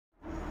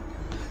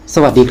ส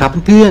วัสดีครับ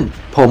เพื่อน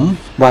ๆผม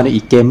วาน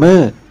อีกเกมเมอ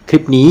ร์คลิ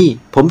ปนี้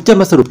ผมจะ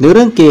มาสรุปในเ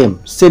รื่องเกม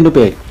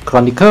Xenoblade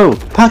Chronicles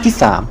ภาคที่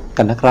 3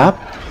 กันนะครับ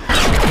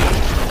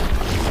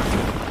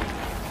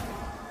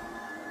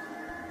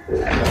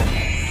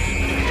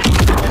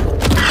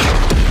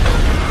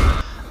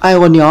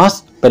Aionios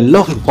เป็นโล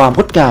กแห่งความง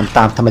ดงามต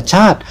ามธรรมช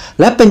าติ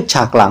และเป็นฉ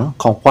ากหลัง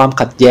ของความ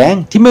ขัดแย้ง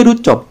ที่ไม่รู้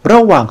จบร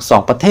ะหว่าง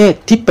2ประเทศ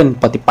ที่เป็น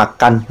ปฏิปักษ์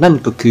กันนั่น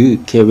ก็คือ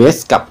Keves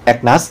กับ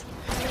Agnus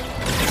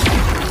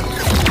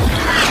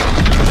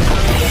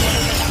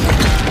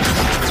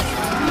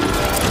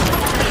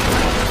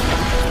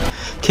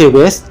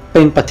Keves เ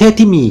ป็นประเทศ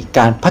ที่มีก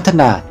ารพัฒ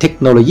นาเทค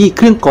โนโลยีเ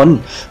ครื่องกล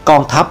กอ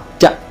งทัพ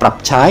จะปรับ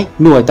ใช้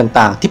หน่วย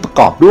ต่างๆที่ประ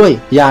กอบด้วย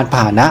ยานพา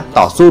หนะ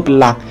ต่อสู้เป็น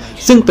หลัก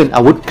ซึ่งเป็นอ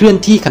าวุธเคลื่อน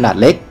ที่ขนาด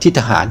เล็กที่ท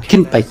หารขึ้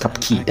นไปขับ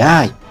ขี่ได้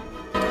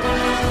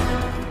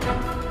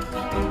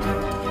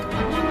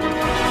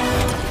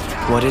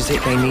What is it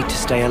they need to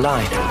stay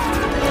alive?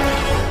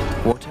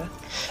 Water?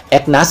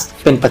 Agnus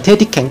เป็นประเทศ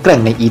ที่แข็งแกร่ง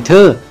ในอีเท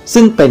อร์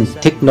ซึ่งเป็น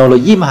เทคโนโล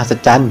ยีมหัศ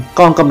จรรย์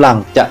กองกำลัง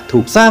จะถู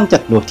กสร้างจา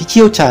กหน่วยที่เ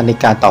ชี่ยวชาญใน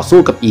การต่อสู้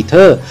กับอีเท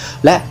อร์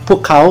และพว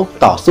กเขา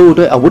ต่อสู้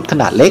ด้วยอาวุธข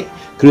นาดเล็ก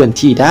เคลื่อน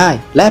ที่ได้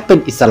และเป็น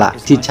อิสระ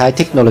ที่ใช้เ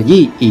ทคโนโลยี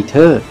อีเท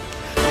อร์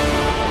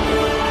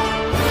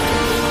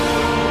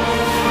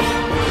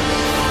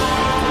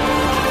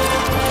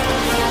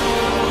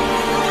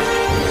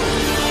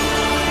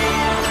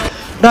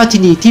ราชิ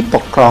นีที่ป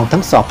กครอง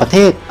ทั้งสองประเท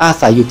ศอา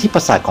ศัยอยู่ที่ปร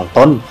าสาทของต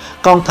น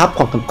กองทัพข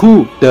องทั้งคู่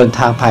เดินท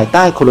างภายใ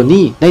ต้โคโล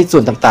นีในส่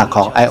วนต่างๆข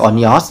อง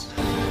Aionios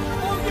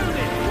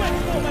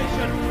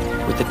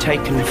With the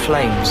taken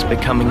flames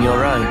becoming your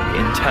own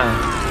in turn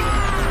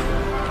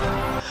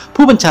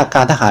ผู้บัญชาก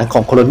ารทหารขอ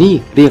งโคโลนี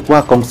เรียกว่า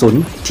กงสุล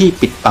ที่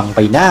ปิดบังใบ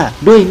หน้า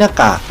ด้วยหน้า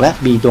กากและ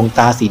มีดวงต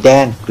าสีแด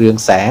งเรือง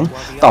แสง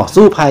ต่อ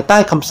สู้ภายใต้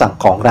คำสั่ง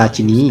ของรา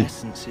ชินี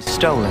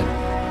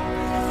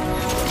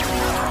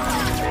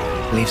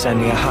Leaves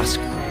only a husk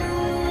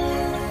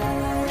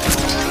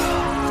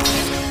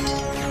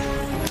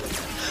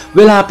เ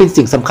วลาเป็น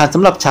สิ่งสำคัญส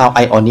ำหรับชาวไอ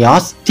ออนิออ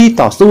สที่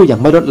ต่อสู้อย่าง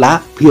ไม่ลดละ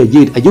เพื่อ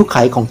ยืดอายุ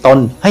ขัยของตน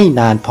ให้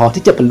นานพอ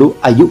ที่จะบรรลุ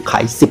อายุขั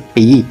ย10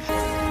 ปี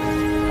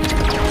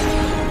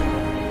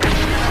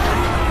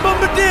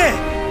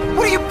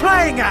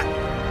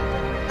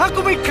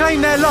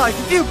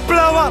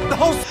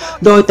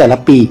โดยแต่ละ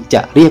ปีจ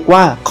ะเรียกว่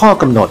าข้อ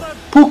กำหนด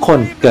ผู้คน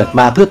เกิด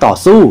มาเพื่อต่อ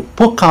สู้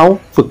พวกเขา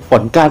ฝึกฝ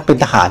นการเป็น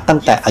ทหารตั้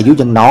งแต่อายุ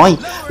ยังน้อย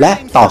และ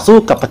ต่อสู้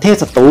กับประเทศ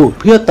ศัตรู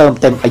เพื่อเติม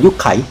เต็มอายุ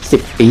ขัย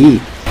10 ปี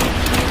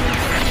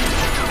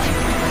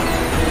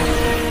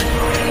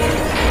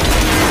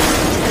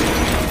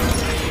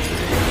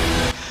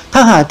ท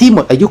หารที่หม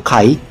ดอายุไข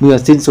เมื่อ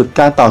สิ้นสุด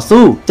การต่อ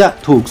สู้จะ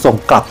ถูกส่ง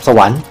กลับสว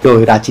รรค์โดย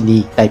ราชินี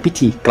ในพิ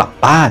ธีกลับ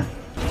บ้าน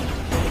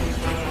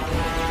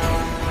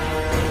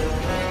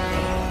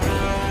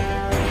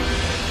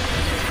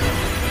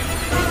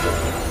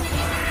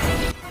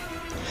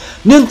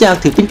เนื่องจาก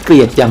ถือเป็นเกี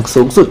ยรติอย่าง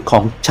สูงสุดขอ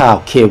งชาว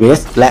เคเวส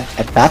และแ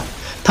อดนัส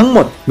ทั้งหม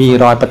ดมี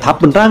รอยประทับ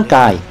บนร่างก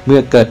ายเมื่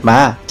อเกิดมา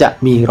จะ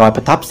มีรอยป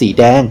ระทับสี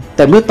แดงแ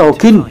ต่เมื่อโต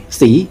ขึ้น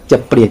สีจะ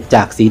เปลี่ยนจ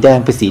ากสีแดง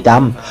เป็นสีด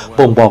ำ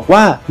บ่งบอก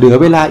ว่าเหลือ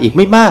เวลาอีกไ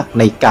ม่มาก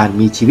ในการ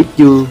มีชีวิต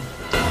อยู่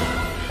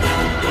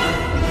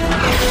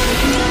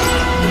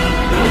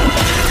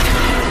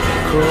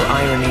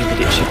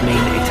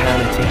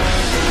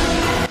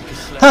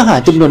ทหา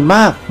รจำนวนม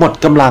ากหมด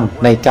กำลัง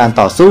ในการ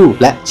ต่อสู้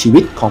และชีวิ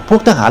ตของพว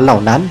กทหารเหล่า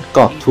นั้น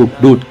ก็ถูก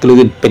ดูดกลื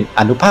นเป็นอ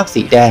นุภาค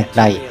สีแดงใ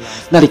น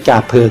นาฬิกา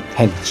เพลิงแ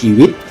ห่งชี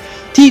วิต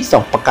ที่ส่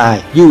องประกาย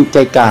อยู่ใจ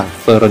กลาง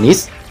เฟอโรนิส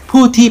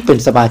ผู้ที่เป็น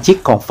สมาชิก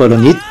ของเฟอโร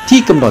นิสที่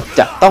กำหนด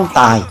จะต้อง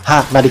ตายหา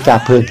กนาฬิกา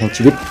เพลิงแห่ง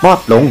ชีวิตมอด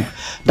ลง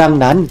ดัง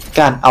นั้น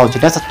การเอาช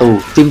นะศัตรู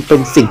จึงเป็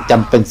นสิ่งจ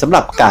ำเป็นสำห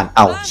รับการเ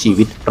อาชี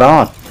วิตรอ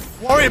ด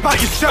Worry about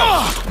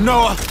yourself,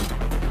 Noah.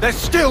 There's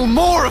still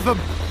more of them.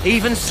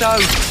 Even so.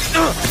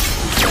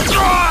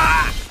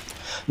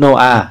 โน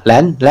อาแล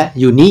นและ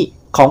ยูนิ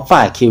ของฝ่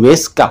ายเคเว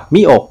สกับ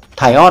มิโอกไ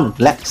ทออน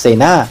และเซ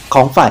นาข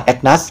องฝ่ายแอค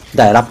นัสไ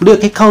ด้รับเลือก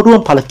ให้เข้าร่ว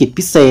มภารกิจ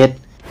พิเศษ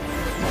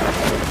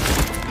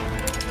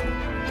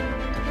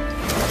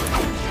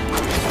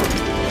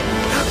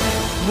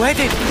Where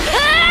did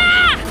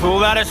Pull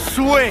that a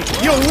swing.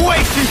 You're way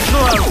too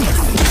slow.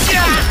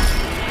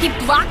 He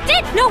blocked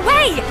it? No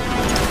way.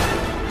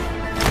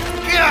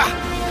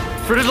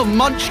 For a little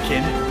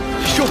munchkin,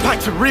 you sure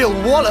packed a real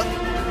wallop.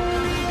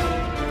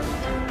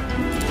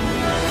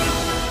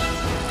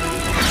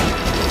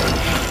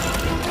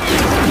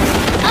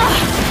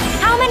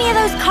 How many of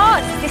those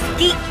cards has this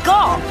geek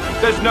got?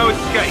 There's no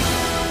escape.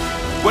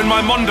 When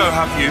my Mondo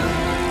have you,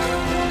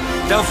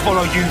 they'll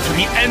follow you to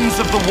the ends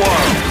of the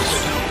world.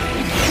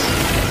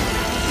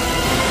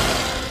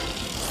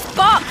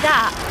 Spark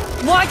that!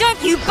 Why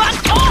don't you back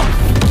off?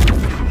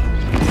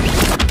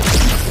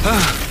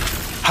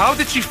 How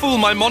did she fool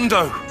my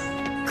Mondo?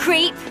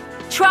 Creep,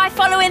 try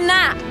following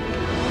that.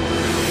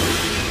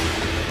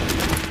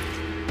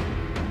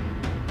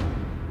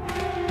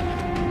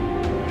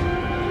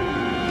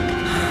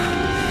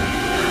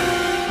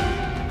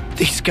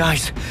 These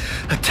guys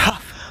are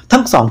tough.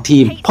 ทั้งสองที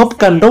มพบ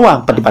กันระหว่าง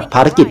ปฏิบัติภ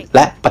ารกิจแล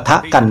ะปะทะ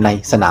กันใน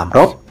สนามร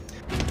บ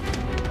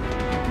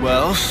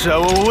Well, Well,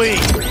 so are we.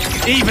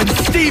 Even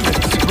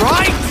Stevens,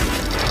 right?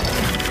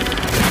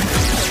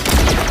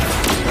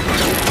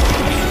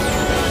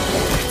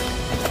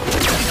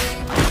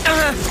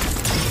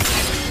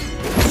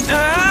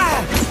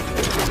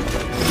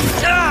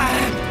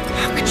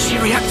 How could she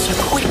react so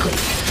quickly?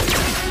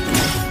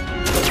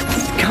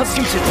 Can't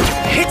seem to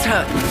hit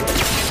her.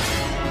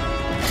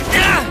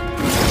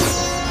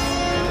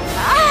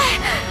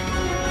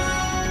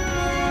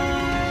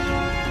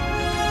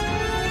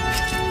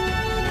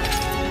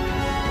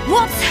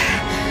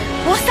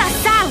 What's that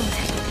sound?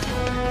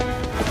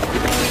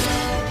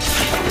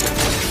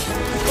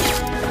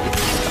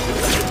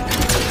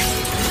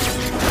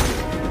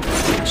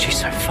 She's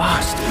so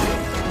fast.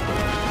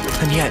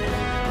 And yet,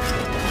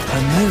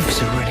 her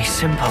moves are really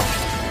simple.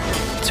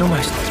 It's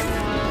almost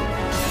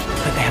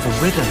like they have a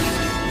rhythm.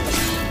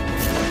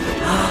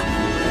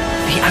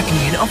 The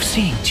Agnian of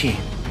seeing Chi.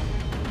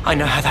 I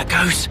know how that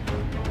goes.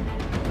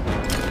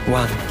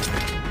 1,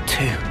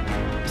 2,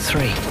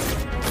 3,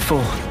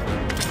 4.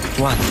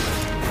 1,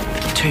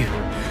 2,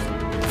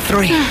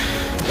 3.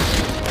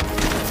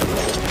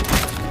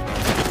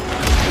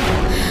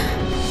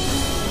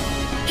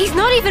 He's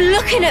not even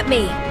looking at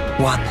me.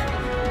 1,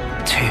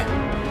 2,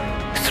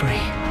 3,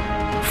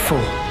 4.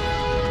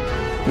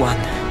 1,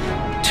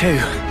 2.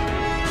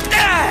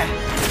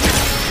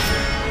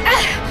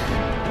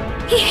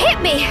 He hit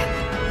me.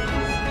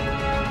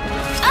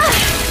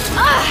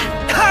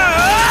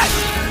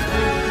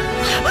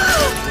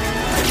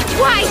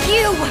 Why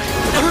you?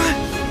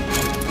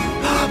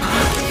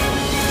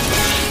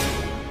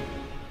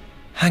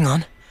 Hang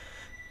on.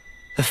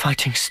 The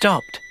fighting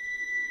stopped.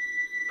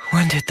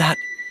 When did that...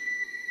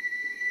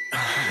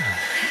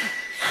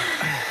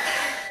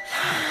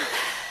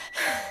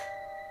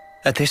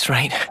 At this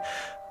rate,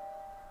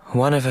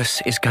 one of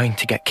us is going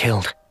to get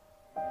killed.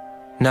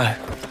 No.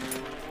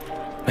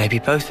 Maybe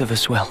both of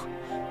us will.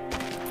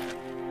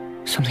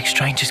 Something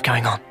strange is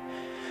going on.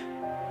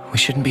 We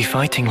shouldn't be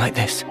fighting like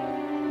this.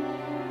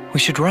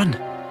 We should run.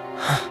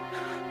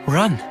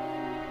 Run.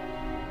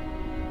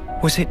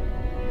 Was it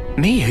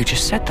me who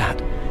just said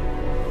that?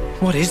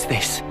 What is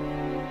this?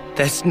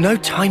 There's no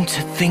time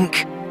to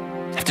think.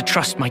 I have to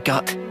trust my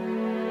gut.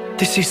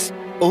 This is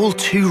all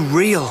too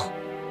real.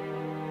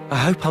 I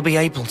hope I'll be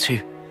able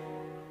to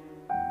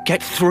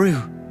get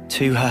through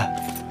to her.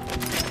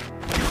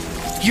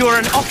 You're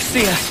an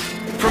Oxia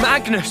from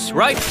Agnus,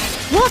 right?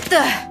 What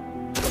the?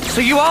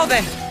 So you are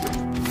then?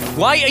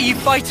 Why are you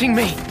fighting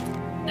me?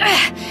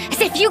 As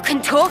if you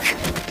can talk.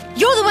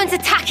 You're the ones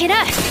attacking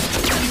us.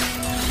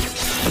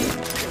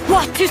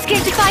 What, too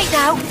scared to fight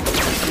now?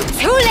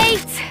 Too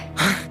late!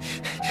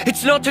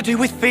 It's not to do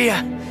with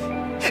fear.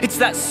 It's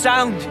that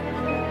sound.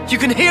 You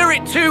can hear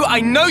it too, I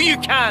know you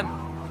can.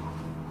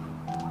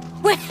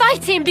 We're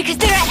fighting because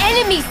there are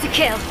enemies to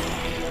kill.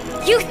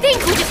 You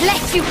think we'll just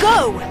let you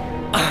go?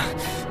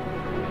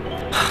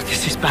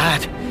 This is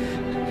bad.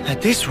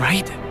 At this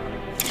rate...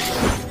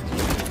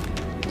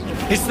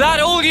 Is that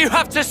all you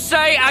have to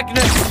say,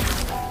 Agnus?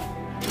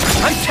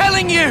 I'm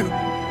telling you!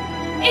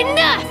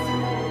 Enough!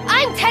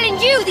 I'm telling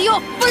you that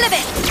you're full of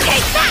it!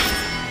 Take that!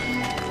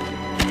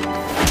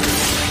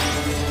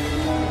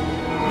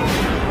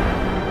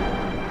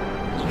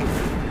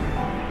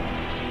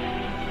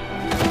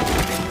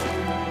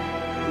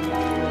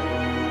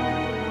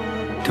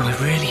 Do I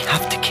really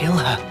have to kill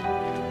her?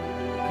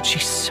 But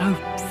she's so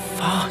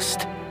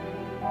fast.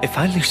 If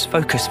I lose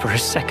focus for a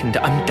second,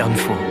 I'm done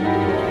for.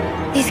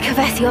 These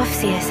Keves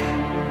officers.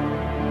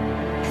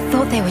 I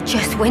thought they were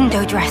just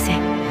window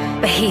dressing,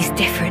 but he's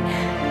different.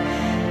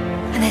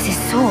 And there's his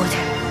sword.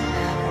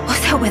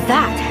 What's up with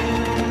that?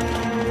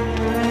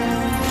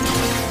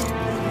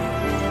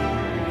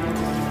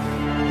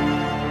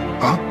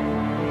 Huh?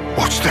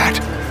 What's that?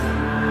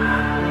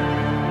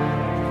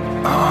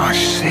 Oh, I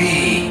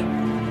see.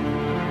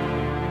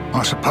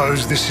 I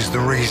suppose this is the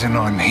reason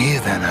I'm here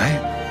then,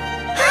 eh?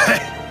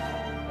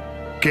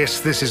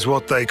 Guess this is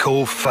what they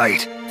call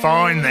fate.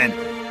 Fine then.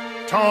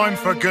 Time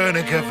for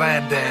Guernica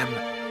Van Dam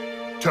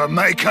to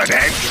make an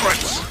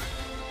entrance!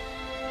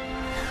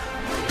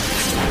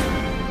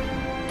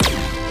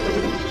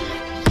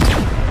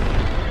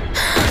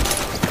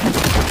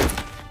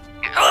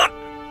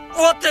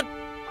 What the...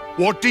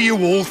 What do you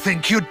all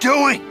think you're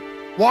doing?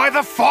 Why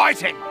the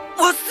fighting?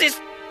 What's this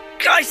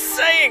guy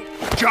saying?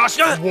 Just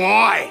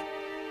why?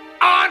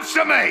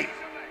 Answer me!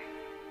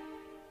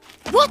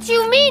 What do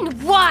you mean,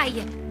 why?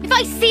 If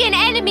I see an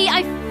enemy,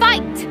 I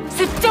fight!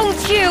 So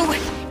don't you...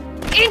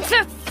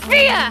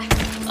 interfere!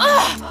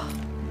 Ugh!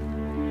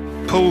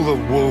 Pull the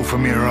wool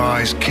from your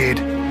eyes, kid.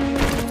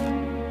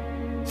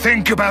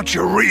 Think about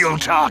your real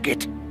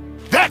target.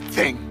 That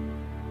thing!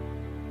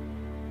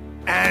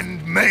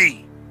 And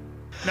me!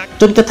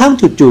 จนกระทั่ง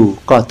จู่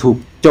ๆก็ถูก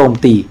โจม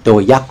ตีโด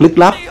ยยักษ์ลึก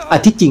ลับอัน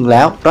ที่จริงแ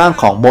ล้วร่าง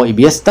ของโมอิเ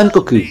บียสนั่น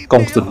ก็คือก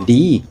งสุน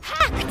ดี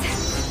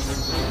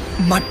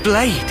My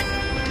blade!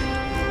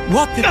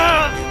 What the...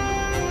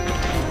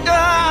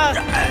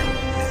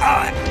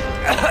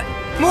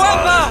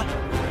 Muamba!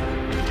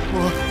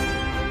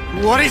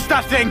 What is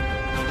that thing?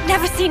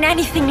 Never seen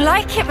anything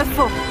like it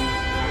before.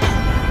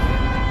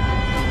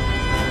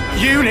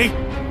 Uni!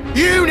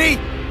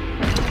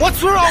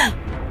 What's wrong?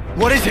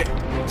 What is it?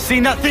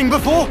 Seen that thing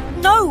before?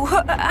 No,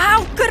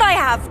 how could I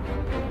have?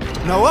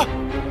 Noah?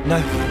 No,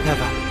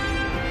 never.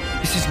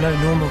 This is no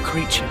normal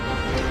creature.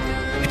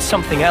 It's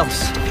something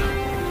else.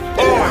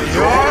 Oi,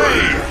 oi!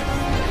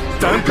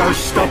 Don't go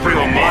stopping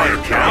on my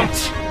account.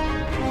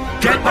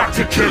 Get back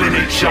to killing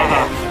each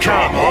other.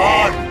 Come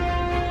on!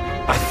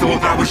 I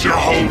thought that was your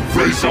whole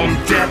raison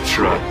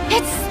d'etre.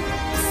 It's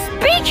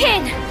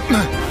speaking!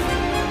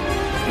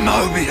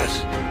 Mobius.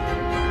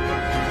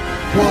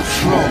 What's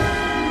wrong?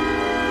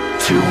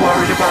 Too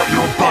worried about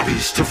your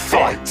buddies to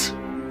fight?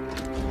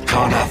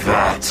 Can't have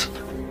that.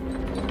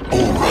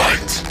 All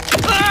right.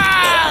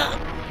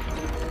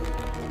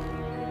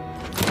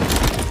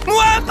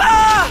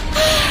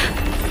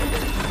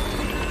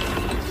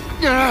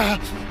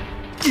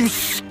 You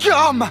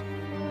scum!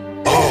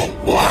 Oh,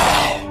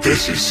 wow.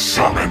 This is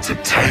some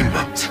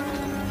entertainment.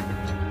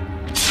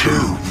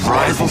 Two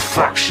rival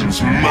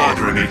factions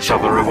murdering each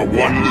other over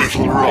one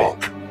little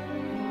rock.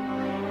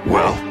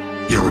 Well,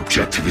 your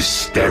objective is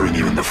staring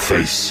you in the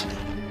face.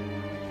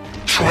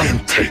 Try and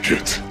take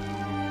it.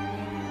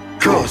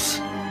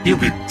 'Cause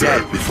you'll be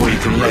dead before you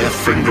can lay a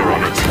finger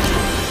on it.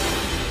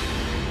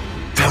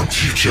 Don't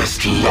you just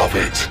love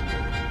it?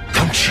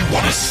 Don't you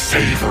want to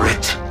savor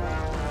it?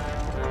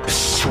 The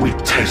sweet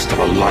taste of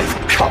a life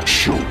cut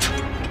short.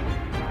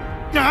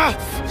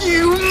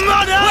 You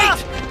mother! Wait!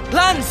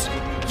 Lance!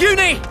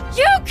 Uni!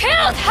 You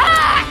killed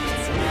Hax!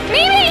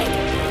 Mimi!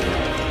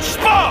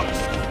 Sparks!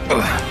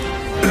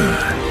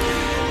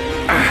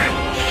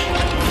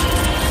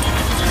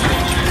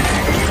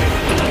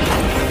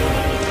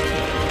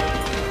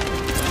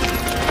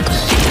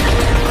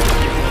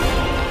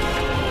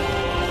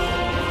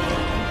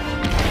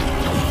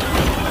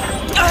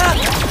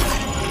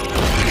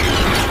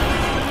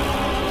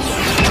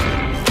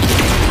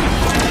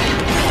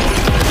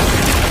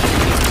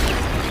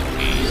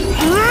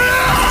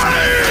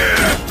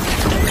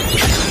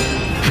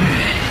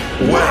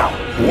 Well,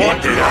 what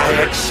did I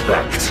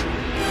expect?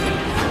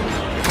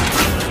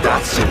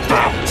 That's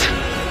about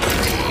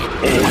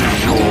all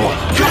you're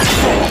good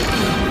for.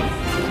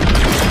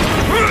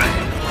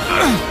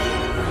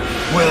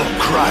 Well,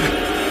 crud.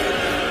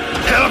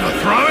 Hell of a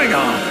throwing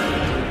arm.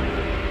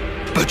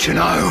 But you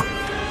know,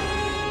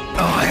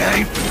 I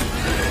ain't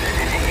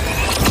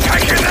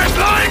taking that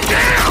line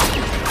down!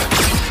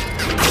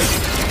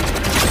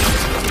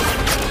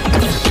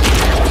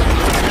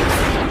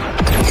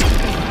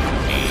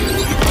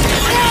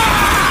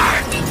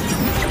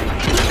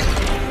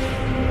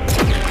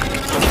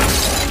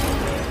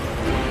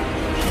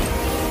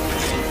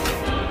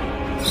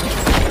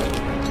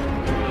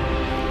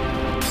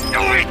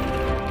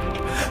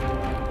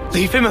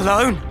 Leave him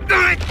alone.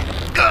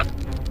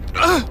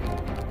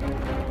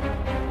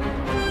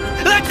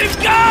 Let him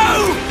go!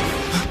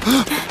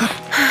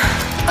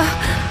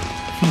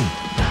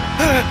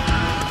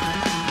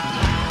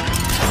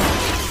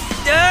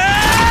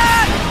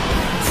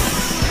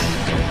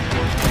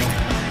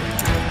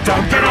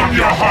 Don't get on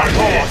your high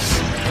horse.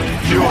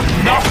 You're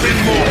nothing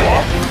more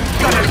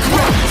than a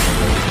grunt.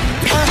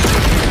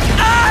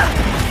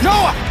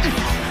 Noah!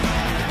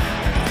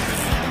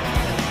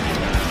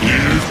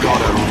 You've got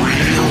a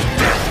real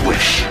death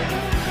wish.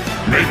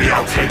 Maybe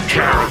I'll take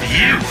care of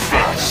you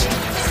first.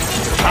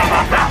 How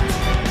about that?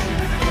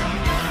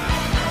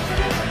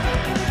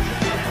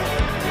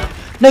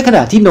 ในขณ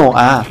ะที่โน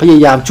อาห์พยา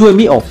ยามช่วย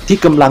มิโอะที่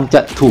กำลังจ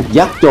ะถูก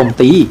ยักษ์โจม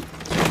ตี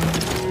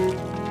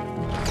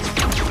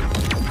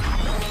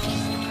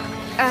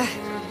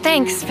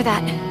Thanks for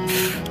that.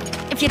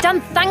 If you're done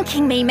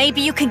thanking me,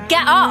 maybe you can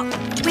get up.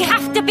 We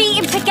have to beat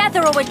him together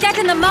or we're dead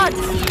in the mud.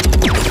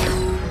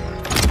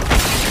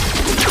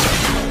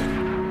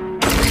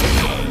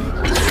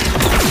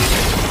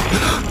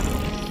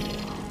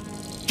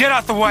 Get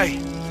out the way.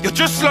 You're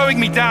just slowing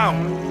me down.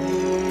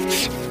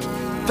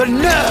 The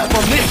nerve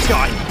on this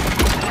guy!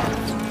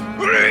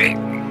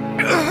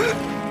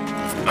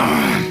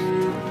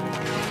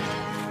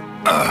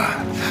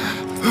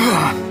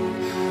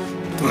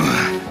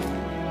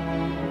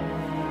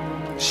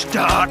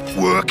 Start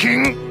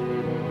working.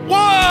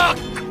 Work!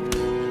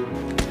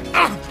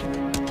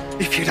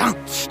 If you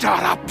don't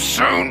start up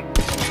soon,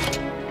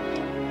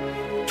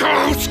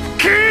 those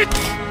kids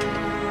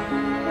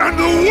and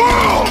the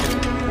world!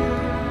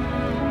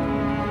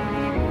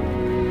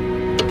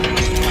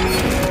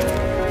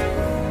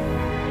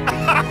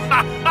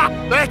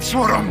 That's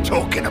what I'm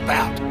talking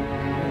about.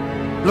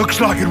 Looks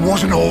like it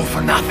wasn't all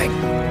for nothing.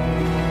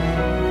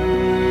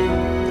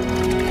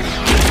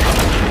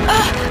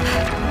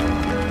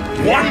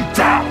 One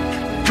down.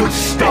 Good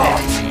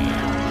start.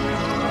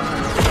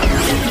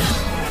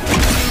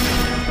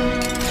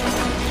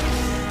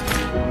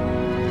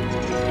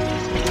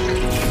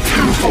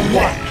 Two for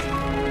one.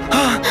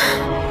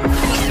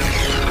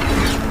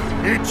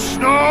 It's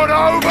not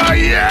over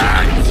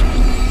yet!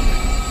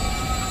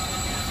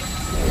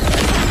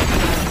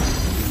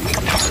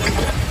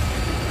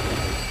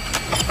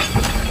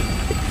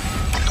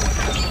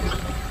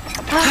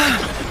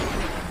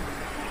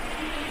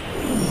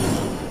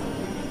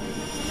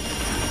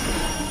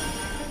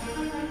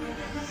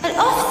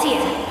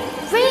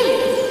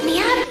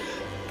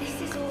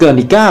 เกอร์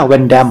นิก้าแว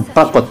นแดมป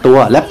รากฏตัว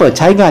และเปิด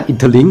ใช้งานอิน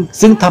เทอร์ลิง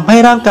ซึ่งทำให้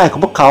ร่างกายขอ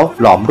งพวกเขา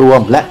หลอมรว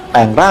มและแปล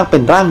งร่างเป็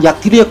นร่างยัก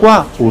ษ์ที่เรียกว่า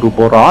อูรูโบ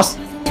รอส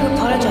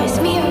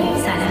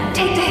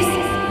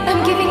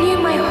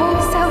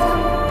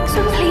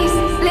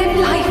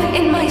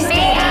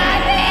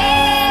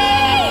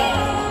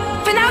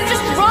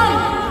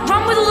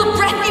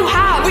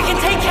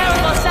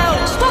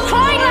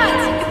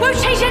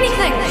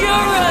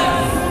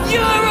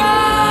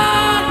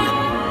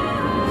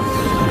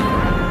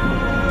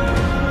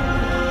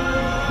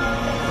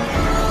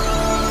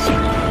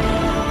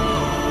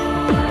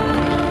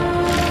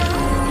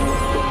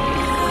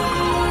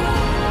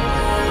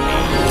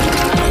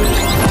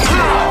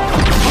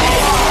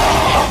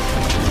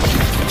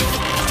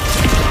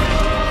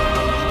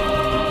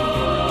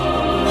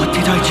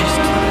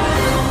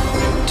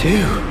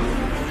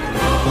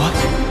What?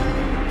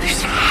 This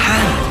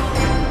hand.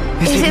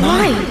 Is it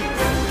mine?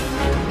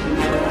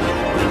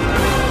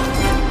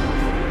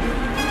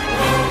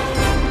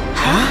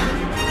 Huh?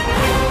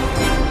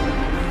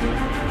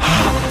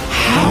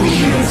 How are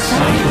you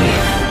inside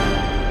here?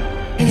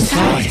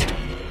 Inside?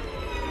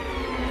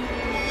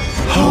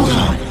 Hold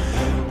on.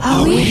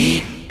 Are we?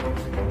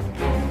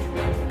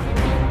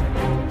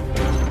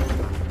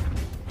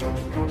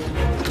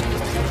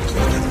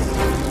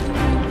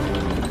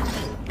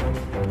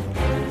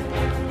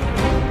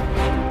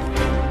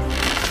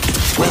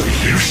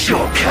 You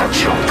sure catch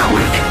up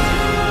quick.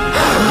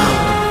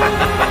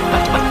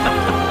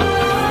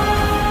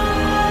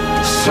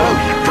 So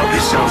you got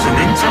yourselves an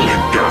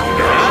interlink going,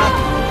 huh?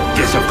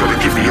 Guess I've got to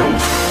give the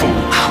old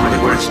fool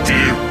crew its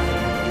due.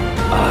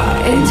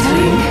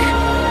 Interlink?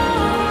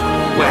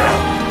 Well,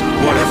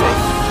 whatever.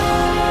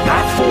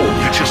 That form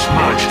you just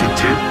merged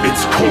into,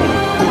 it's called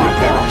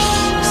Ouroboros.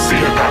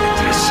 See about it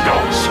to your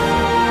skulls.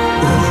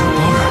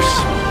 Ouroboros?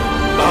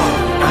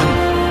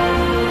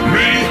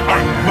 Me,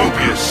 I'm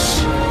Mobius.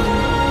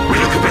 We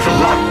look a bit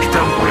alike,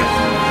 don't we?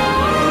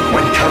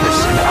 When Keves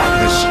and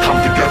Agnus come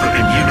together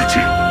in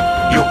unity,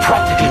 you're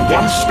practically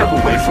one step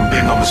away from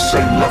being on the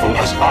same level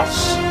as us.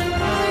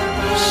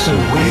 So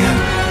we're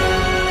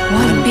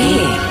one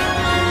being.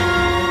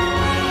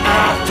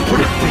 To put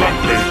it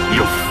bluntly,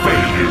 you're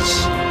failures.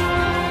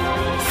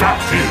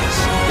 Fact is,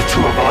 the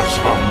two of us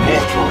are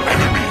mortal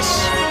enemies.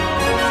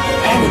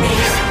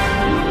 Enemies?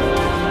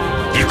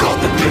 You got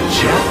the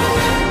picture?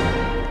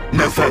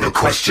 No further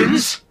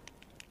questions?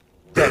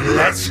 Then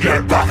let's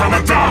get back on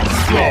the dance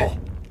floor.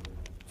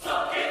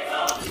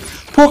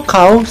 พวกเข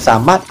าสา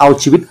มารถเอา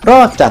ชีวิตร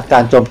อดจากกา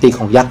รโจมตีข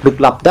องยักษ์ลึก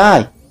ลับได้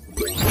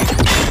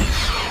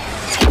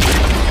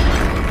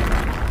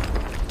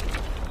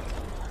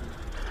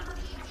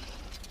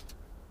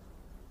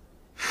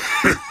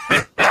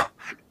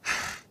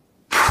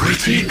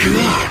Pretty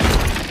good.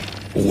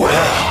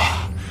 Well,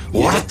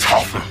 what a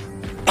tough one.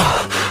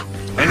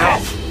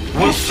 Enough.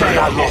 We'll say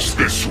I lost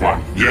this one,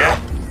 yeah?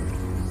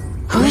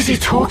 Who is he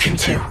talking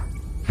to?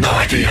 No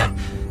idea.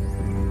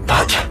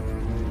 But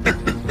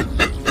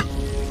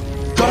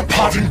got a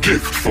parting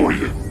gift for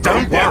you.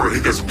 Don't worry,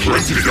 there's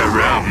plenty to go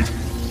round.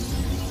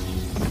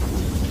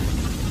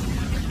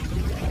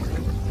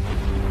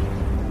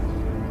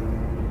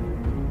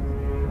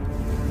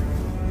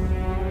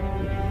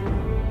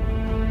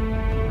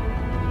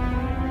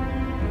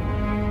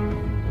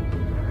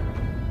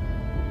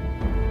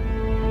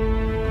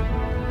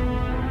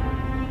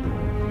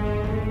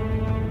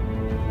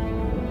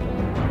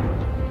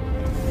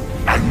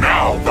 And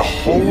now the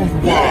whole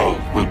world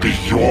will be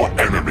your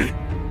enemy.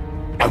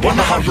 I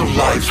wonder how your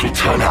lives will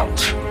turn out.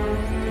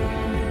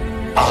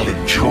 I'll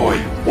enjoy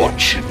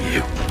watching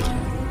you.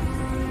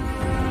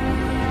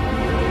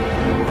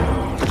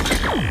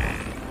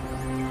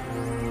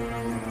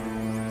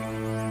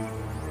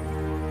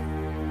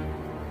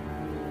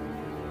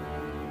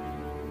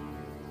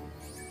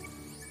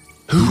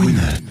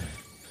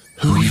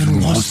 Who even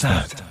was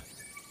that?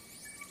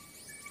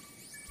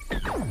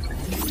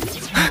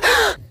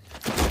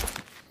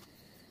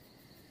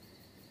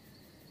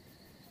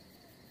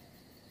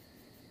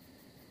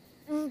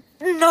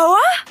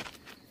 Noah?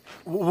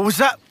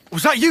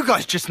 Was that you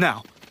guys just now?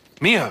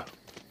 Mio,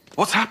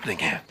 what's happening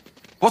here?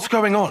 What's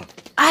going on?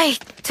 I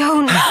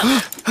don't...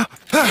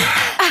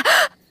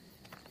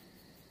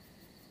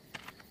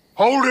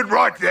 Hold it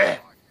right there.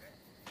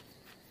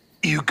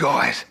 You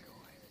guys,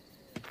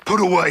 put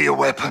away your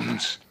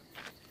weapons.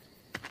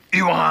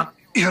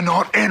 You're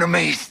not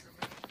enemies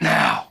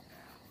now.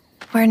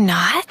 We're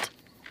not?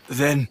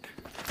 Then...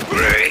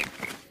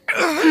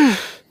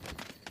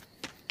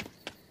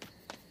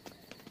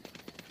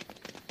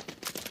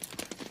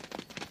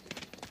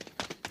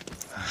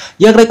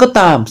อย่างไรก็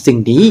ตามสิ่ง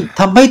นี้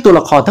ทำให้ตัว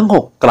ละครทั้ง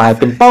6กลาย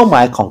เป็นเป้าหม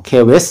ายของเค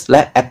เวสแล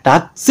ะแอคนั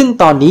สซึ่ง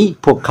ตอนนี้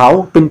พวกเขา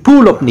เป็นผู้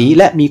หลบหนี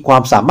และมีควา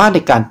มสามารถใน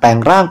การแปลง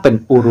ร่างเป็น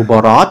อูรูโบ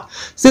รอส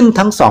ซึ่ง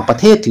ทั้ง2ประ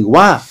เทศถือ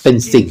ว่าเป็น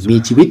สิ่งมี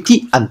ชีวิตที่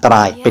อันตร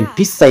ายเป็น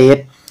พิเศษ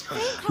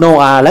โน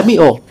อาและมิ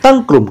โอตั้ง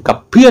กลุ่มกับ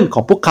เพื่อนข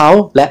องพวกเขา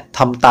และท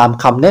ำตาม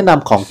คำแนะน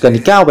ำของเกอร์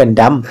นิก้าแวน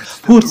ดัม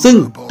ผู้ซึ่ง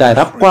ได้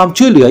รับความ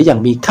ช่วยเหลืออย่าง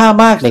มีค่า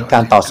มากในกา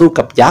รต่อสู้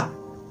กับยักษ์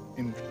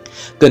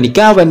เกอร์นิ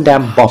ก้าแวนแด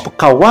มบอกพวก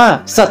เขาว่า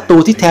ศัตรู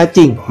ที่แท้จ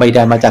ริงไม่ไ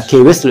ด้มาจากเค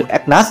เวสหรือแอ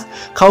กนัส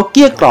เขาเก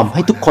ลี้ยกล่อมใ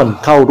ห้ทุกคน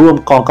เข้าร่วม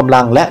กองกำ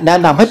ลังและแนะ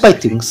นำให้ไป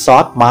ถึงซอ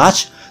สมาร์ช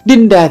ดิ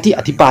นแดนที่อ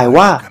ธิบาย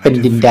ว่าเป็น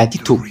ดินแดน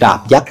ที่ถูกดาบ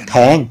ยักษ์แท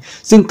ง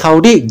ซึ่งเขา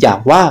เรียกอย่าง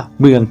ว่า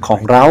เมืองขอ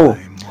งเรา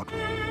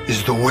Is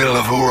the will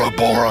of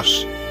Ouroboros.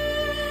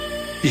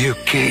 You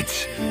kids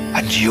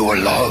and you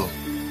alone.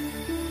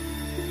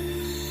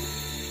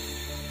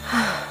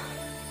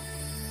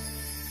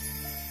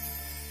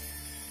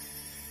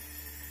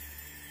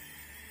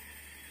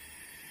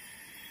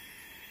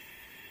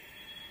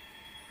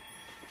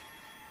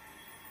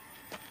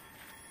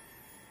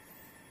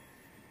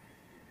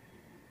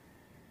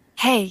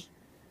 Hey,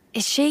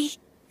 is she?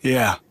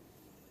 Yeah,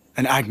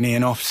 an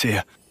Agnian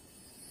officer.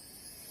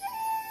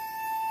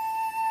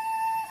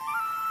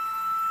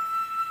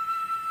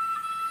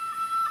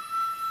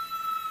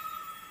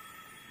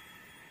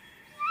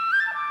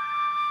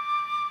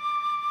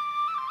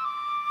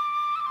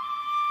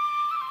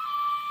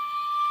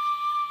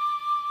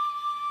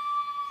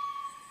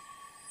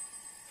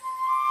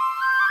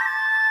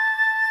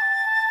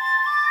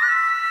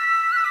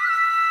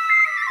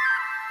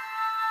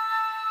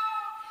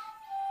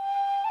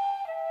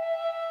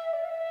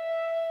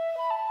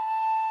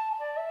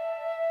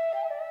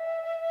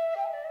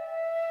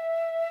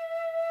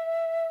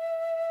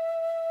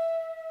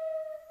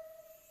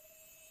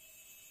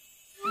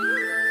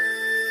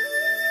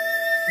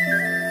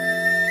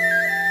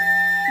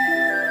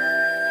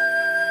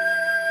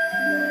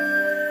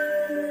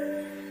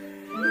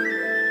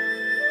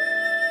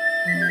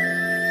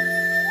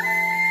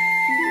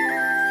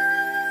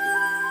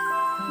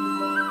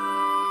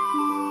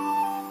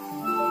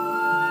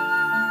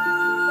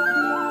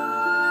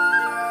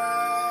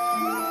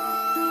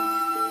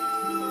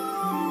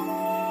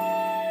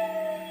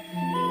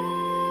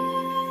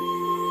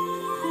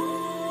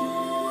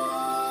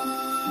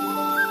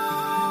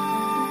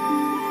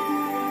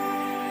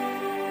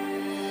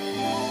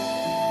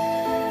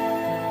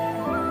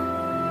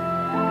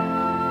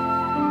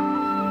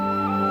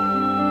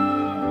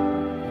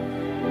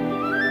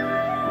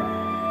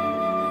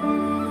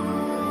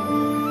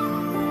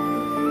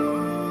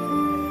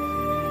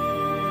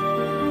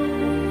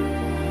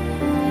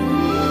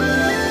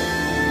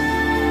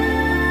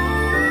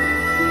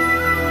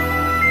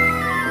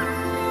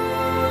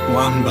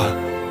 Wamba.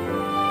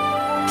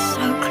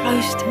 So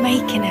close to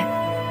making it.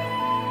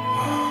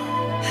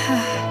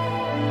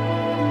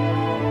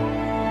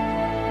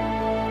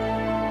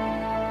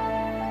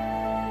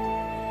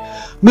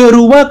 เมื่อ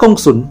รู้ว่ากง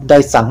สุลได้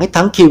สั่งให้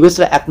ทั้งคีวิส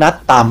และแอกนัส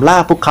ตามล่า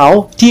พวกเขา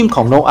ทีมข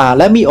องโนอา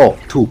และมิโอะ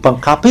ถูกบัง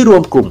คับให้รว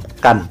มกลุ่ม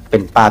กันเป็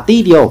นปาร์ตี้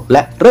เดียวแล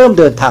ะเริ่ม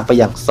เดินทางไป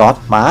ยังซอส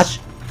มาร์ช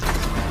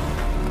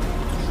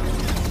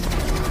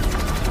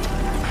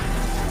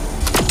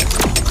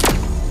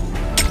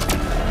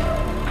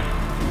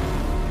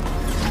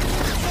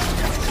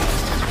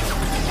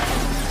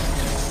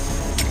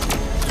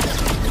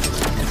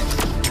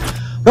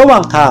ระหว่า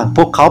งทางพ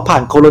วกเขาผ่า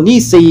นโคโลนี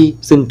ซี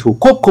ซึ่งถูก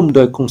ควบคุมโด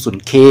ยกงสุล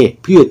เค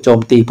เพื่อโจม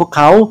ตีพวกเ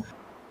ขา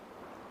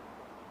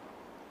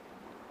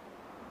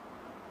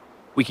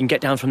We can get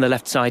down from the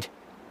left side.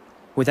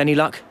 With any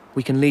luck,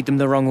 we can lead them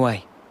the wrong way.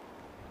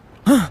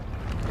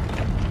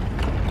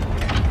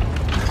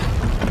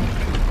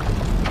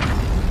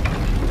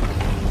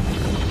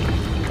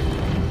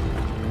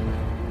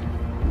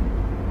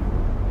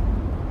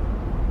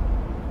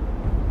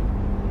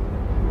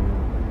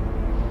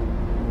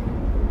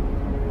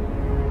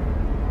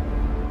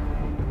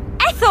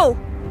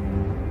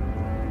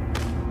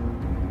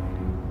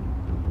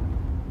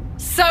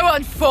 So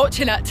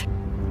unfortunate.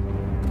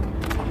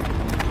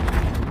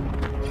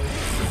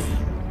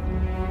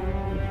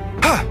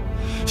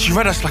 She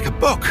read us like a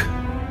book.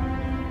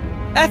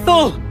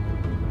 Ethel!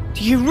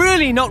 Do you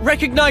really not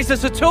recognize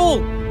us at all?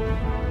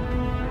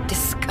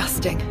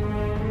 Disgusting.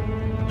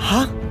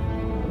 Huh?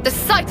 The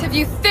sight of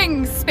you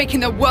things speaking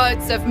the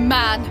words of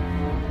man.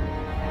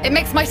 It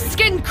makes my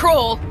skin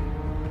crawl.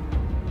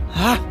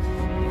 Huh?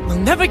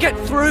 We'll never get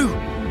through.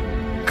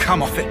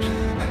 Come off it.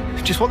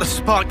 Just what the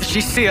spark does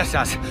she see us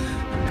as?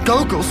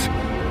 Goggles?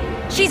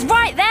 She's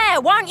right there.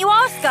 Why don't you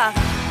ask her?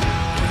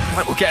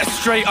 Right, we'll get a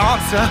straight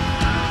answer.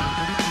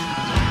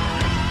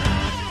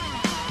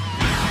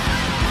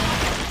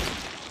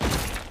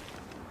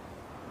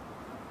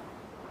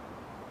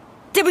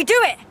 Did we do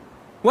it?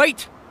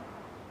 Wait!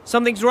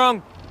 Something's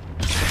wrong.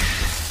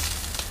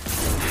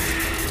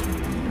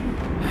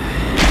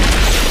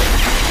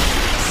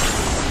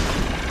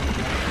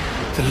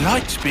 The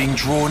light's being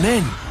drawn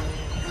in.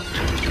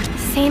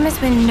 Same as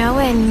when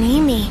Noah and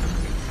Mimi.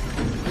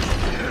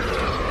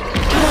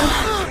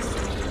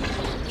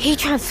 He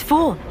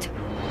transformed.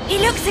 He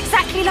looks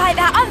exactly like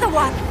that other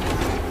one.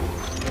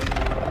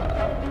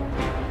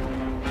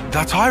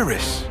 That's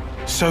Iris.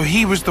 So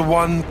he was the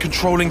one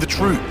controlling the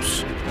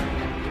troops.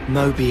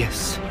 Mobius.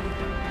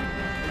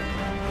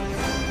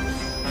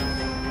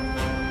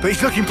 But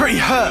he's looking pretty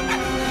hurt.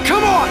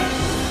 Come on!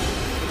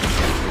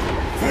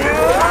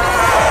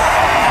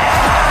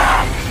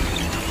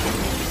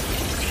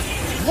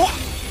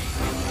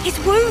 His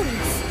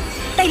wounds.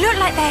 They look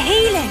like they're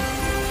healing.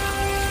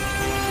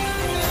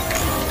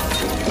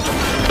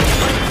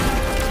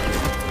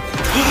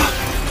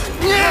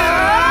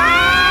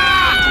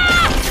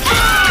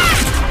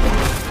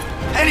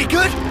 Any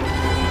good?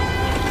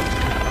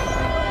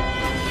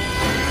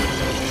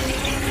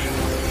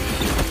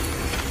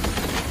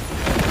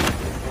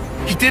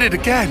 He did it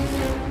again.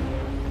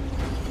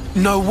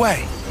 No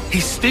way.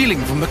 He's stealing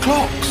from the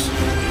clocks.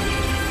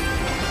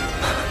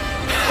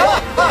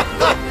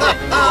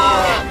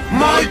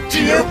 My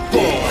dear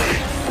boy,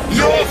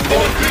 your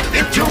vaunted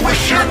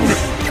intuition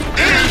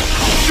is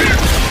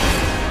shit!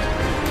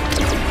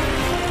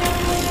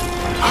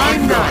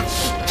 I'm not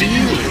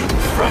stealing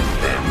from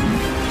them.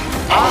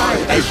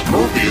 I, as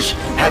Mobius,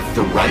 have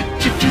the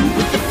right to do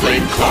with the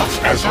flame clocks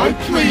as I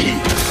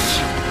please.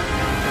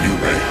 You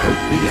may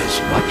hurt me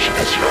as much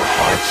as your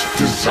heart's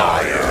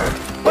desire,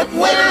 but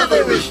where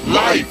there is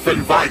life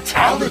and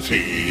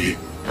vitality,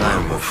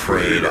 I'm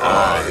afraid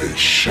I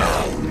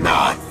shall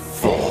not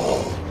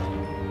fall.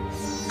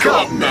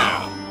 Come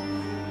now,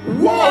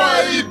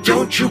 why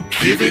don't you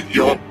give it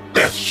your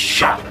best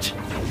shot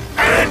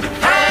and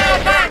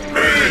have at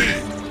me?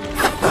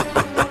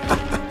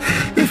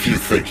 If you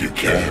think you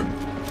can.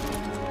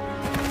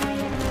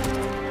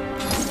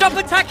 Stop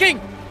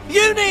attacking!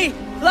 Uni!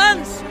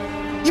 Lance!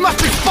 You must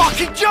be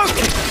fucking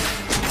joking!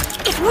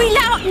 If we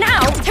let up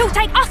now, he'll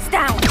take us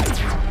down!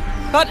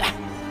 But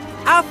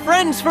our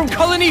friends from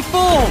Colony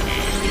 4!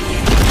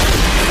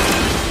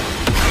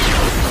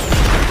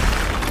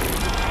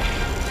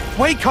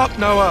 Wake up,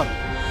 Noah.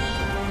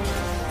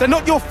 They're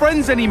not your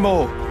friends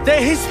anymore.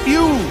 They're his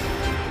fuel.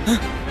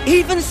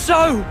 Even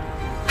so!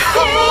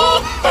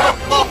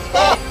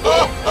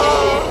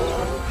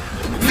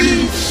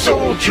 These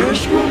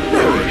soldiers will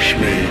nourish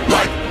me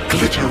like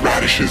glitter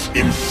radishes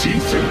in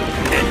season,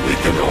 and we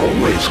can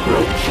always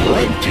grow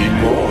plenty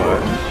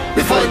more.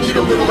 If I need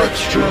a little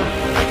extra,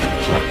 I can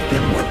pluck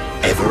them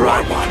whenever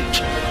I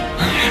want.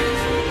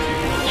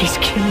 He's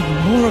killing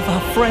more of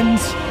our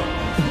friends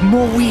the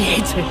more we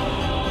hit him.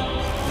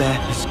 There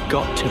has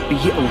got to be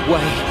a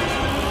way.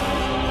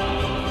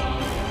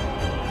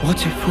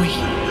 What if we...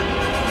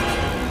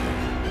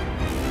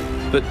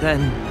 But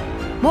then...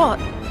 What?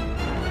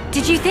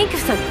 Did you think of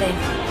something?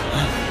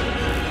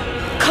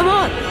 Come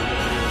on!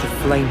 The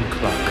flame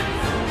clock.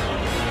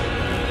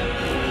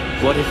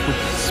 What if we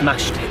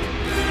smashed it?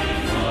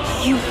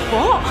 You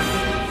what?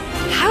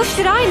 How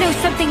should I know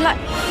something like...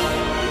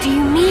 Do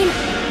you mean...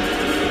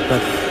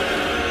 But...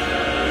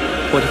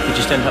 What if we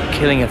just end up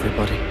killing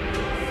everybody?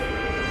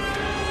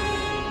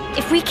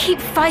 If we keep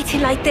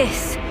fighting like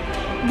this,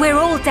 we're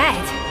all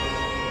dead.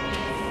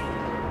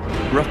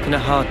 Rock in a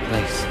hard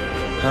place,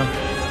 huh?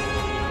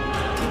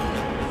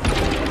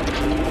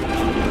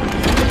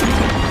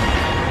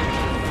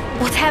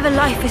 Whatever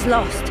life is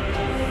lost,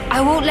 I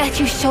won't let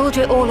you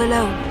shoulder it all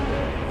alone.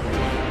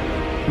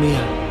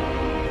 Mia.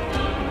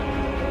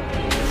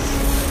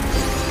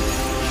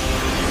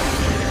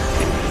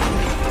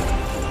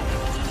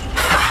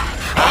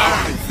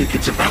 I think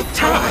it's about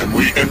time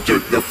we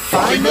entered the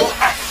final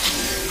act.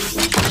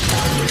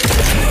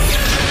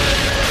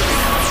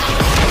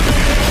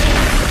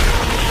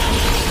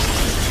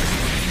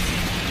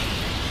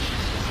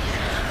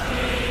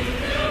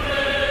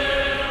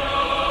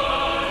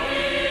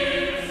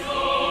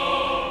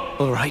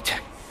 All right.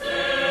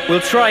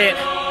 We'll try it.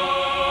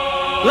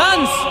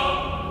 Lance!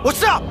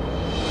 What's up?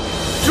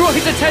 Draw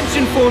his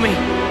attention for me.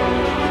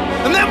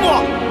 And then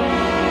what?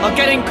 I'll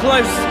get in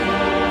close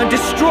and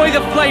destroy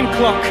the flame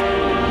clock.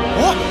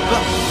 What?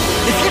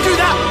 If you do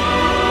that...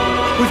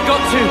 We've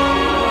got to.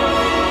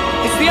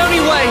 It's the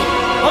only way.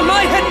 On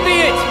my head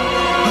be it.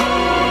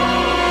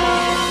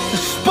 The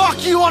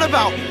spark you on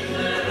about?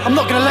 I'm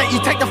not gonna let you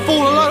take the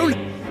fall alone.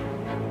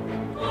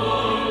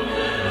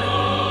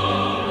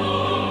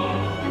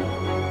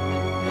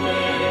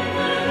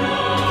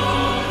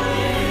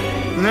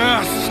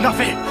 Nah, snuff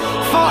it.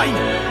 Fine.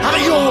 Have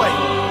it your way.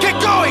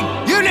 Get going.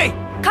 Uni.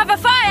 Cover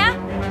fire!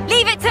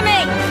 Leave it to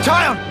me!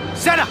 Tyon,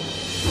 Senna,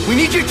 we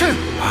need you too.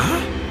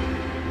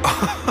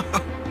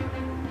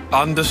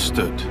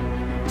 Understood.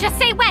 Just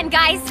say when,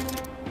 guys.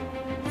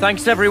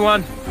 Thanks,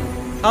 everyone.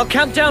 I'll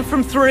count down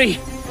from 3.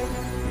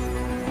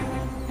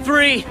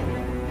 3,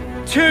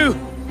 2,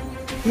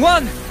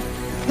 1.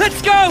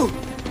 Let's go!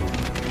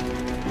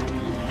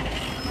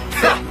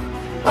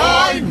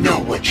 I know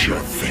what you're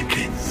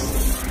thinking.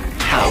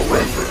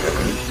 However...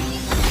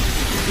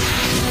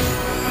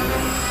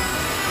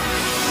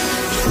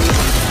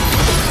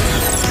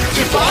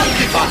 If I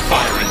keep on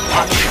firing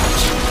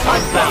potshots,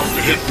 I'm bound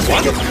to hit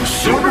one of you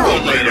sooner or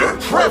later,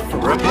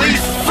 preferably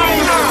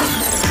sooner!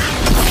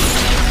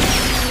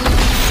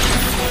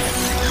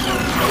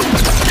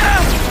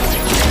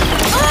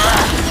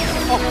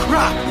 Oh,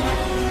 crap!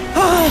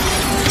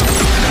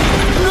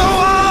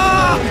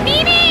 Noah!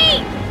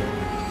 Mimi!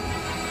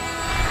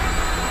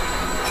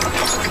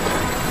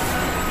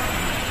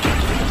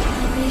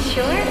 You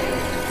sure?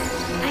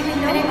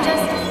 I'm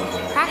just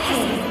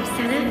practicing,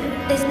 Senna.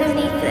 There's no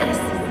need for this.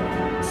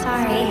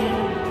 Sorry.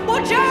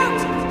 Watch out!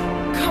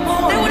 Come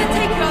on! They want to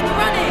take you out the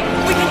running!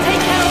 We can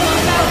take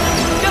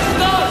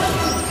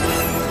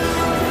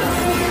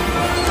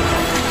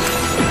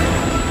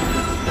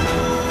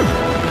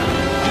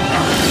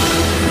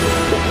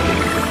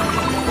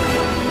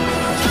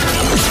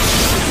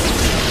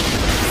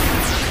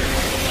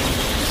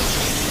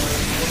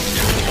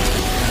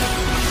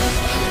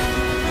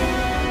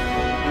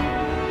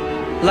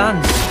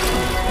Lance,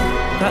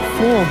 that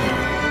form.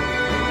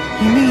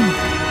 You mean...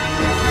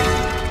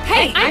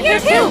 Hey, I'm here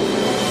too!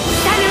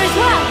 Stanner as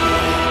well!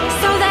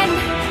 So then...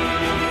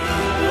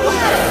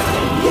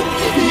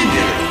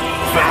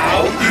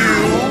 Found you!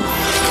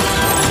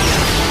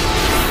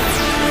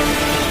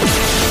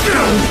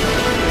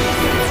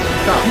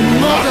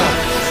 Mother!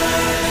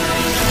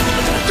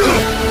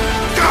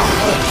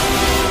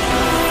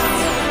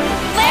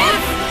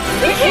 Lance!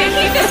 We can't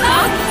keep this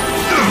up!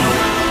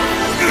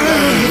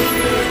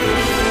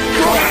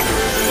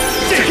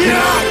 Take it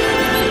out!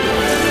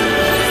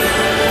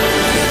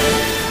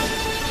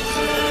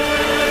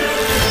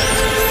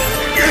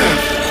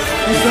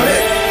 Is that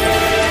it?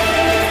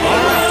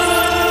 Alright,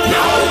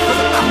 now for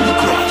the coup de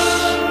grace.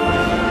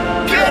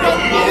 Get a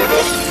load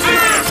of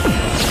this!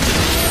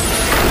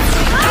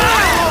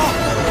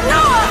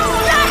 No!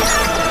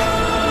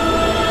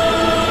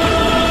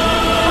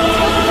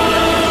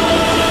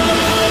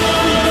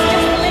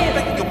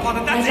 Your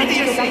pardon, that's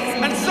idiocy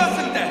and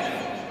certain death.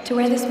 To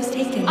where this was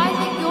taken. I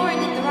think Yorin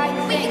did the right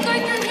thing. We can go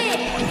through here,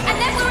 and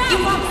then we're out! You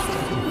must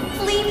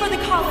flee for the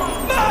colony.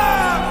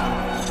 Mom!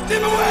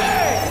 Dim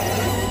away!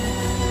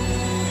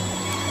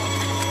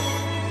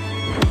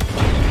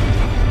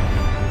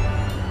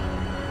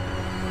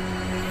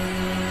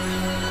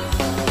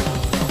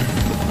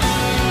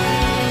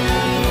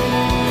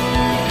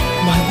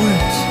 My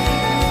words.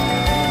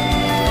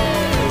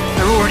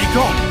 They're already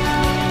gone.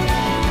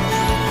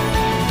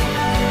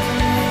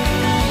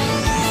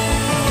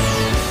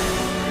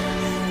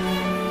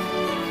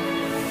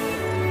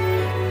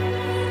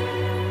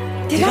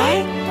 Did I?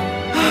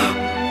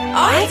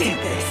 I did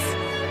this.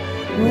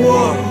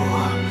 Whoa.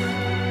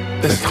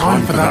 There's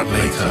time for that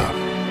later.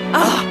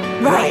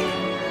 Right.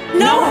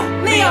 Noah,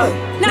 Leo,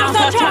 now's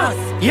our chance.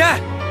 Yeah!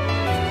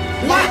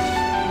 What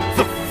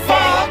the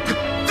fuck?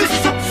 This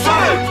is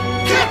absurd!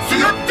 Can't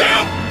see a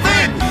damn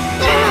thing!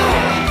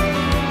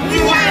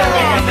 Where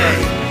are they?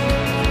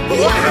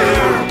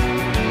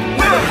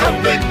 Where have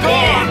they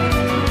gone?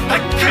 I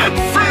can't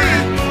see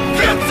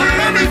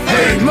anything!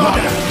 Hey,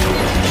 mother!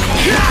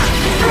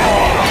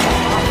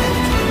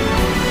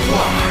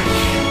 Why,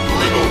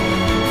 little?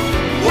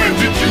 When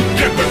did you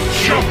get the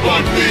jump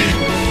on me?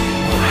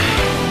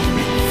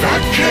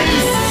 That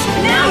case?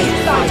 Now you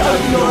start to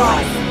open your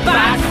eyes.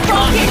 Bad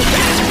fucking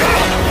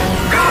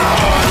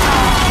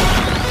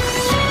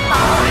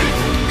I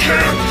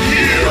can't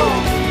heal!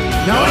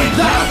 No,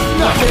 that's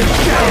nothing,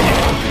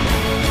 Sheriff!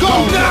 Go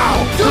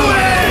now! Do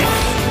it!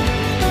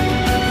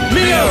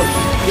 Leo!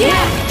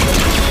 Yeah!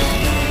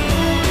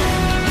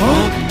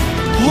 Huh?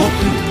 What?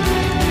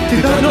 Did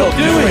that not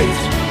do it?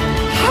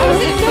 How is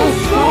it so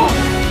strong?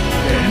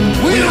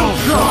 We'll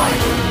try!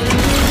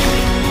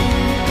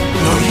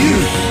 No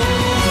use!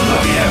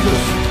 Bloody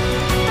embers!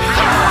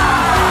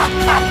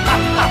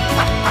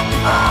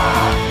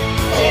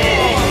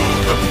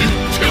 The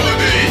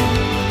futility!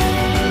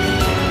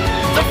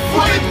 The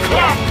flame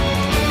clock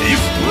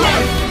is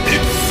life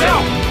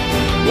itself!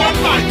 One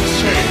might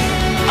say,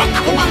 a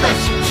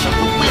coalescence of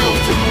the will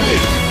to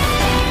live.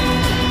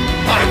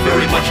 I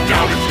very much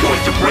doubt it's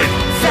going to break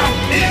that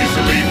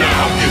easily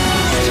now, is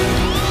it?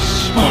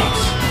 Smart.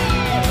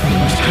 You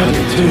must have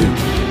it too.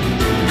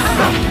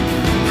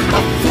 A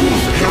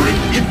fool's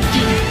errand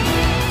indeed.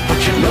 But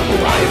you know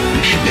I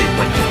appreciate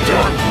what you've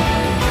done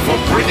for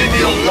bringing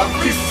your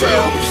lovely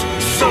selves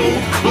so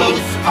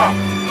close up.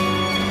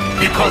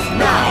 Because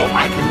now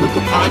I can look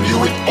upon you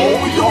in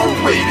all your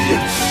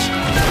radiance.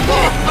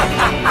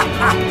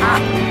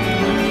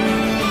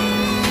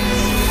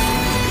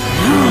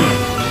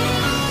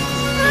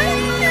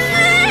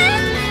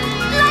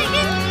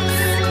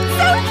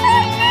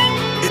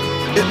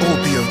 It'll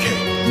be okay.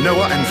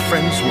 Noah and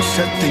friends will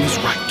set things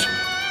right.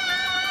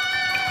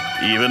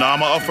 Even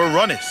armor of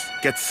Aionios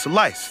gets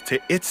sliced to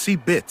itsy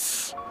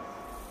bits.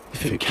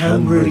 If it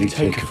can really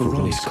take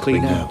Aionios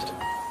clean out,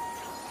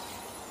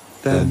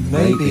 then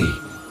maybe...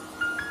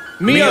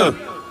 Mio!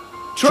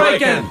 Try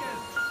again!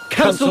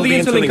 Cancel the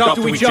interlink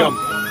after we jump!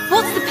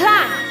 What's the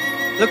plan?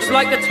 Looks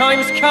like the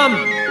time's come!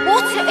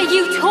 What are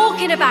you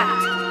talking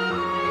about?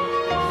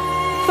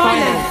 Fine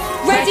then.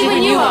 Ready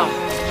when you are!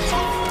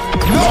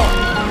 No!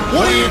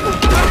 What are you...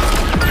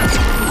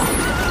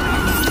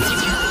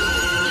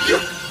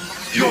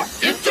 Your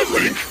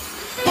interlink?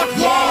 But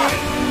why?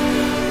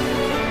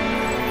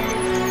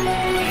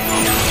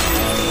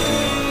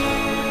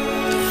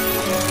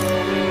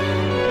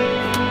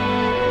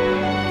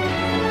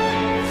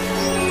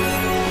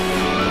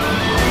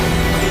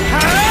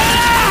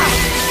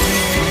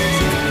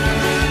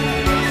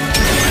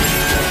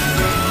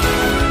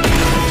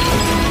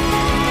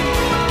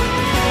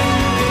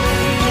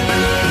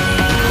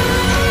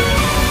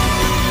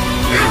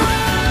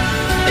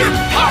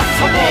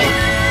 Impossible!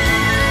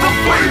 The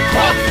flame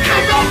clock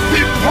cannot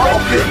be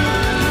broken!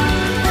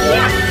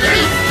 What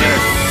is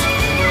this?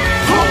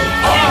 Who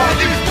are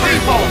these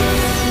people?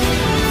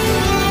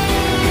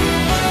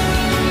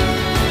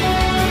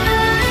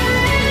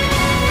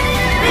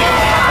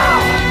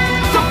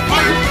 The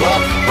flame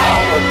clock's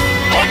power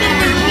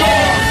utterly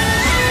lost!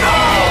 No!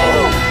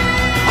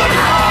 But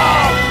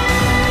how?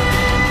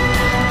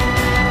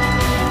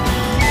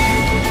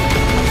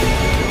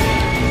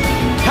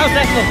 How's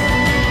Ethel?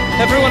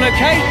 Everyone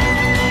okay?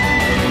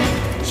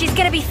 She's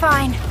gonna be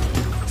fine.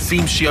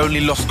 Seems she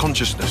only lost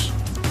consciousness.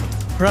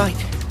 Right.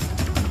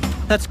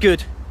 That's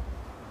good.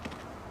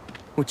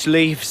 Which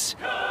leaves...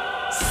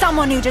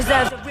 Someone who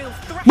deserves a real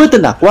threat. เมื่อตร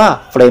ะหนักว่า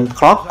เฟรมค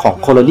ล็อกของ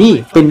โคโลนี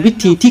เป็นวิ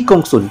ธีที่ก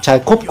งสุลใช้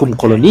ควบคุม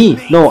โคโลนี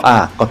โนอา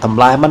ก็ท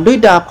ำลายมันด้วย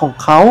ดาบของ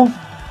เขา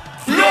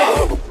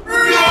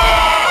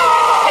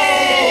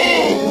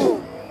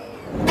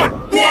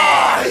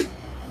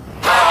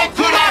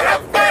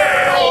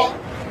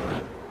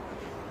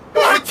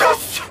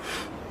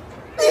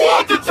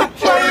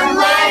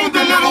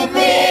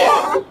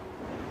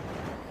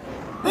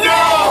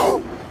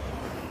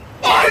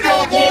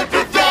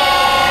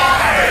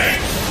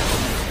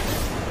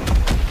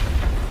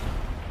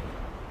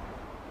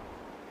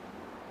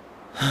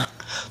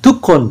ทุก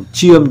คนเ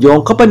ชื่อมโยง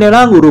เข้าไปใน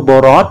ร่างอูรูโบ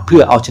รอสเพื่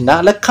อเอาชนะ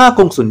และฆ่าก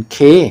งสุลเค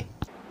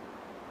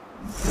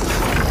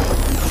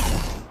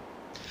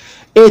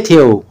เอเท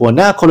ลหัวห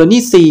น้าโคโลนี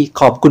ซี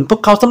ขอบคุณพว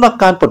กเขาสำหรับ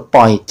การปลดป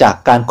ล่อยจาก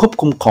การควบ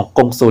คุมของก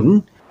งสุล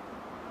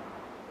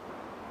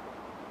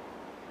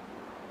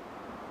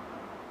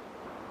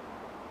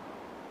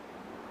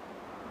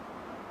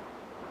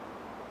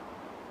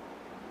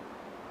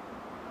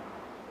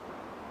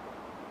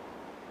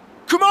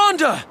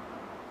Commander!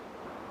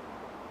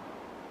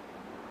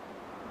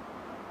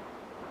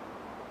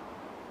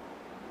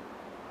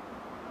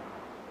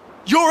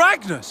 You're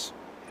Agnus!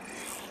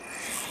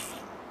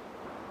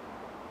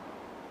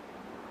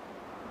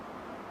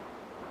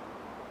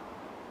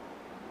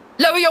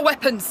 Lower your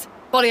weapons,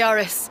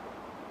 Boliaris.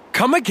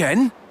 Come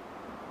again?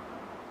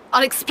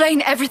 I'll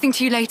explain everything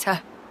to you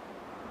later.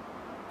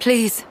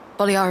 Please,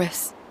 Boliaris.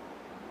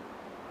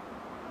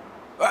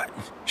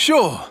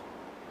 Sure.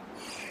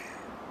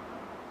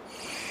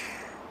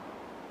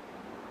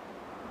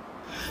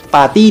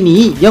 ปาร์ตี้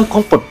นี้ยังค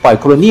งปลดปล่อย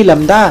โคโลนีแล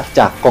มด้าจ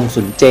ากกอง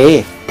สุลเจ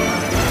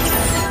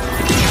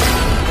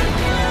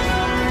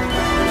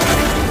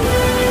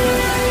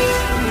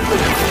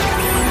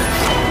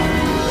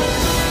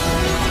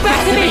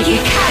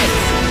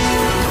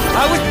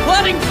I was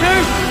planning to!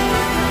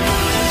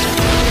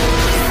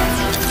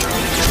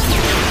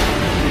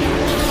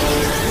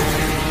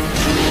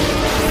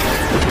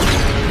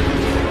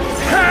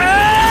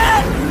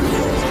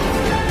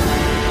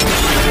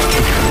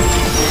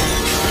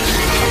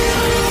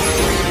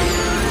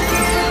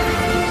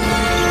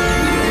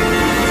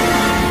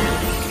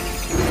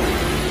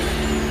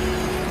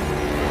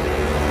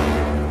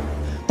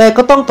แต่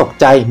ก็ต้องตก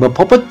ใจเมื่อพ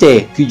บว่าเจ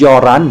คือยอ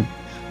รัน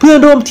เพื่อน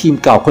ร่วมทีม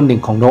เก่าคนหนึ่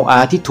งของโนอา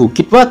ที่ถูก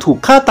คิดว่าถูก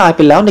ฆ่าตายไป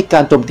แล้วในกา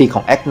รโจมตีข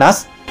องแอกนัส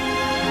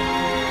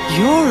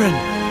Yoran.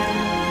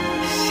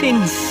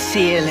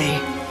 Sincerely,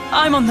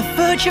 I'm on the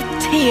verge of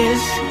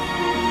tears.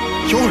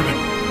 Yoran.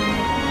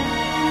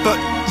 But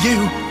you...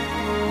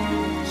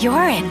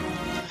 Yoran.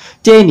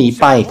 เจหนี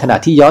ไปขณะ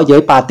ที่เยาะเย้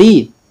ยปาร์ตี้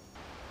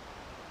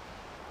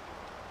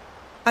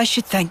I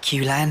should thank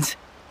you, Lanz.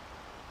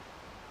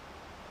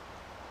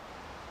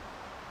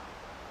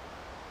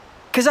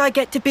 'Cause I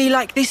get to be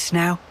like this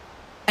now,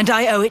 and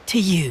I owe it to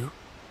you.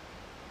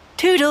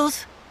 Toodles.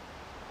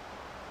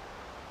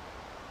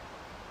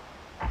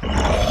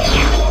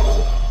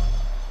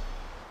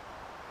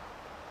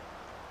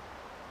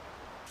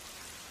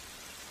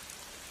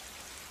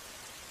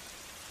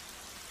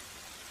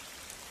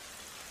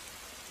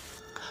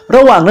 ร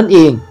ะหว่างนั้นเอ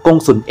งกง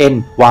สุลเอ็น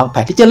วางแผ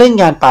นที่จะเล่น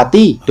งานปาร์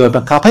ตี้โดย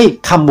บังคับให้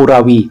คัมมูรา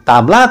วีตา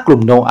มล่ากลุ่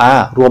มโนอา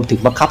รวมถึง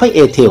บังคับให้เอ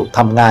เทลท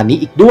ำงานนี้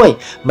อีกด้วย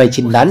ไม่เ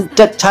ช่นนั้น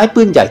จะใช้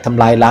ปืนใหญ่ท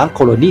ำลายล้างโค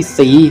โลนี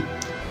ซี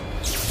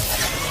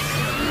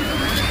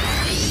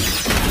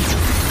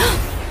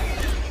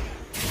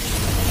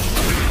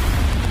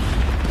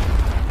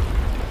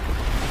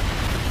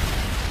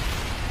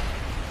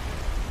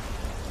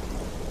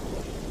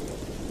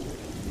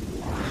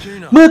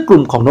เมื่อก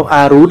ลุ่มของโนอ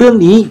ารู้เรื่อง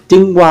นี้จึ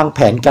งวางแผ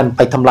นกันไป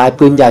ทำลาย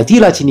ปืนใหญ่ที่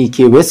ราชินีเค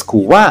เวส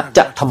ขู่ว่าจ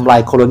ะทำลา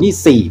ยโคโลนี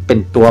4เป็น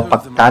ตัวปร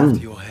ะกัน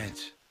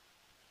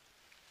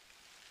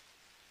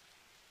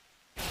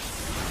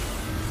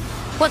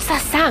What's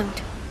that sound?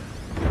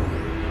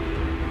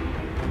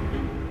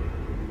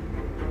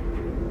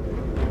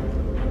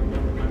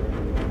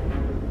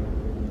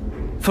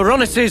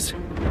 Veronis's!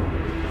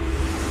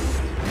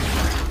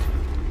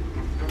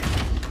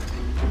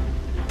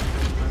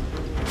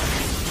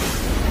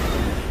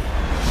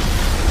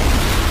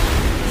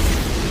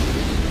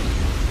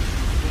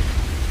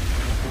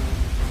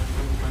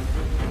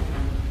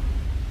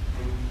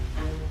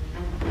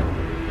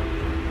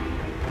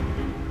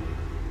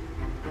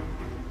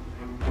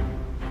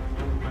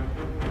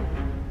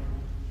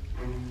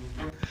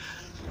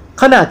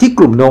ขณะที่ก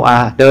ลุ่มโนอา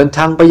เดินท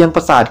างไปยังป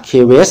ราสาทเค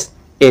เวส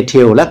เอเท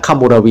ลและคา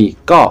มูราวี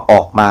ก็อ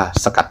อกมา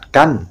สกัด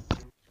กั้น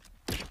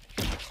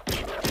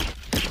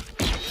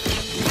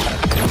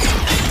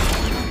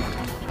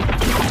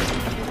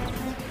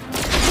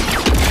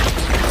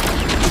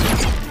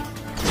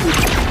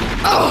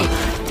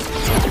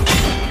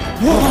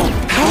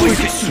How is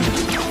it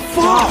so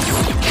fast?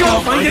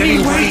 Can't find any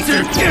way to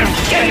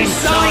get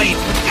inside.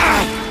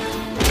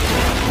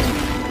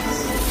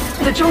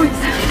 The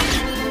joints.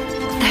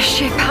 Their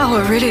sheer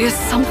power really is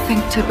something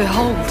to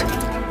behold.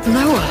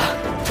 Noah,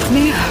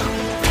 Neo.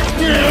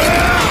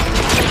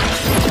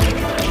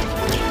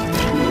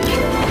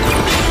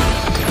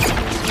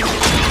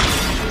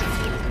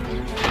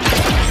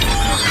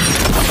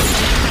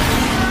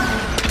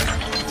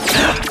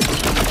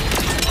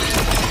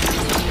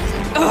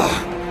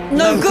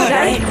 No good,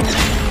 eh?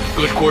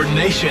 Good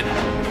coordination.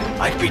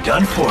 I'd be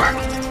done for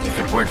if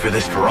it weren't for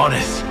this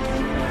Varonis.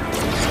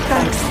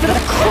 Thanks for the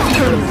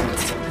compliment.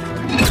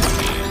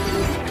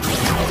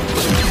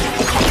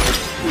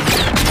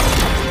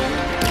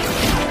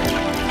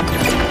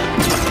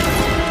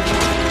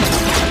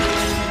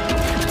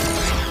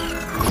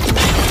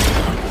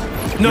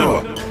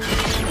 Noah!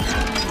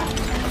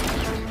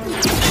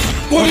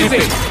 What do you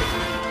think?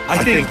 I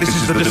think this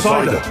is the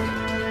decider.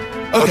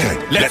 Okay,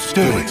 let's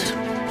do it.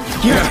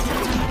 Yeah,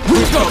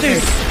 we've got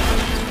this!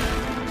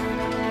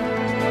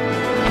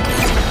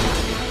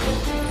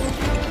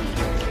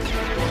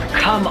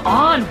 Come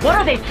on, what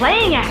are they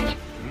playing at?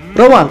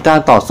 ระหว่างการ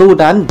ต่อสู้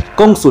นั้น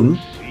กงสุล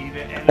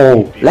โอ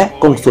และ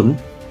กงสุล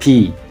พี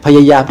พย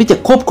ายามที่จะ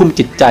ควบคุม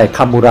จิตใจค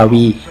ามูรา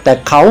วีแต่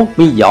เขาไ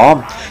ม่ยอม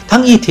ทั้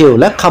งอีเทล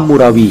และคามู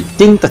ราวี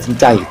จึงตัดสิน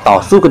ใจต่อ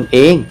สู้กันเอ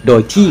งโด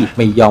ยที่ไ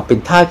ม่ยอมเป็น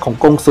ทาสของ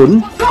กงสุล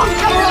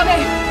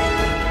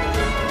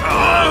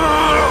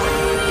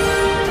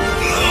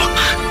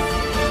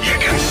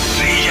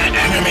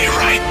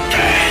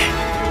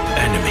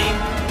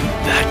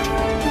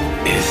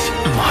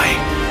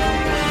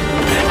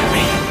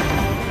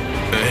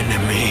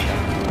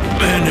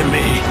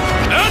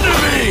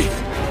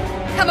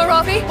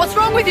What's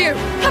wrong with you?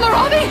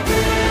 Hammurabi!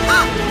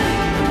 Ah!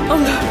 Oh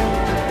no.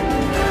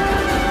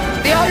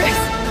 The iris.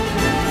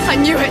 I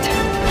knew it.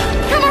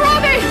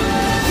 Hammurabi!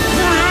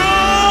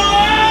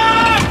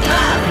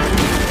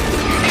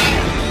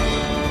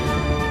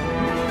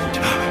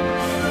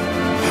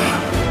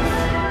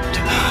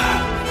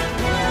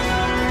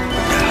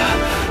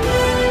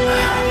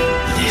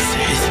 This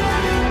is...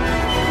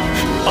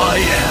 I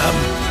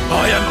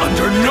am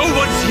under no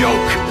one's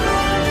yoke!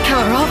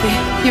 Hammurabi,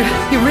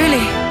 you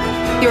really...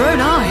 Your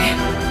own eye.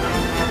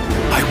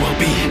 I will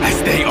be as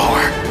they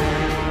are.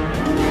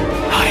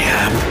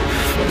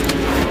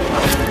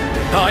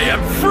 I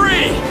am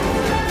free!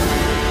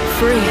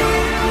 Free.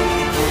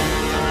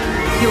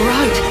 You're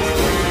right.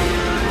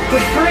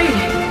 We're free.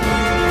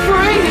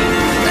 Free!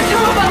 The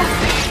two of us!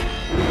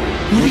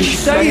 What are you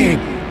saying?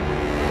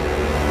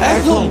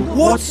 Ethel,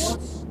 what's...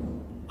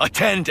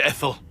 Attend,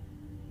 Ethel.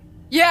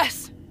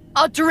 Yes!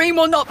 Our dream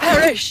will not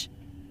perish!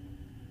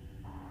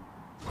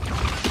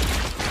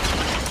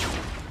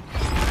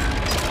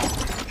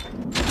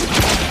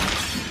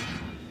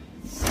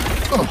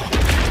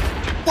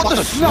 What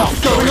the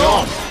snuff's going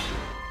on?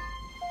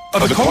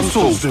 Are the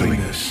consoles doing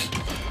this?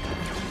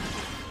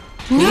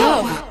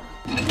 No!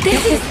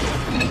 This is...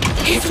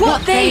 It's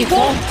what they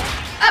want!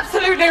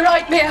 Absolutely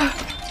right, Mia!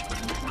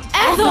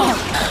 Ethel!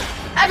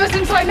 Ever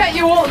since I met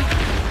you all,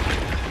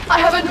 I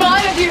have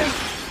admired you!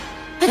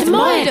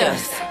 Admired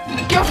us?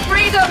 Your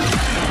freedom!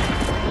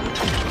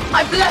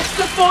 I bless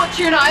the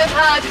fortune I have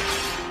had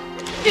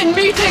in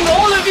meeting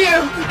all of you!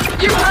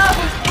 You have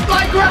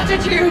my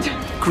gratitude!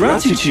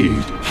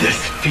 Gratitude? This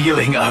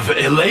feeling of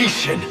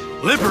elation.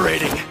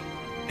 Liberating.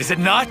 Is it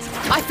not?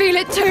 I feel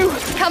it too,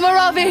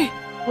 Hammurabi!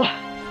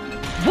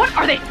 What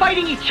are they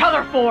fighting each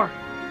other for?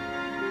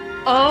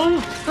 Oh?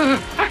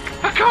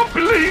 I can't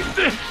believe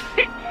this!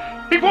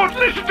 He won't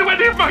listen to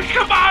any of my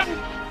commands!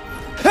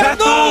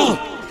 Ethel!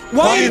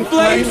 Why in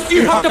flames do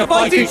you have to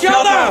fight each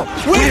other?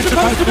 We're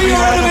supposed to be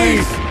your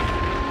enemies!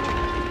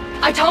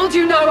 I told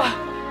you, Noah.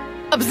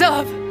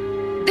 Observe.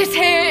 This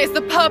here is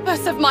the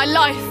purpose of my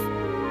life.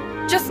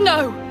 Just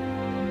know,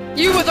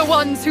 you were the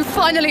ones who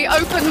finally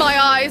opened my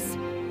eyes.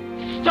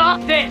 Stop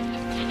this!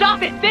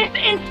 Stop it this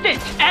instant,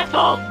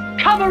 Ethel!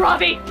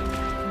 Hammurabi!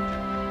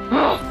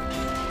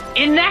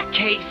 In that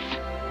case...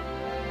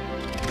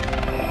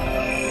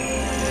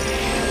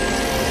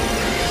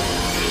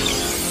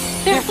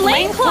 They're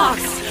flame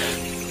clocks!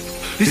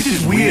 This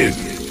is weird.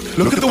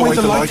 Look at the way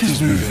the light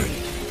is moving.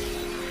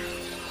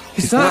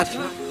 Is that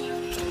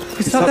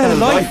their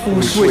life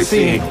force we're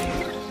seeing?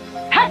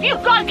 Have you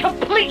gone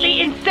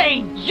completely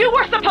insane? You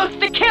were supposed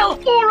to kill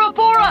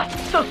Ouroboros!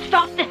 So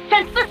stop this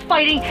senseless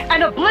fighting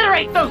and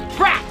obliterate those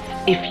brats!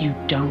 If you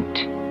don't,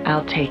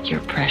 I'll take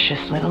your precious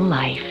little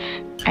life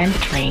and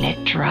drain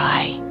it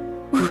dry.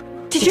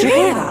 Did you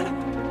hear that?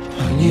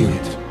 I knew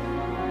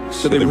it.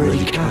 So they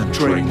really can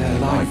drain their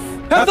life.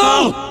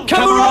 Ethel!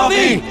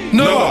 Hammurabi!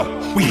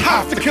 Noah! We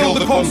have to kill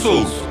the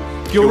consuls!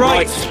 You're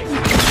right!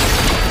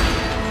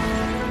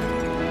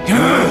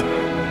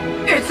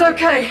 It's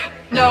okay,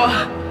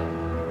 Noah.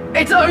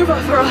 It's over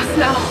for us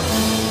now.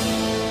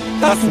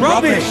 That's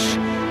rubbish!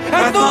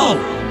 Ethel!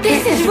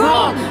 This is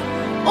wrong!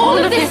 All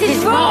of this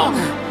is wrong!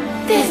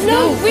 There's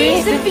no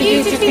reason for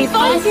you to be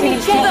fighting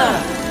each other!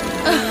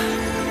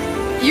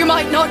 You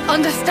might not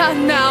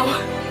understand now,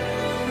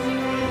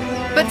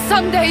 but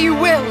someday you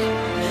will.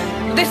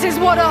 This is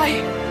what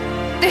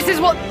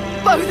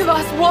both of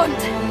us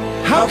want.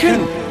 How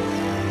can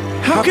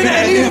How can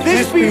any of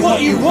this be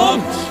what you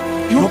want?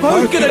 You're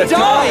both gonna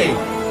die!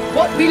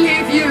 What we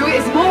leave you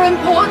is more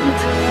important.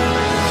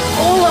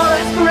 All our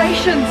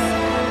aspirations,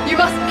 you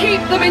must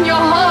keep them in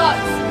your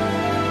hearts.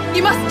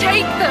 You must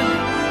take them.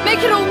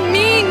 Make it all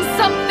mean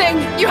something.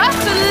 You have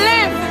to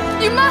live.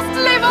 You must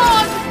live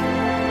on.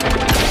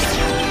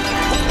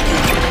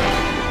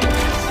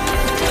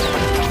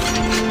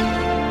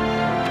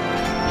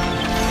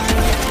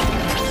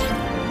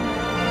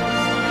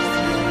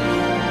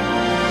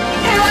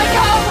 Here I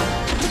come!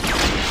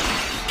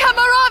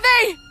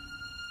 Kamaravi!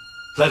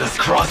 Let us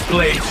cross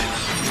blades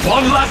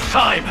one last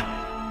time.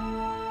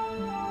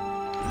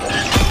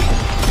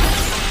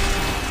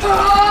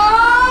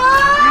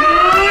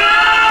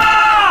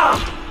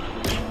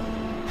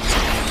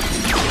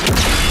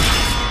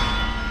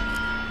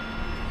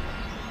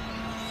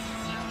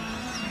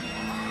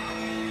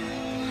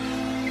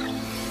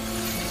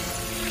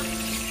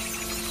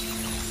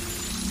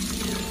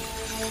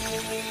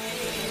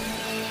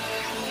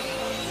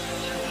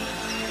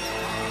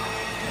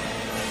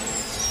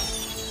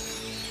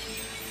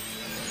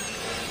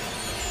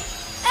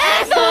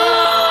 Ethel!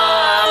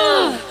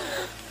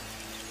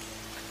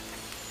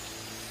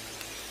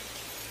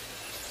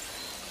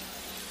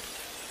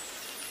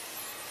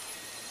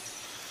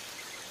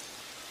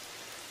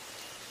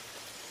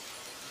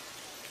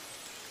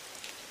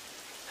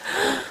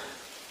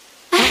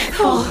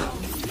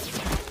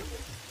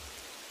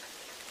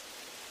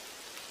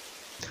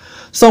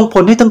 ส่งผ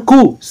ลให้ทั้ง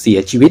คู่เสีย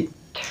ชีวิต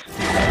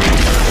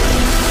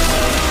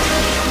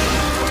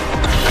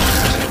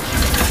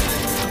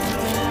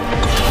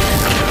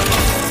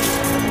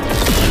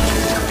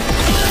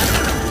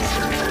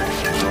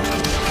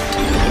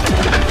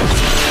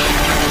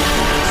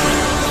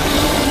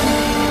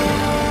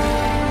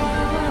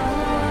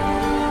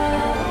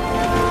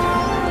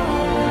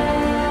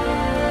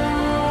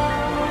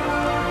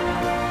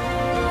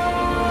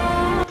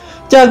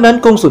จากนั้น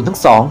กงสุลทั้ง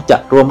สองจะ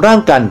รวมร่าง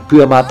กันเพื่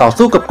อมาต่อ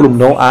สู้กับกลุ่ม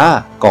โนอา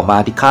ก็มา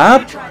ดิครับ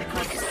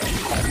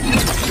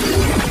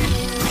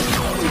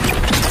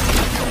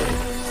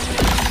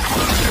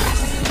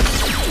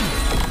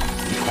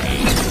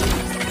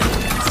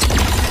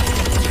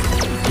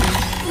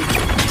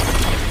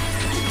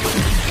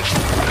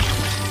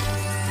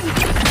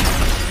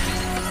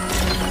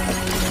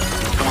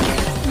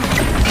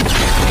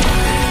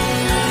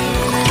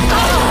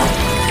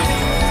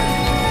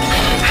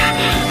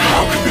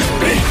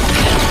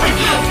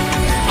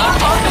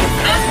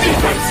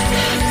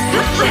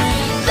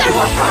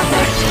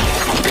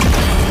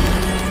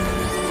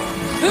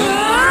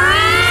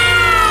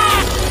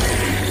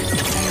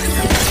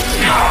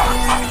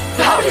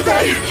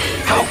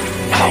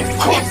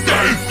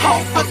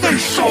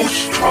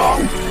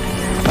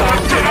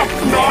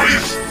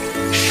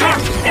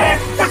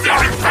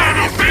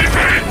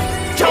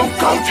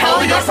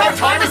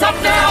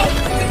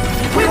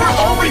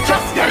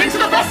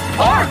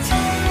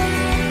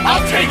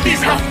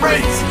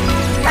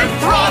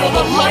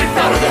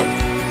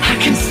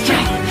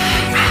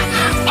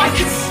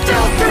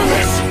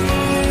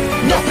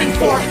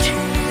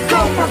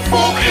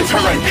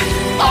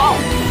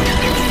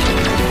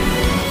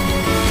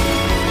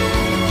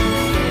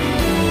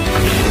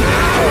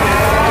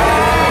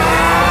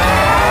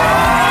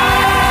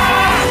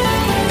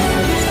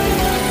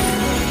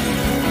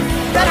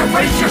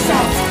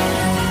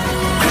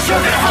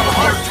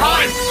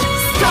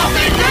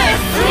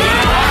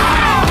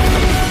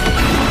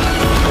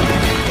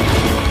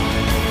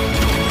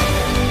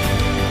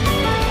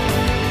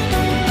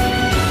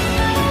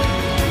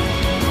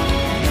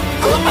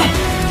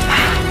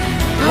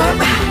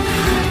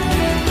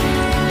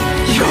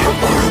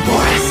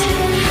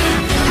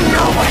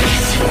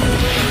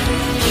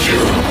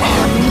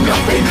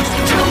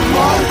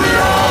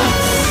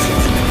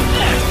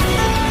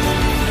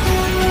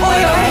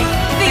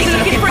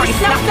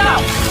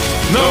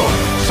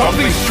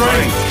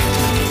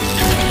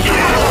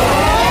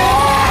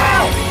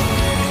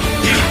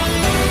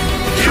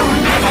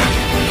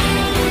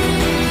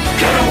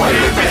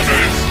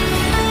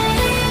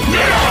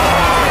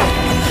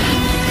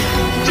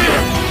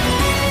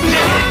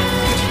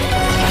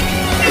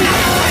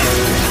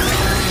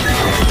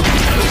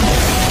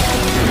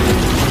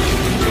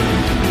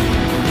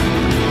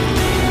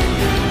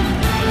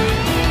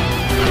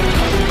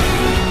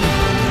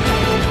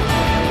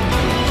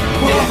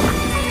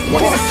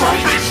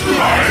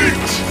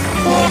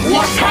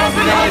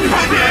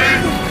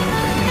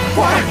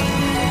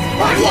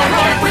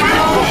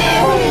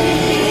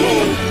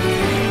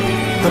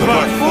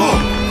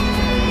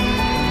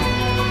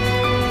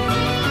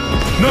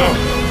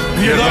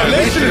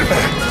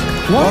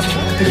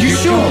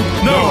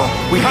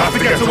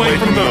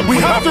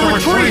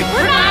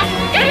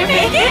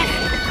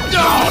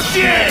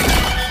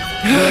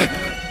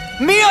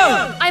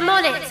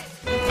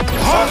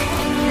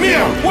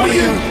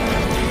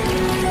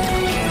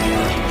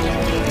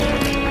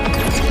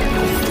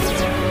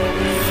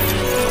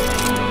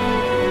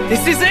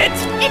This is it!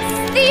 It's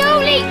the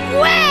only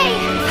way!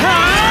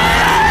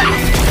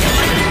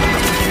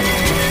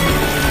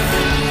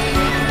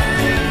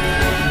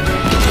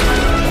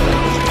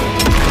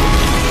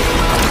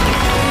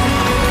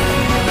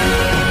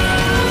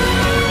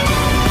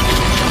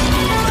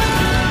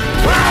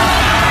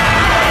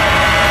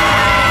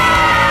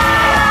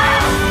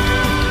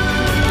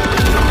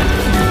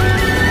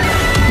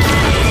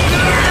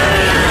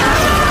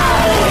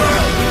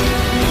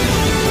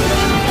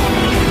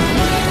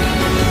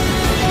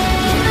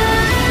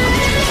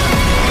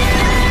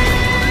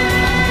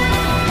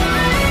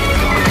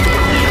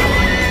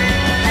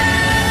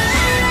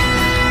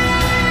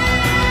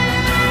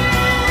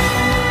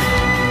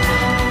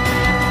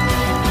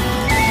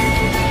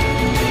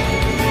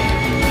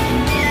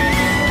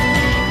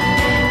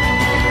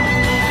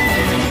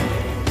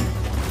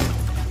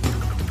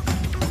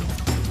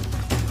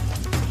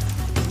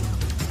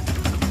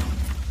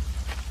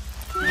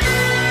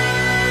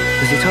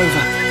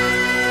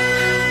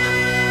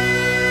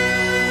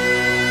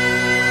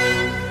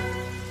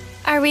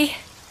 Are we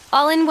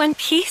all in one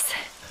piece?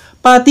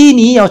 ปาร์ตี้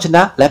นี้เอาชน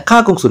ะและฆ่า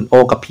กงสุลโอ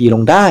กับพีล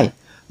งได้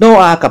โน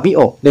อากับมิโ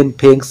อะเล่นเ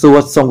พลงสว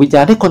ดส่งวิญญ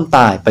าณให้คนต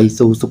ายไป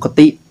สู่สุค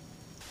ติ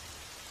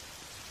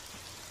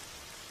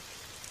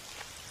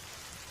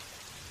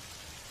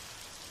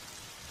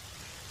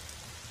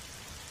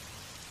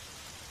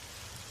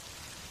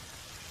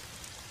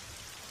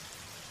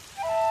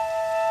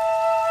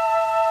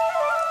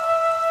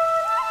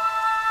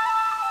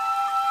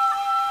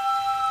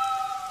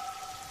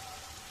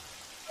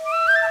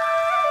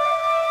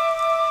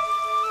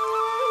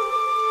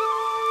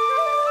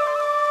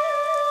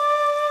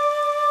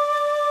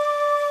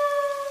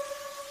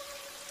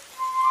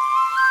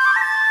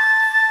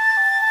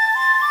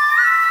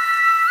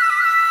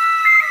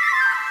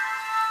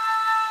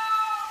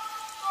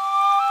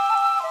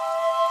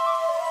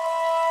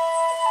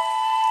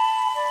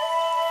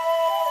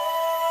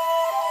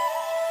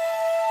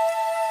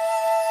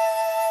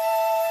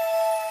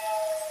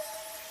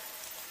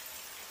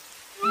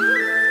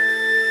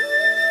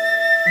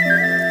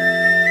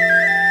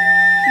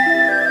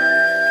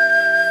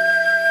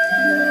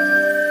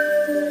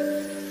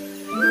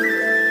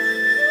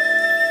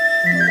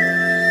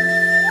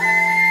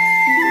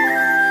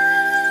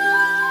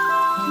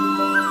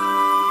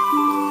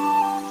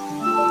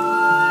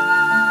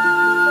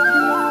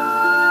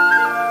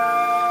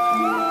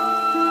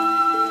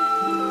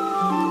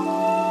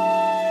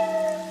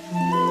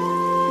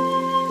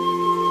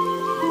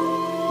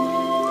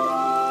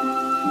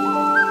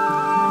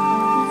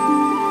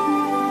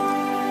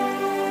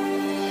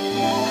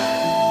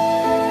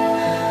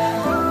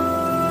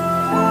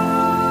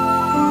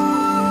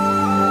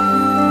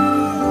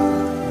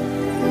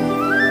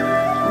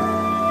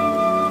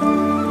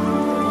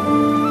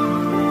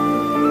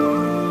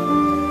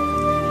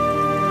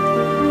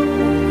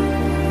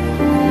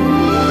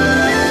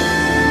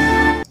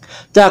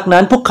จาก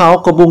นั้นพวกเขา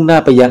ก็มุ่งหน้า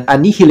ไปยังอัน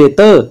นิฮิเลเ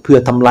ตอร์เพื่อ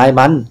ทำลาย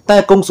มันแต่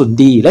กงสุล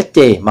ดีและเจ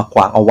มาขว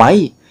างเอาไว้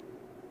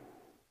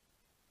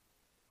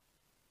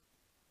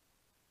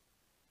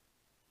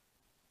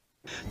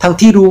ทั้ง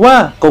ที่รู้ว่า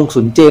กง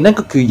สุลเจนั่น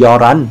ก็คือยอ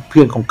รันเ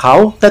พื่อนของเขา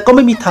แต่ก็ไ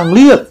ม่มีทางเ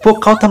ลือกพวก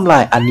เขาทำลา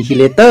ยอันนิฮิ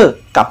เลเตอร์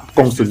กับก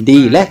งสุลดี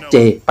และเจ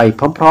ไป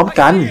พร้อมๆ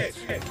กัน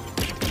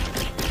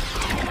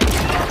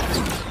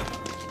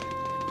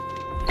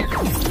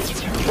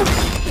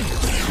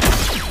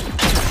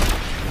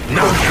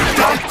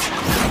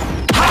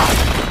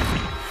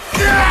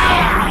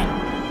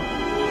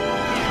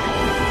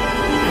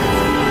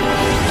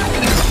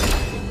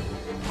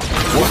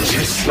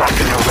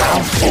Slacking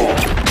around for?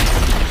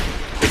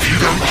 If you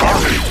don't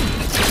hurry,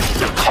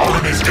 the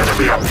colony's gonna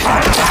be a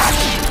pile of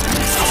ash.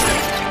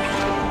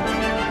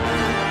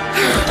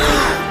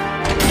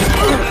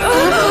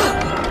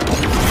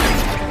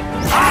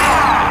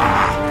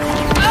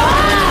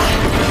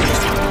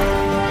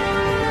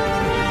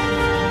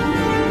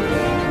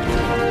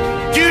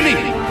 Junie,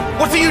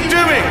 what are you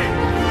doing?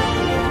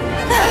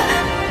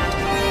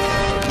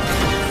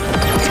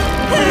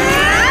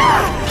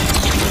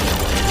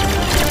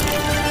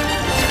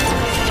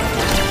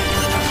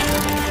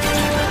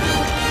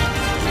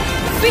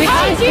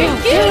 Behind you,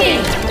 Junie!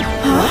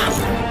 Huh?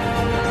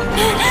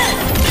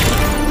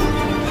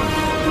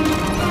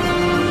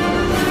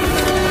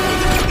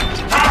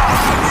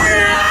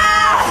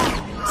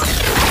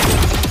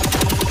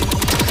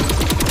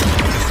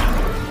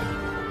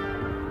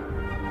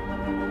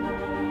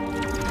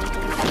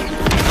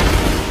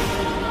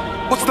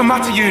 What's the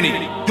matter, Junie?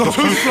 You're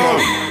too slow!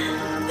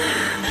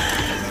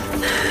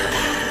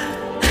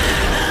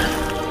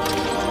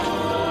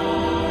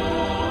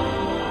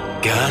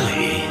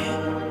 Girlie,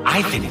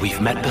 I think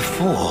we've met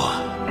before.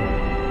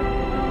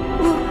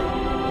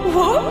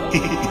 What?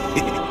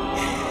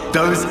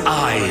 Those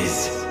eyes.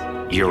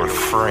 You're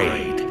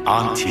afraid,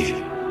 aren't you?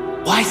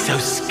 Why so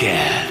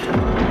scared?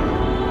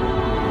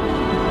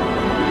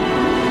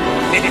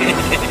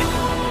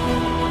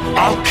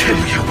 I'll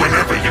kill you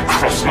whenever you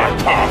cross my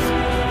path.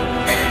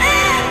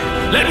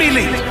 Let me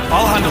lead.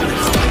 I'll handle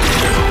this.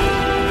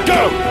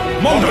 Go,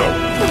 Mondo!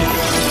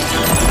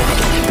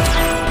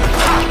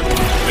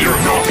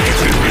 You're not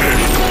hitting me.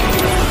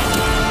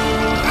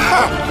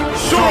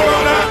 Sure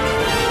about that?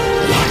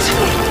 What?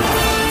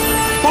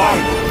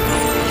 Fine.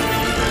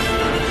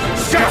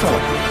 Scatter.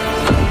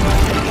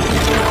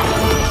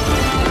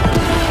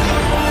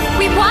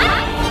 We won?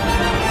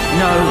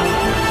 No.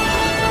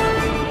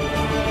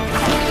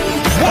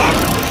 What?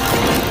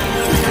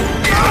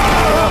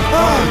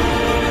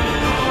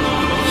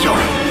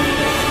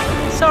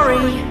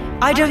 Sorry,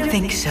 I don't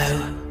think so.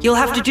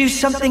 You'll have to do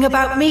something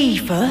about me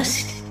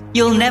first.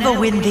 You'll never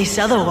win this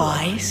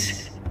otherwise.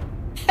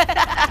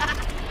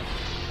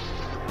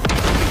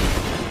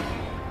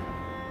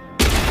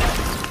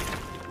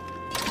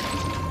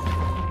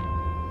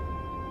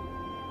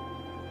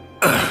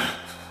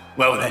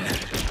 Well then,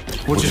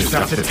 we'll just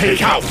have to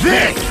take out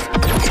this!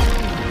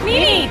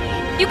 Mimi,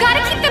 you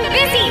gotta keep them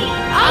busy!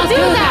 I'll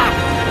do that!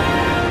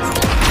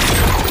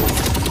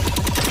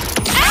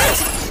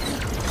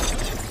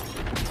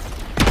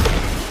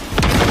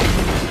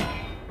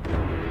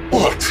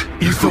 What?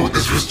 You thought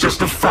this was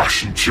just a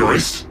fashion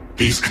choice?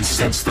 These can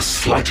sense the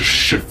slightest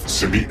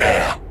shifts in the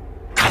air.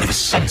 Kind of a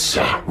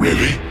sensor,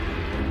 really.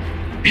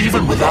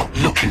 Even without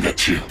looking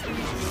at you,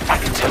 I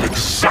can tell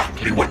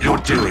exactly what you're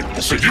doing,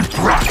 so you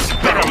brats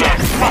better learn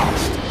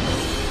fast!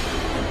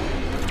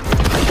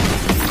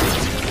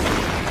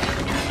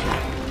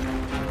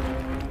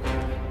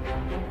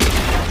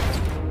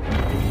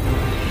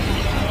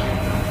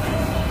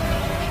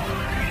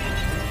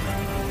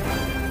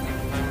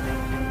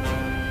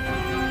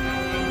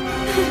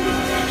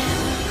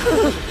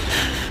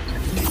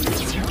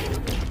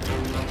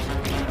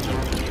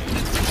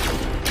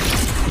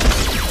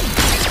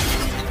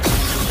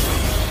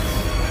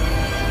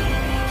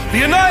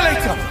 The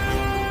Annihilator!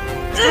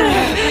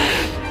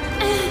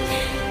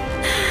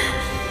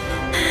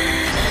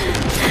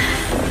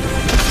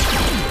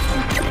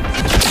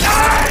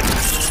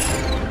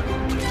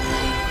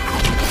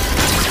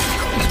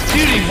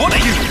 Judy, what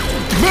are you?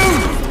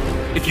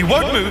 Move! If you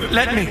won't move,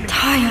 let me.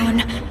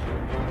 Tyon.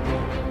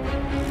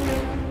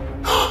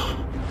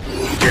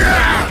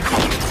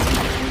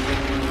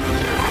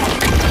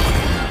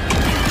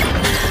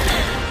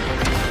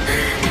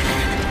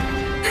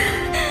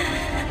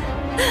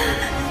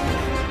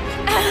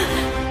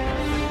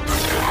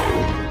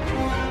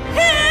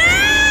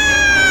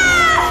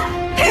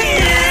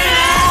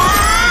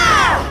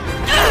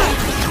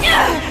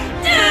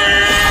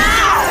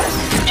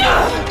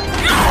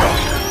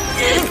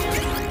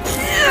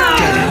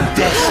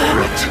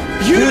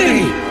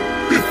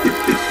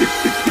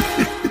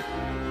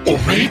 Or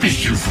maybe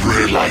you've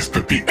realized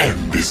that the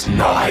end is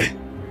nigh.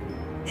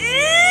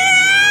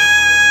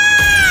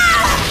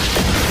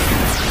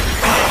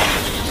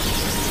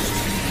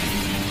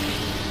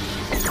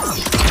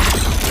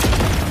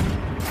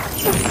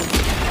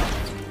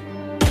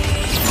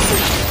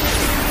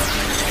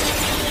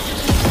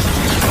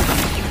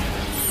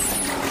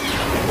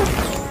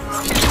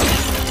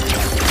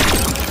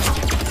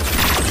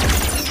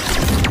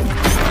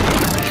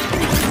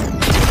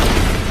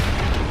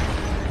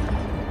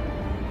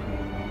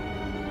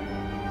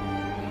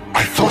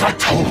 I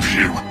told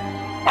you,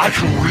 I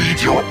can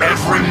read your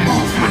every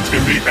movement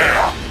in the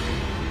air.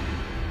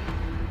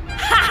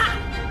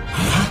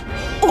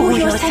 Ha! All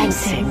you're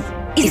sensing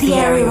is the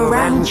area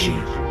around you.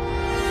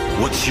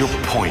 What's your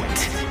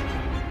point?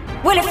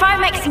 Well, if I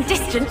make some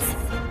distance,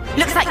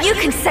 looks like you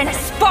can sense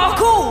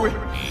sparkle!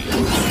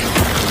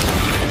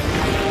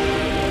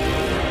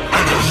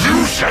 An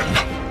illusion!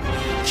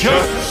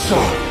 Just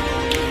so.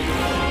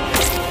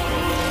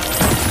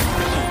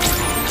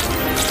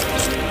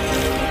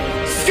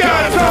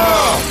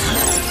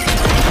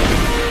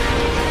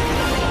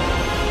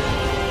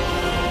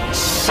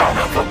 Son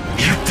of a...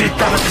 You did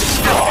that at the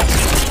start!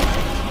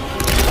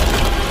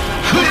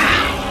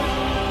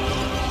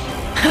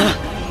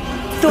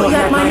 Thought you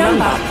had my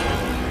number?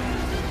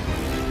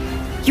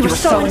 You were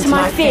so into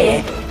my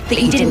fear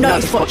that you didn't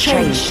notice what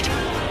changed.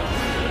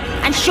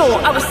 And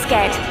sure, I was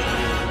scared.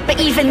 But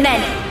even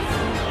then,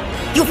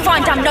 you'll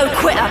find I'm no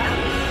quitter.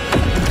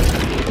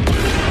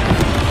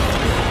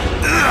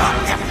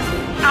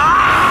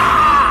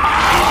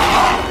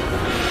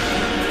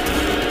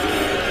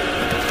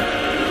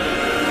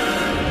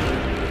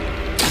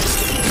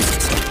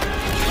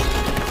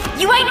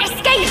 You ain't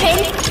escaping!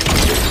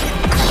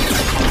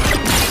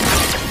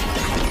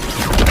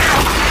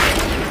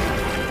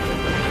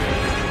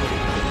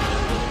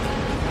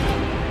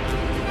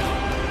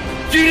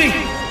 Judy!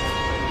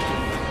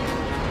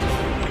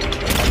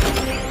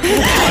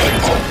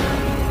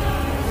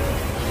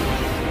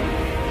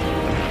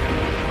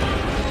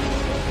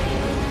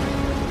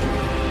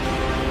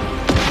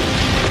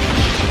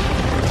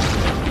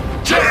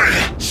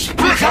 Jerry!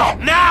 Split up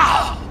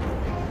now!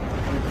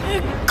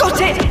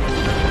 Got it!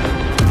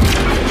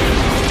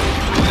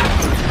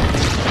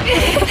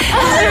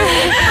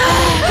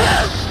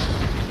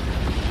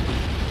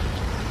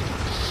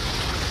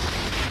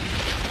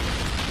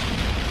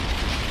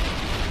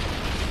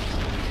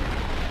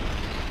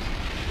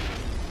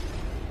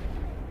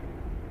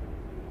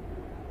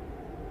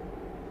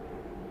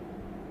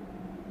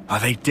 Are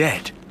they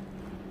dead?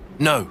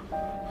 No.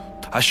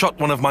 I shot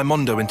one of my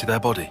Mondo into their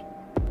body.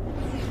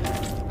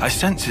 I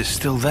sense it's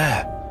still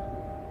there.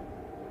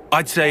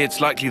 I'd say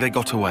it's likely they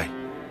got away.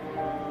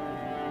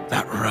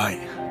 That right.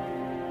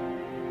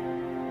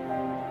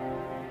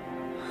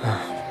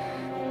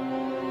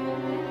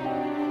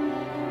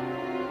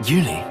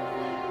 Uni?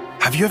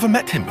 Have you ever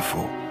met him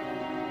before?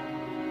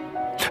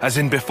 As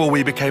in before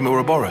we became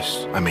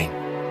Ouroboros, I mean.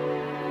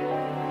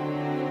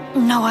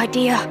 No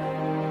idea.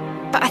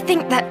 But I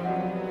think that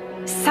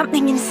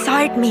something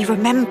inside me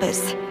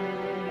remembers.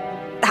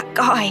 That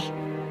guy.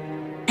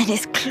 And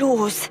his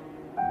claws.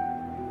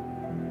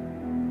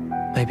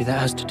 Maybe that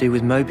has to do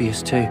with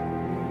Mobius too.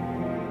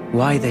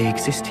 Why they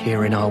exist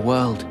here in our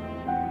world.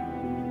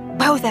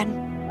 Well then,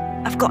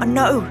 I've got to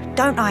know,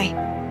 don't I?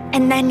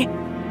 And then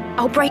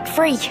I'll break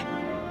free.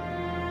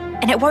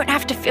 And it won't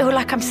have to feel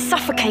like I'm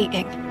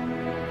suffocating.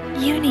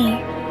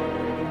 Uni.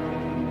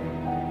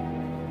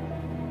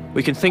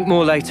 We can think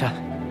more later.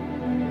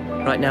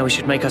 Right now we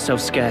should make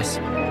ourselves scarce.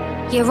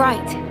 You're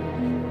right.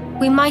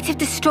 We might have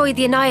destroyed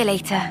the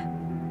Annihilator,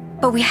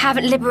 but we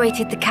haven't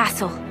liberated the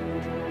castle.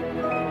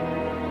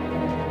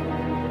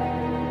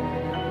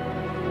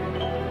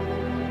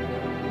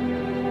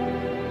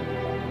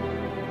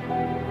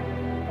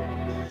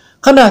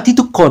 ขณะที่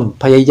ทุกคน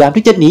พยายาม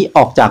ที่จะหนีอ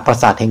อกจากปรา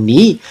สาทแห่ง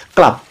นี้ก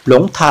ลับหล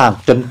งทาง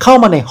จนเข้า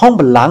มาในห้อง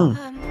บัลลังก์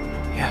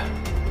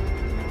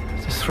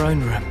The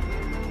throne room.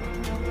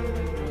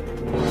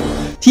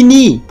 ที่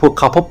นี่พวกเ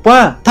ขาพบว่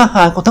าทห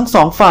ารของทั้งส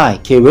องฝ่าย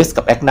เคเวส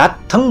กับแอกนัส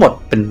ทั้งหมด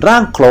เป็นร่า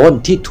งโคลน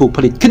ที่ถูกผ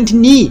ลิตขึ้นที่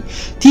นี่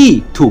ที่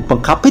ถูกบัง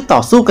คับให้ต่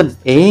อสู้กัน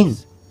เอง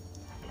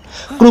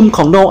กลุ่มข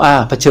องโนอา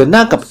เผชิญหน้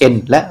ากับเอ็น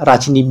และรา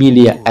ชินีมิเ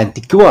ลียแอน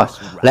ติกัว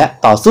และ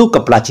ต่อสู้กั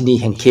บราชินี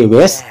แห่งเคเว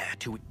ส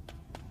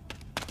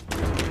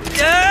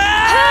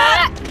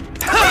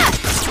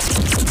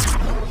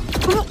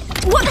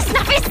What the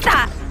snap is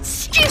that?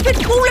 Stupid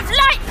ball of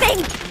light thing!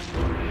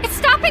 It's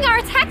stopping our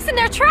attacks in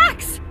their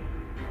tracks!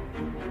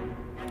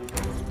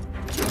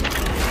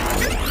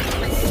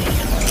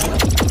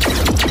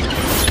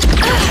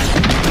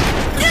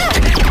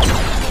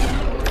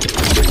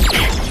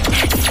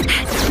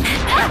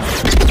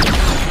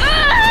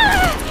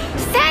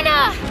 Senna!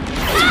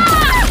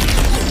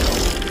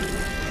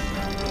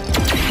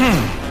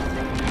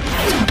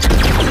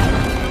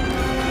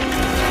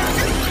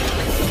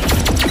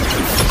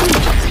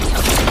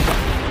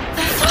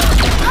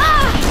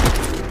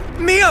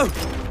 Mio!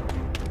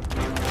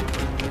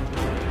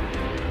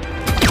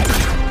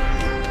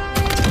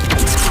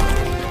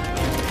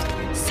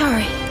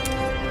 Sorry.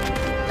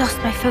 Lost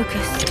my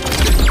focus.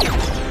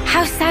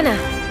 How's Senna?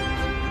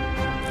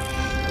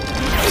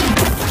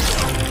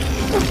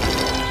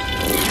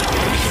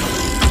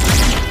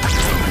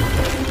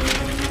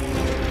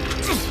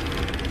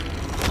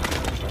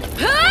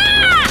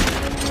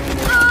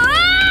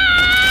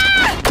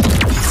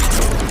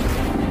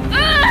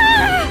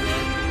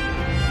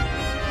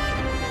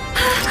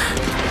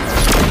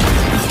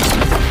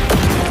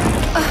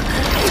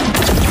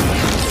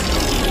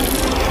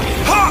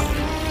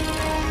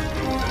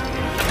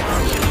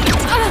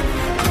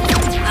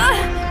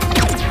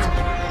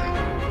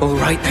 All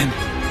right then.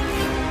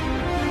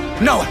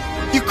 Noah,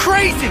 you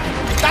crazy!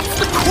 That's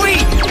the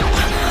Queen!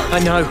 I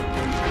know,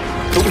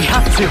 but we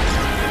have to.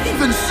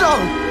 Even so,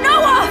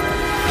 Noah!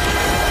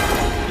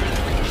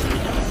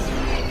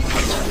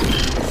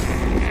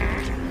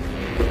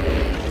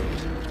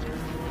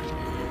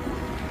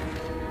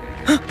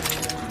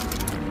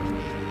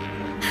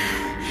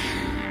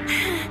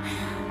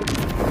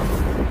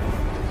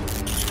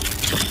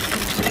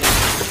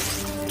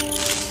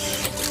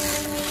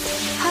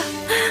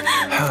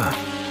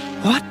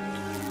 What?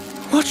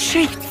 What's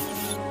she?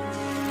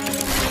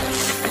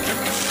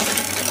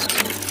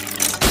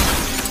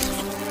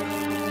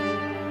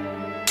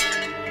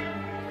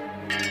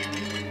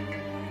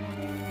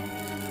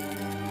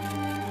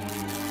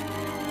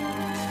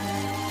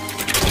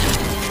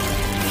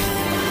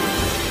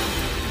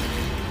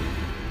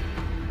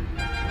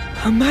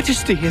 Her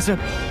Majesty is a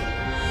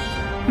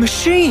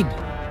machine.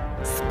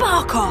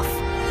 Spark off!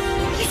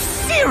 Are you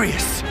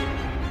serious?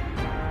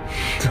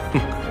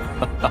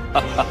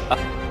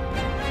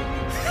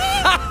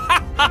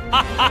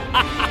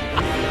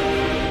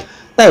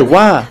 แต่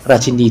ว่ารา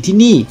ชินีที่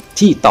นี่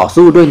ที่ต่อ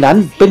สู้ด้วยนั้น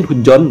เป็นหุ่น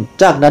ยนต์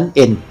จากนั้นเ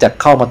อ็นจะ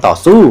เข้ามาต่อ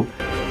สู้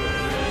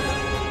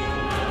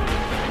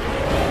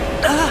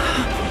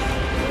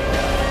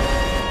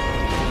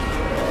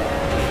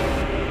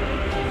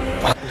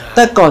แ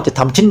ต่ก่อนจะท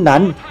ำเช่นนั้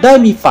นได้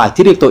มีฝ่าย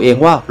ที่เรียกตัวเอง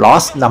ว่า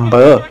Lost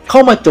Number เข้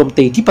ามาโจม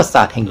ตีที่ปราส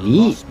าทแห่ง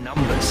นี้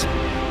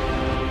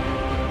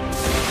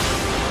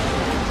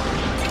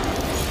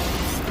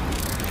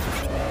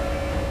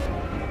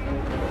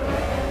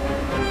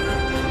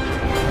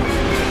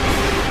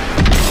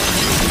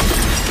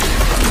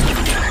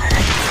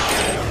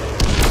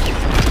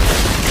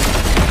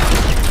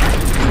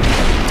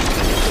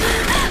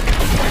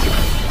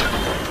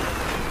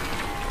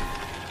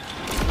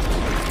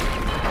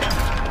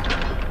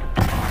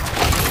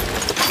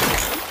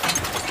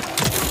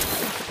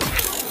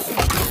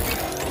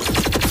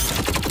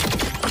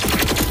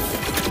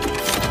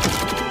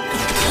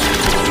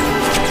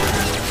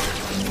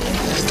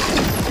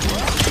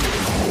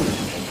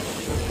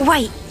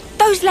Wait,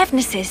 those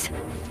Levnesses.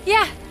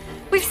 Yeah,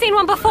 we've seen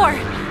one before.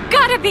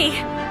 Gotta be.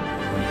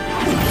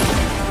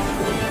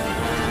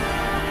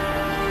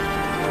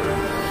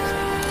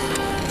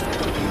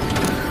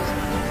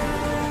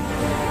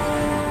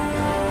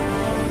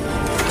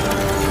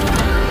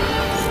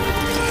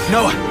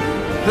 Noah,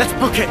 let's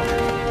book it.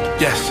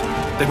 Yes,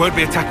 they won't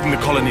be attacking the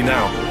colony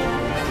now.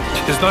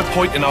 There's no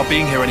point in our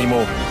being here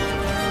anymore.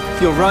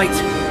 You're right.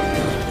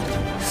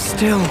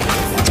 Still.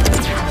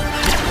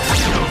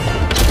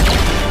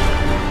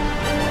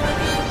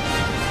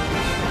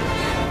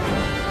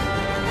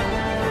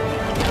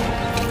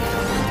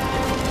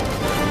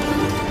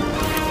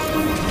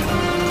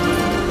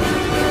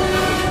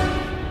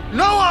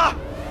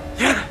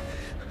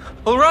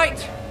 All right.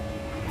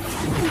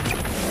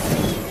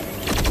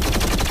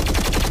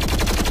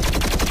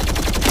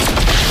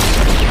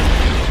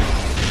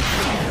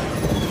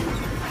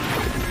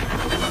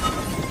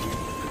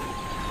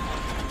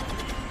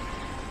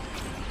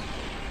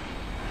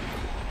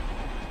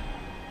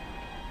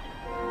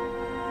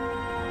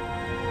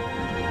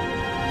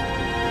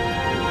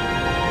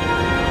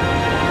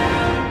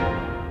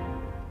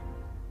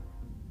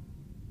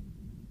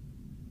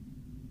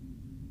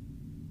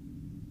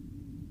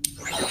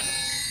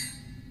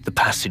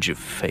 the passage of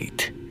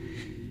fate,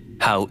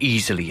 how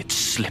easily it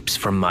slips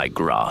from my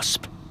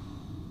grasp.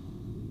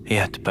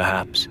 Yet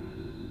perhaps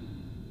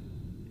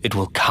it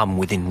will come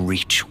within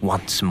reach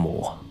once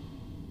more.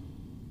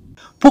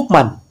 พวก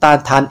มันต้าน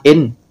ทานเอ็น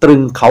ตรึ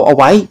งเขาเอา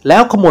ไว้แล้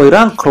วขโมย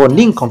ร่างโคลน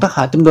นิ่งของทห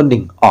ารจำนวนห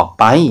นึ่งออก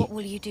ไป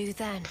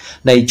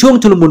ในช่วง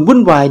ชุลมุนวุ่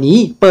นวายนี้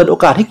เปิดโอ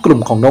กาสให้กลุ่ม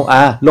ของโนอ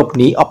าหลบห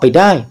นีออกไปไ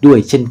ด้ด้วย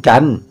เช่นกั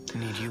น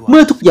เ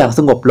มื่อทุกอย่างส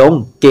งบลง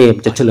เกม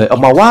จะเฉลยออ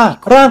กมาว่า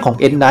ร่างของ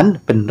เอ็นนั้น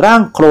เป็นร่า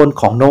งโคลน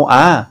ของโนอ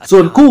าส่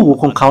วนคู่หู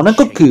ของเขานั้น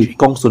ก็คือ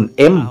กงสุลเ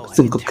อ็ม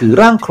ซึ่งก็คือ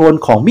ร่างโคลน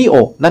ของมิโอ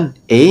ะนั่น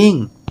เอง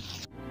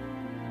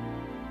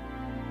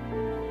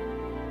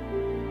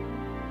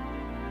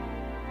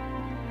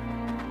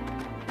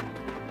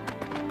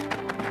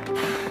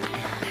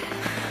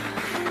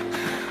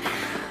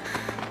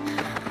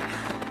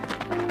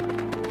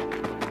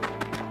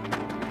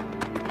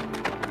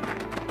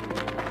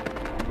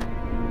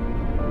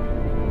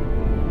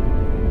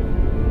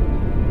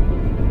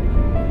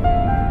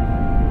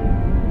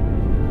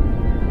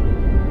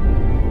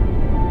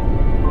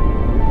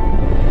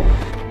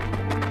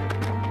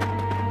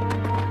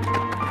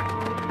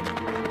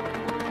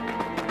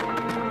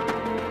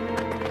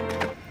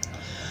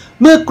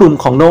เมื่อกลุ่ม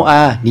ของโนอ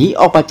าหนี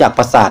ออกมาจากป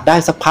ราสาทได้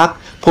สักพัก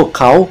พวก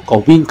เขาก็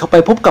วิ่งเข้าไป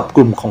พบกับก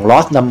ลุ่มของลอ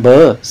สนัมเบอ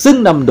ร์ซึ่ง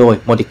นำโดย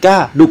โมนิก้า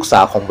ลูกสา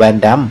วของแวน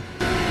ดัม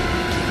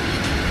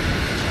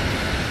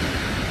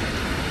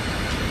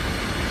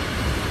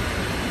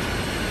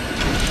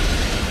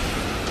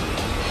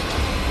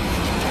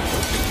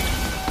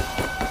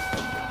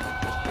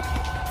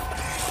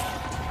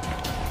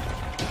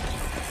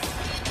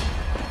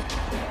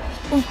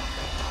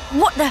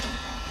What the?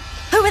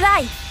 Who are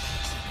they?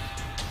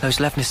 Those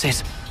Levnesses.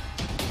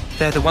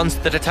 They're the ones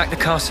that attacked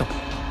the castle.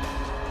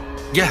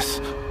 Yes,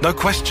 no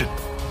question.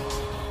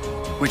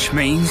 Which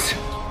means...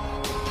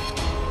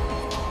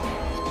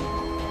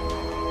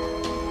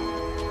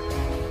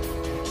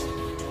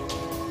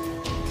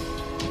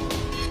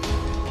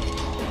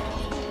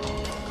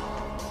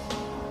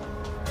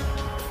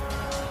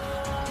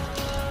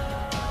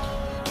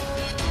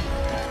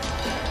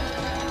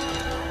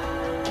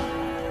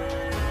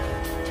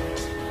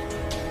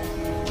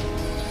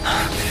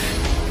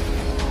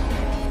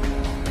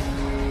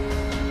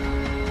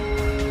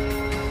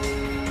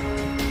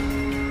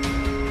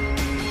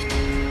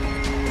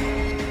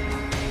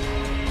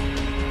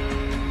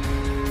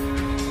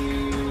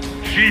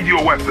 Sheathe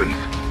your weapons.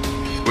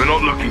 We're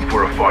not looking for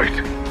a fight.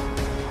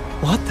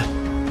 What the?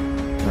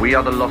 We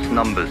are the Lost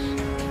Numbers,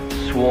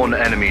 sworn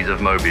enemies of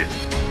Mobius.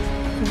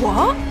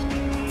 What?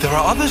 There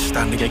are others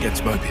standing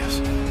against Mobius.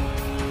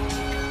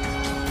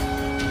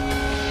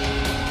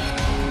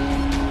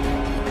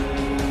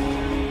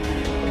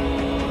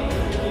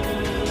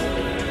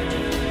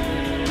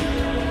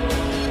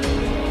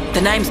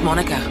 The name's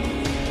Monica.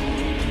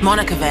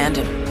 Monica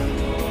Vandam.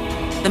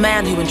 The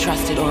man who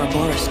entrusted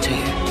Ouroboros to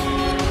you.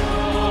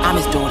 I'm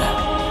his daughter.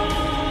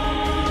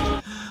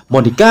 โม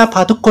นิก้าพ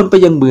าทุกคนไป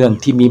ยังเมือง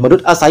ที่มีมนุษ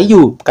ย์อาศัยอ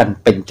ยู่กัน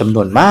เป็นจำน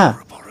วนมาก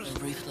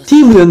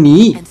ที่เมือง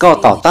นี้ก็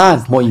ต่อต้าน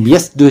โมอิเมีย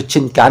สด้วยเ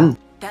ช่นกัน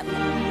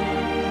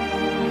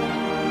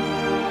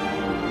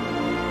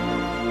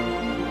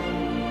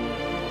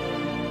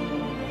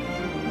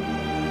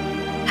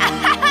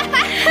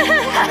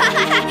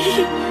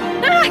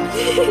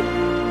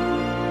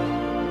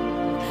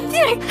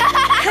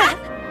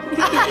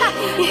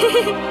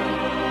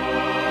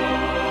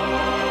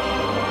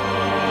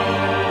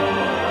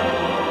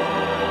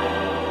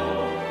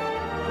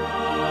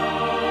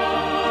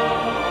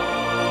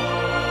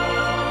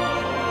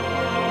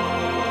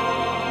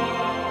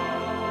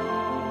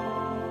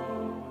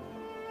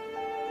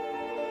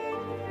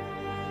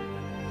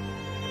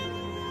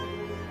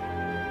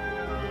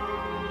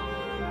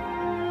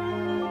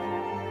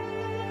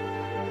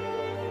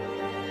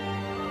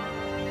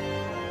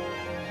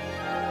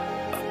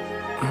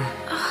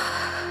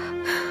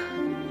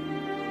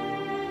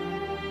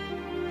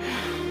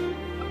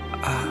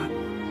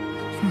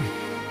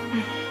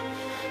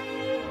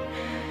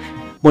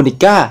โมนิ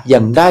ก้ายั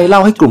งได้เล่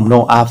าให้กลุ่มโน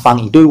อาฟัง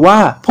อีกด้วยว่า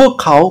พวก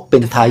เขาเป็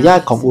นทายา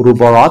ทของอูรูโ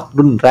บรอส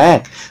รุ่นแรก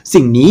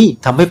สิ่งนี้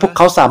ทำให้พวกเ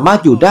ขาสามารถ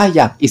อยู่ได้อ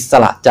ย่างอิส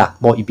ระจาก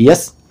โมอิเบีย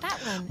ส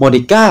โม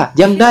นิก้า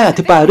ยังได้อ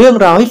ธิบายเรื่อง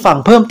ราวให้ฟัง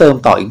เพิ่มเติม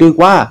ต่ออีกด้วย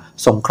ว่า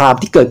สงคราม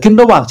ที่เกิดขึ้น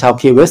ระหว่างชาว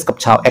เคเวสกับ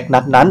ชาวแอกนั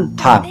สนั้น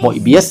ทางโม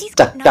อิเบียส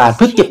จัดการเ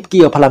พื่อเก็บเ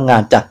กี่ยวพลังงา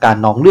นจากการ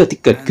นองเลือดที่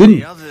เกิดขึ้น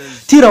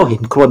ที่เราเห็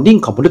นโคลนนิ่ง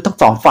ของมนุษย์ทั้ง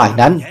สองฝ่าย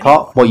นั้นเพราะ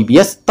โมอิเบี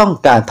ยสต้อง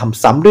การท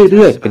ำซ้ำเ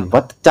รื่อยๆเป็น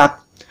วัฏจักร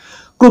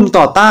กลุ่ม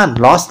ต่อต้าน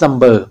Lost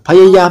Number พ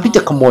ยายามที่จ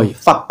ะขโมย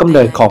ฝักกำเ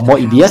นิดของโม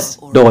อิเบียส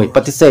โดยป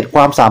ฏิเสธค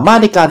วามสามารถ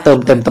ในการเติม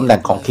เต็มตำแหน่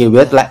งของเคเว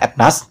สและแอก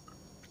นัส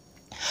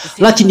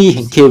ราชินีแ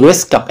ห่งเคเวส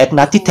กับแอก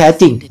นัสที่แท้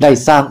จริงได้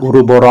สร้างอู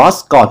รูโบรอส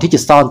ก่อนที่จะ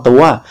ซ่อนตั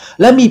ว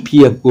และมีเ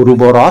พียงอูรู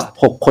โบรอส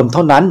6 คนเ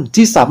ท่านั้น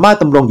ที่สามารถ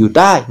ดำรงอยู่ไ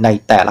ด้ใน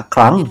แต่ละค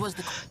รั้ง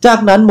จาก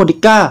นั้นโมนิ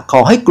ก้าข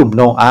อให้กลุ่มโ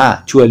นอา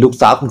ช่วยลูก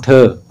สาวของเธ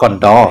อกอน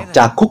ดอร์จ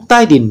ากคุกใต้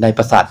ดินในป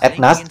ราสาทแอก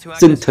นัส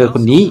ซึ่งเธอค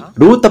นนี้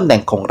รู้ตำแหน่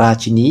งของรา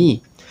ชินี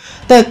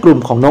แต่กลุ่ม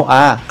ของโนอ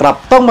ากลับ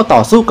ต้องมาต่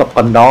อสู้กับก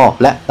อนดอร์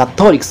และนักโ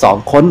ทษอีก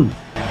2 คน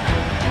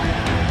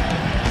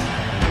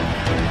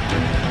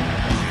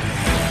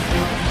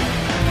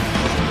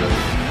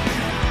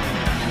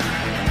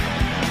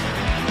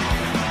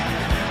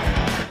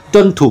จ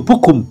นถูกผู้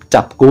คุม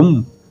จับกุม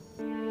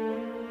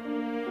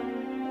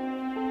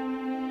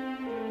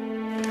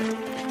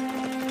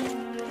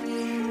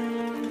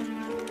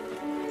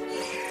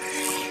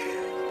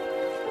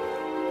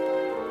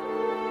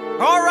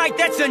Alright,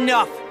 that's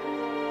enough!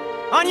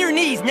 On your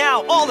knees now,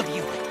 all of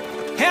you!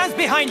 Hands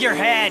behind your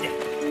head!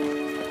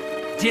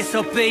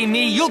 Disobey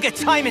me, you'll get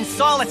time in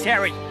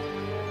solitary!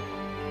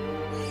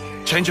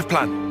 Change of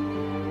plan.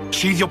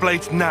 Sheathe your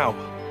blades now.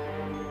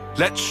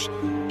 Let's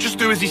just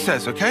do as he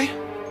says, okay?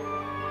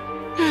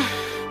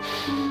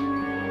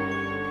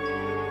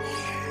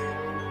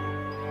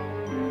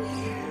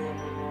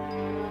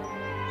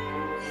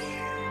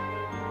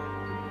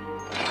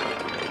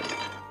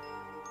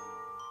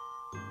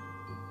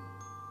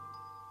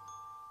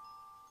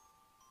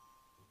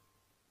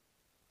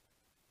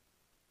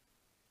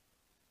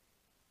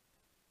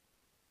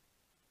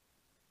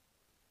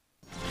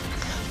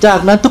จา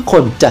กนั้นทุกค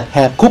นจะแห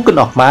กคุกกัน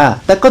ออกมา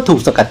แต่ก็ถูก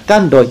สกัดกั้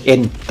นโดย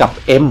N กับ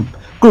M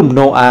กลุ่มโน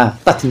อา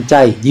ตัดสินใจ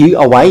ยื้อเ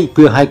อาไว้เ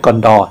พื่อให้กอน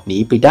ดอร์หนี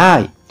ไปได้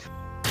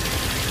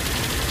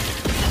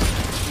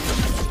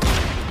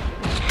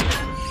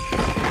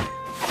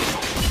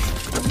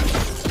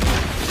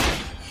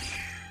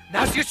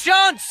Now's your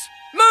chance!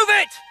 Move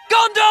it!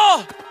 Gondor!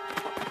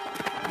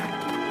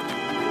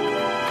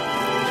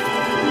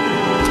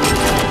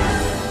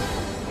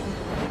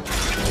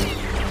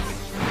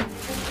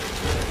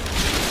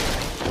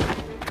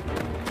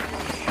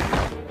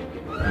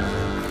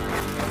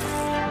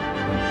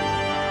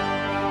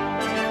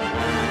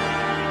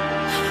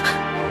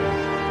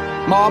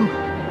 Mom,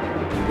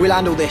 we'll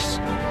handle this.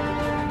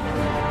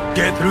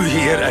 Get through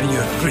here and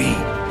you're free.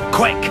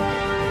 Quick!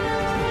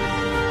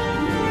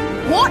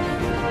 What?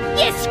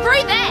 Yeah,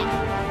 screw that!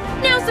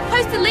 Now I'm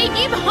supposed to leave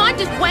you behind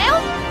as well?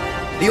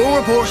 The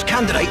Ouroboros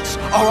candidates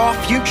are our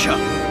future.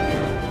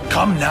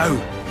 Come now.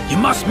 You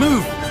must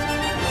move.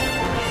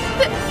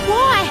 But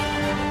why?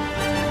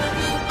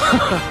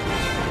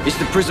 It's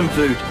the prison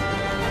food.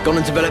 Gone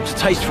and developed a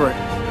taste for it.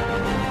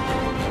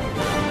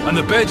 And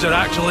the beds are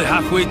actually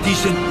halfway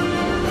decent.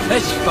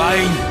 It's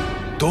fine.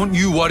 Don't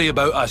you worry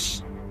about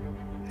us.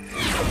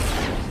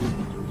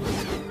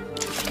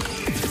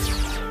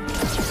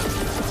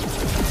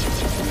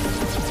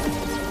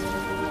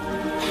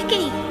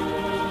 Okay.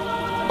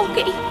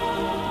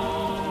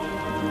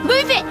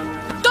 Move it!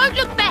 Don't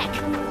look back!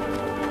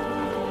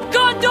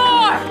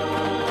 Gondor!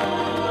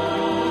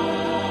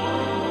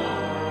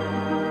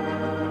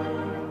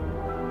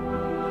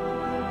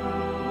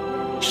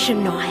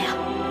 Shania.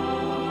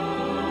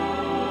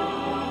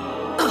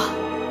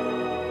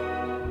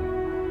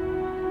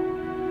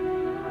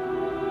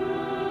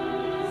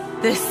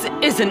 This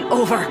isn't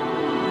over.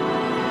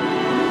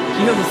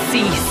 You'll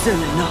see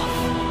soon enough.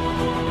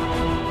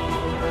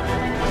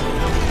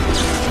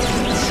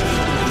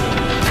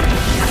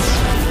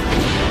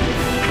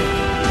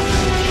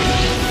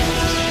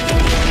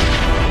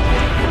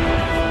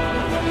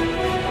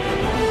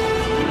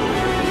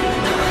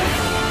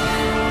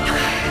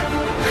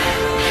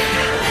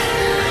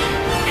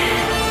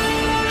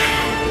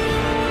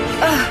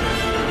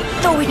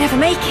 Thought we'd never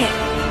make it,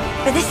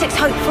 but this looks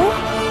hopeful.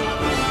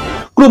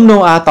 กลุ่มโน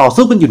อาต่อ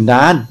สู้กันอยู่น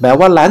านแม้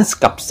ว่าแลนซ์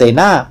กับเซ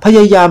นาพย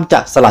ายามจะ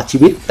สละชี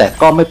วิตแต่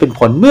ก็ไม่เป็นผ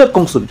ลเมื่อก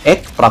งสุล X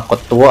ปรากฏ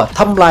ตัวท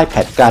ำลายแผ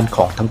นการข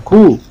องทั้ง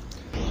คู่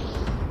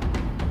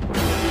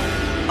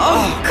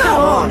Oh,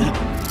 come on!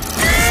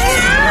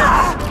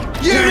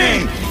 Yuri!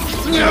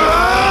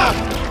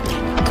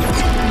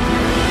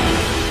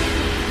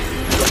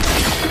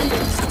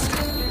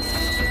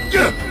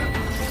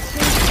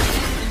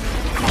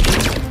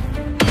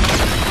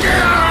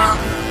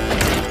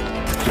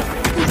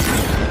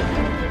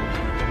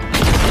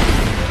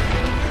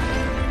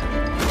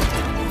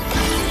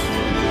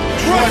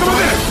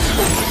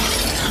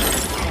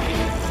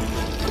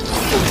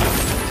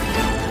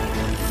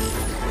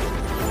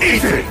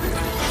 Eat it!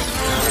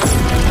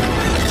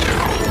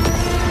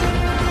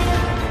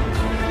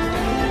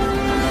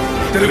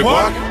 Did it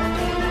work?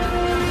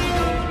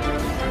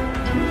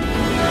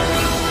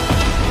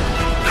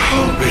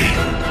 Can't be.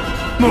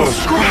 Not a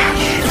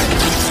scratch.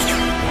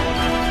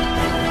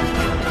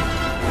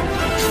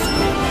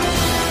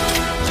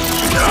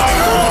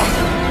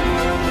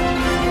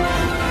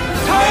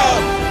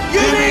 Help!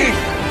 Yuri!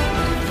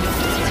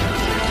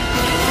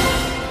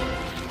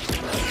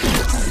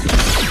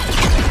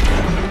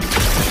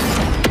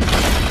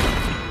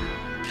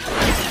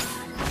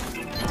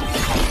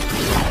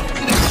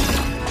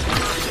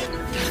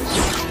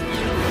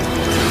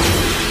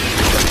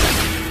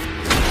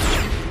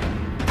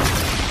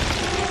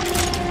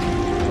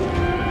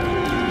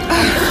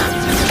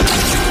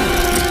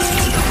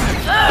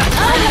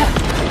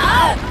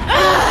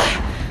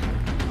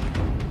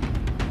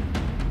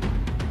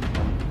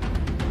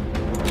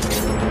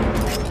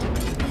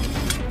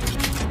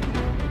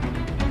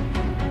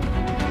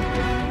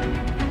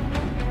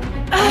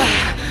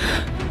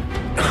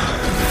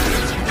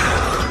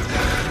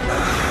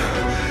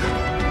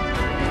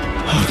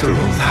 After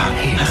all that,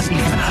 he hasn't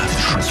even had to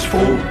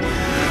transform.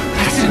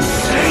 That's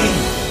insane!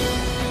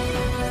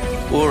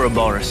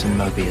 Ouroboros and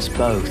Mobius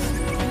both.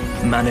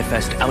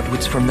 manifest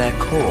outwards from their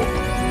core.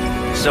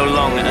 So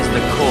long as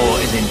the core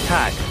is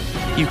intact,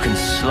 you can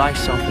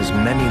slice off as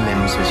many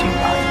limbs as you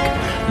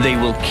like. They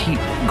will keep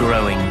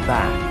growing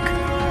back.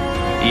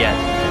 Yet,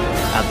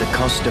 at the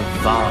cost of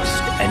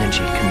vast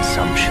energy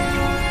consumption.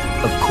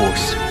 Of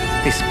course,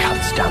 this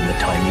cuts down the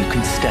time you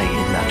can stay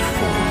in that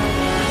form.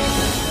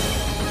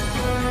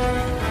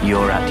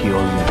 You're at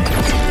your limit.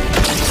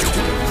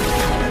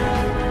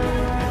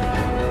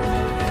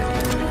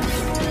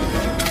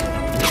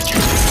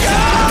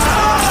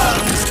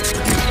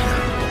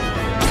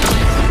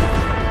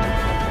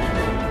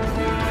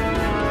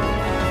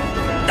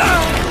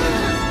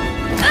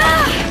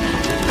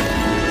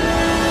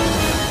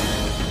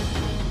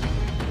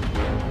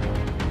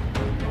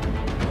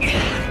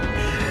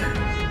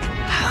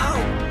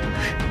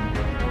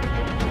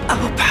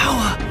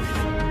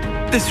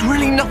 There's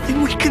really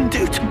nothing we can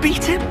do to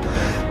beat him.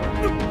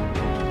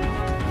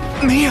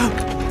 Mio,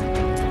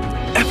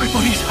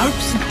 everybody's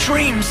hopes and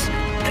dreams,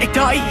 they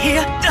die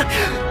here.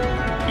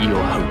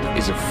 Your hope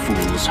is a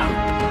fool's hope.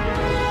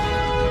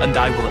 And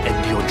I will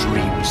end your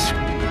dreams.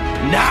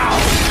 Now!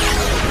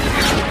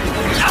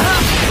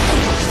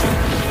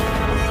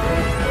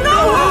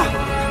 No!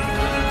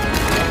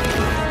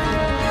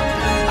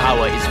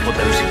 Power is for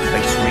those who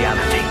face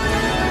reality.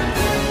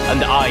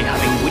 And I,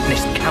 having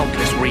witnessed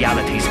countless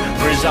realities,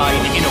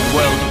 reside in a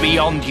world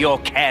beyond your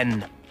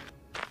ken.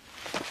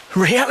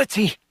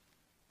 Reality,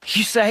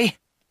 you say?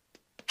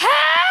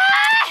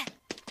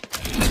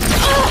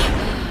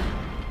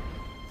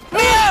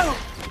 Mio!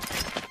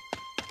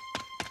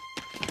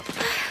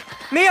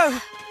 Mio!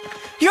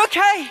 You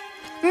okay?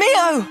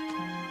 Mio!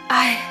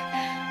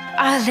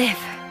 I'll live.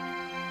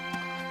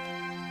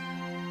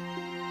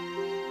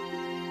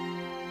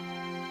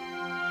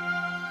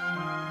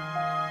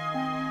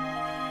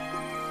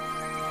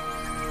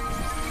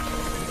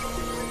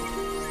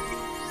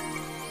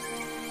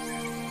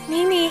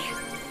 Mimi.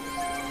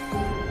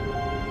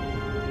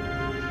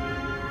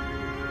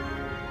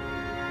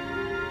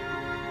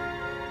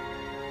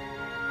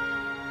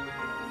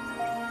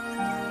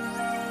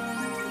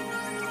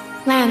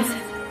 Lance.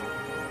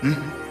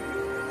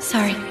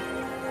 Sorry.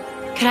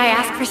 Could I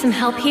ask for some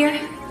help here?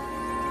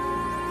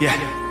 Yeah,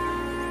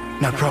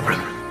 no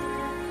problem.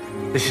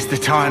 This is the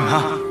time,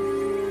 huh?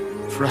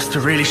 For us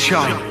to really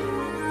shine.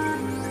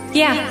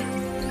 Yeah.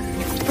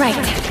 Right.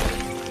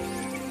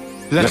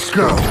 Let's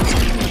go.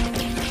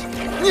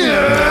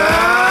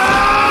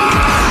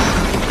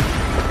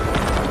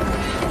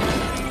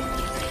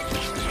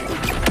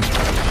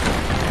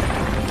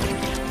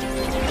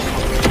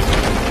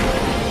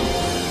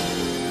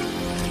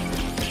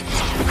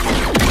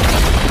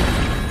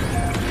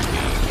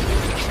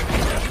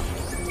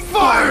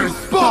 Fire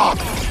spark!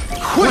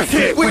 Quit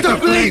it with the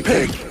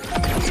bleeping!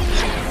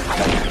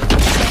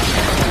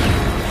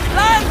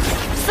 Lance!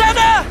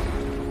 Senna!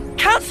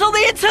 Cancel the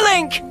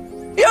interlink!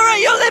 You're at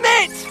your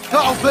limit!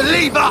 Oh,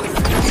 believe us!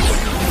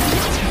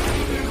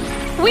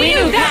 We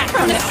knew that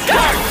from the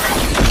start!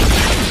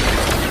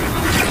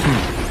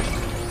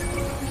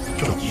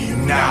 Got you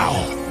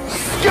now,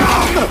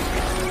 scum!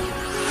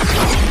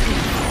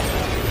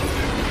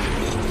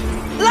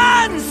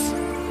 Lance!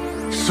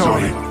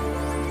 Sorry.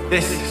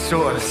 This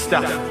sort of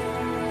stuff.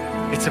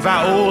 It's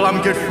about all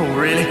I'm good for,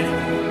 really.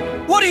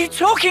 What are you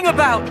talking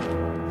about?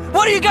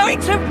 What are you going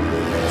to...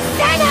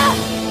 Senna!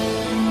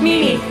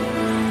 Mimi,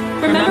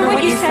 remember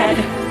what you said?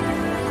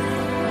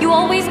 You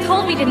always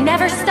told me to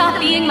never stop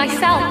being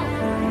myself.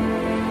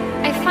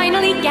 I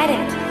finally get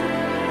it.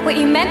 What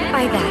you meant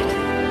by that.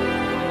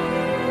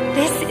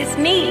 This is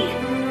me.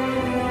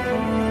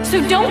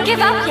 So don't give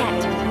up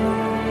yet.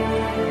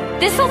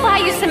 This will buy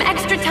you some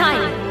extra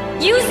time.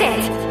 Use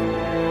it.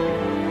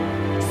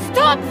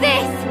 Stop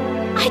this!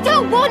 I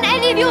don't want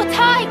any of your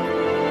time.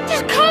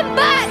 Just come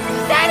back,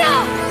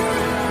 Senna!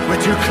 We're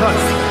too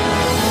close.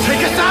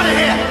 Take us out of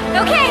here!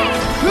 Okay!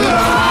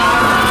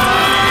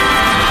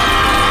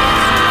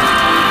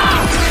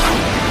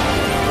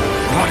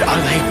 What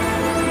are they?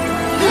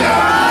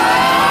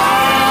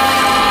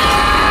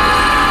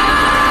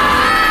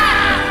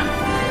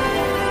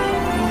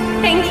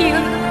 Thank you.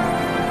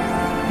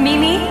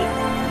 Mimi?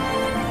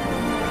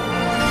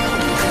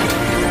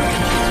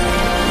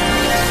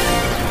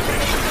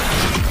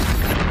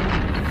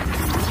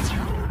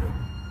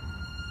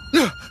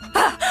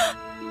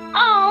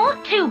 Oh,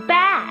 too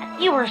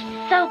bad. You were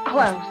so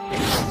close.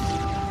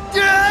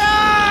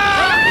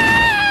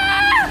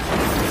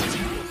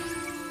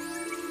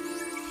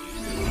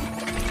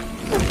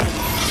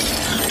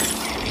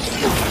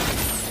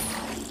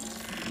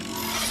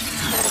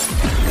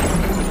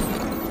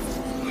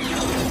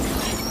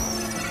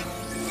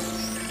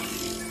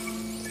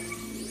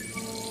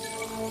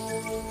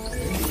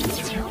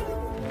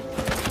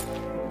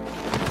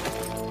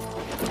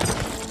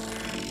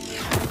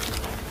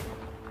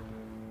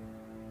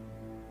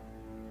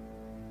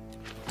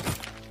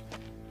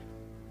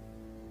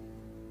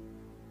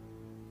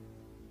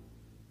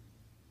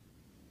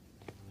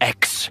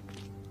 X.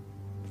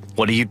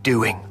 What are you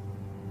doing?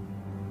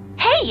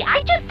 Hey,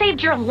 I just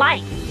saved your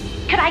life.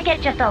 Could I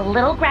get just a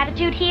little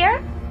gratitude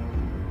here?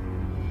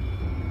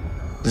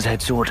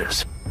 Zed's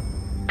orders.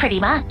 Pretty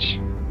much.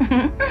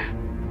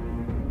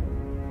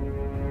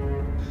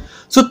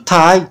 สุด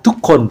ท้ายทุก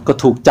คนก็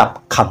ถูกจับ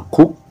ขัง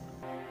คุก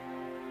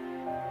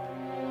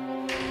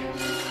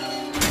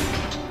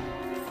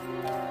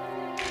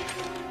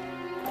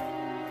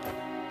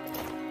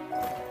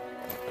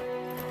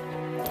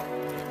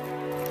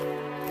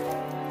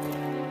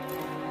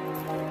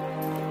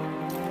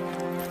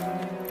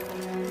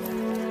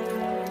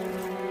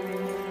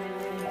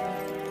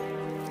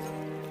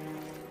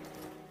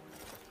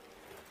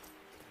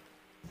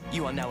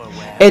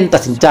เอ็นตั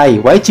ดสินใจ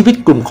ไว้ชีวิต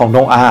กลุ่มของโน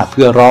อาเ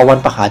พื่อรอวัน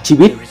ประหารชี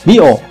วิตมิ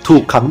โอะถู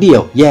กขังเดี่ย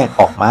วแยก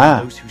ออกมา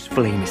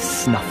Flame is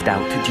snuffed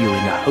out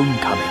during a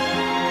homecoming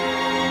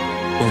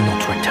will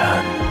not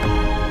return.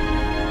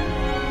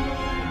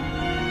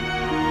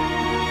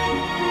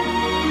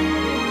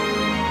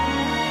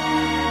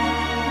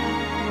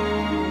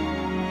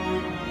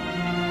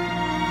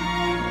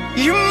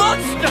 You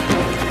monster!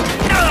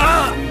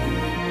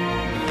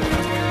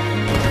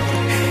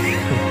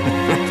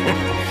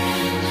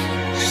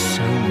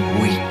 So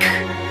weak.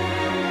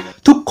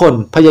 ทุกคน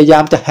พยายา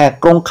มจะแหก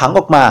กรงขังอ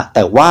อกมาแ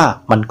ต่ว่า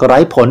มันก็ไร้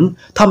ผล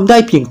ทำได้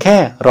เพียงแค่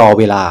รอ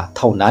เวลาเ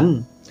ท่านั้น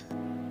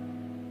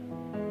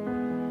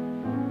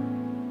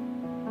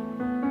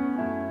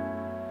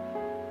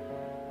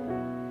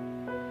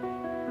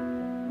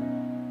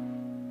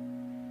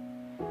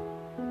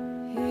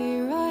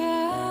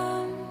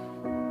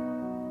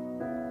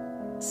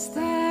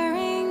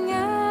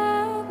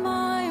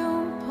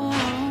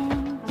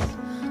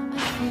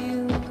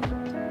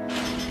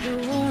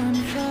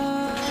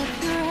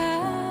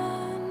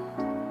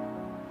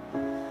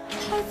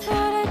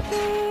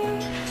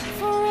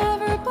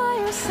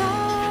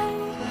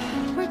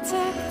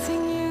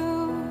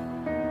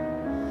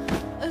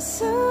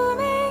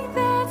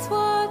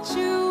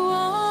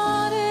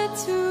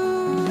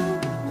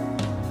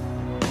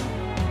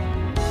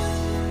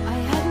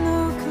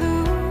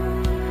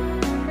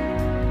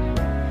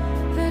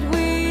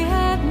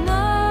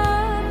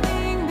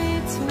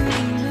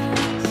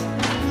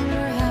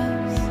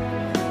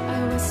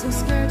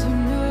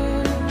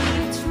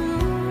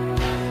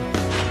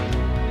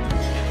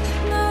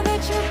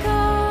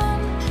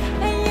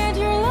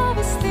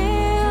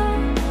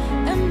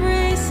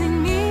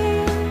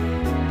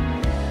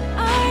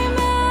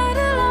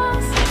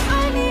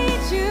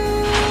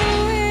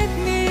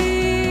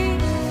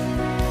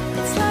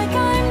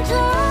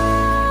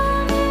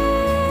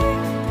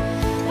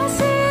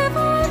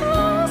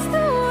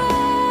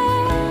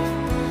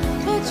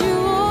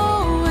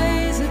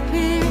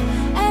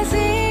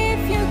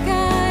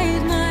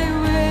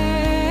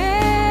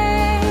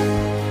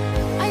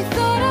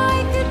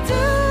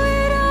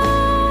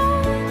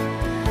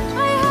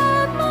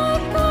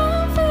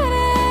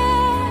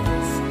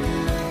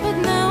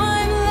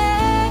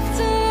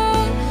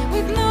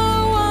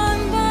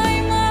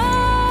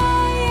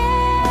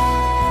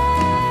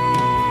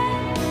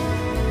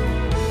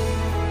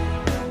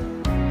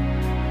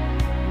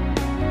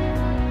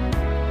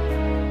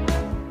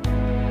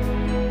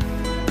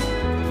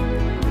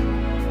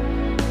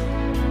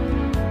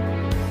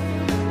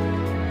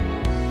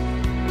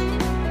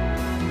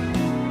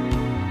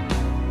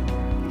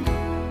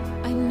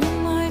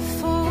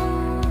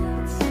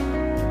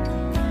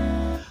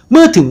เ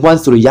มื่อถึงวัน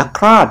สุริยค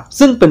ราส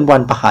ซึ่งเป็นวั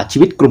นประหารชี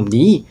วิตกลุ่ม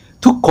นี้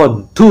ทุกคน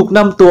ถูกน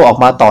ำตัวออก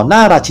มาต่อหน้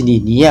าราชินี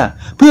เนีย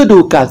เพื่อดู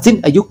การสิ้น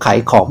อายุขัย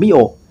ของมิโอ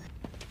ะ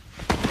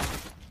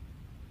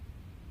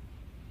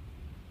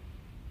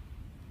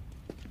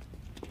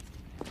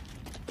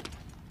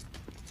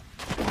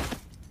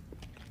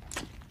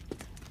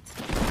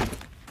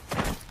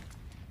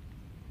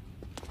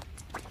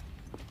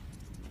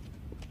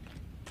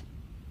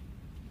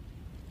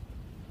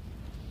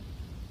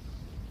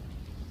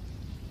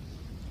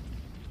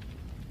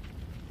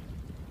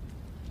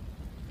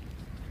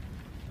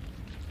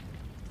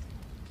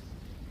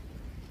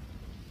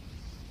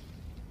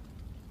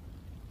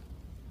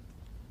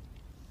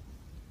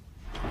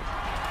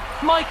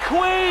My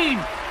queen!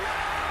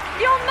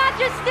 Your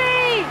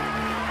Majesty!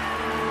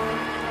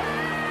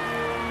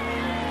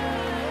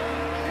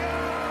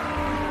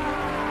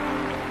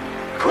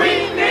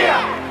 Queen Nia!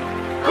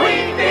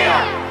 Queen Nia!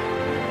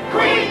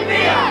 Queen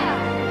Nia!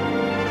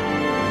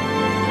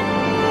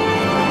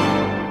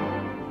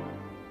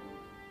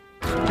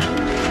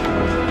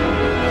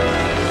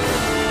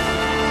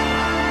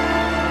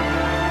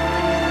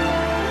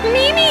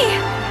 Mimi!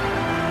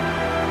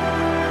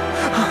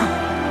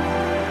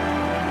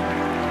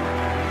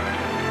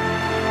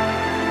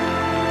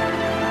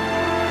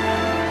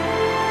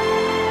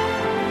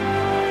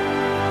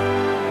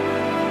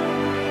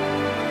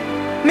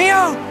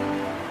 Mio!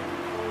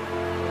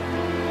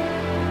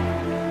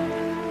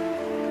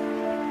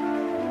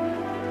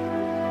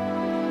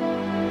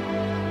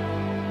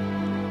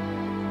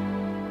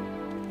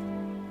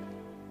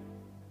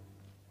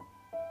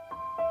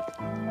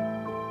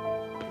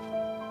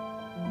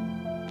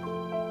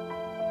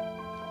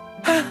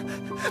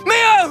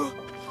 Mio!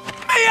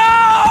 Mio!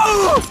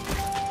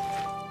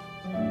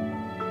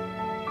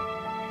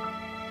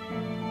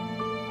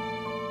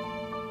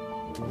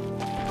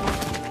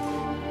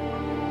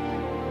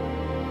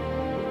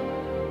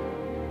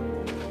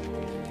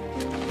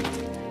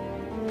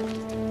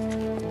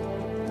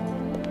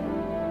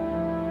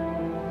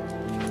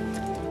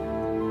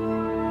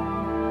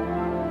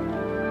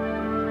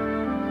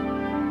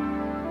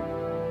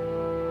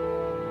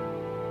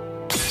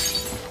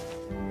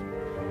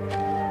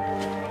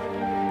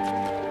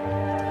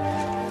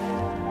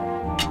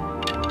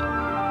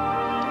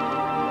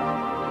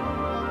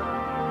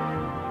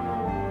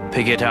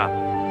 pick it up.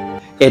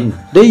 เอ็น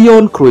ได้โย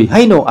นขลุ่ยใ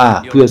ห้โนอา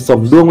เพื่อส่ง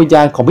ดวงวิญญ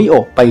าณของมิโอ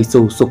ะไป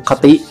สู่สุค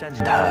ติ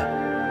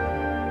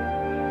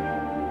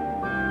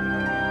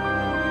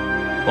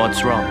What's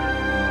wrong?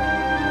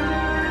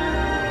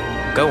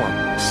 Go on,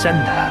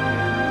 send her.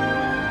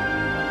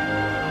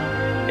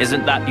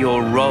 Isn't that your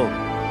role?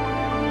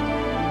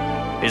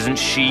 Isn't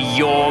she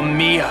your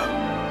Mio?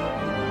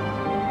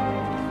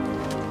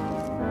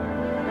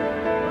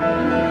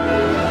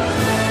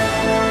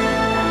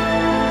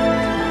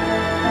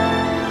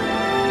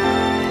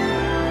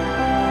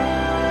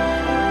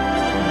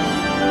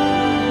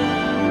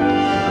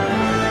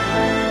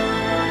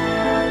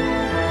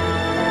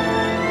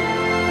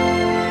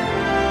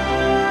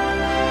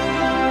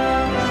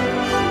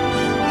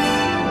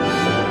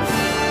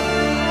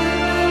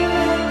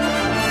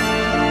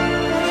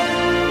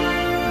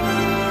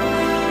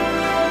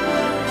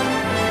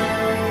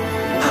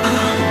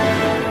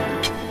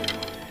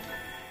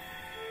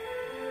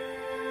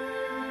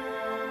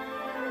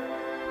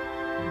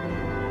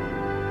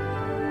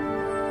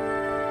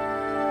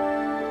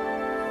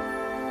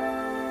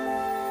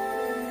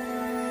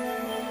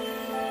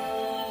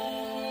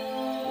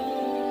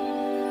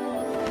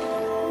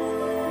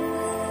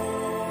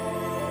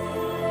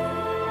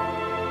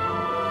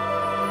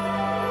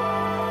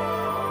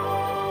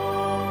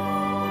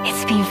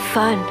 It's been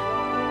fun,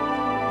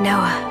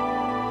 Noah.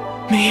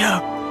 Mio.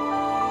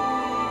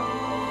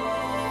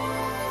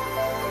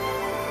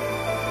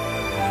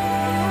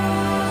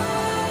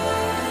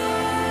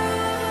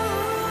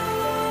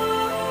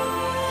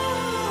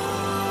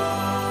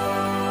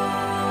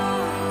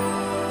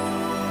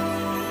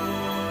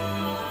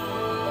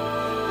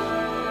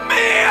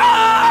 Mio!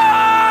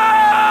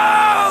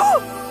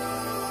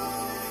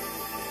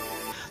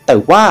 แ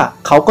ต่ว่า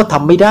เขาก็ท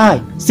ำไม่ได้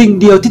สิ่ง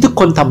เดียวที่ทุก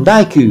คนทำได้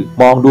คือ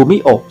มองดูมิ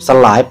โอะส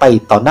ลายไป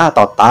ต่อหน้า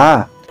ต่อตา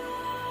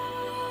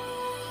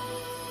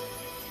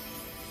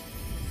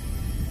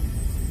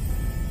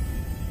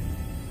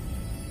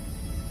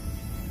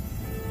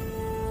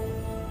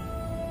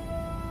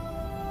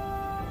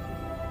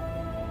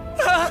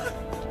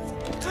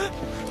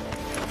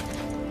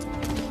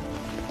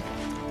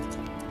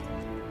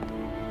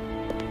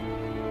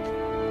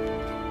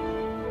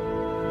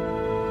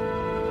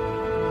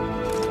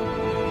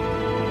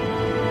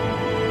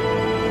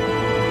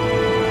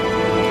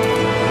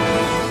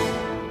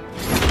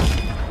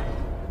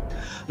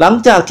หลัง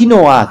จากที่โน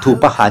อาถูก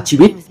ประหารชี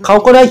วิตเขา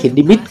ก็ได้เห็น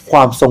นิมิตคว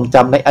ามทรงจ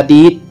ำในอ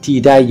ดีตที่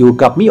ได้อยู่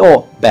กับมิโอ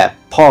ะแบบ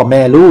พ่อแ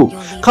ม่ลูก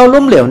เขา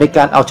ล้มเหลวในก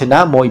ารเอาชนะ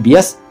โมอิเบี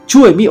ยส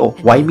ช่วยมิโอะ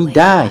ไว้ไม่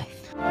ได้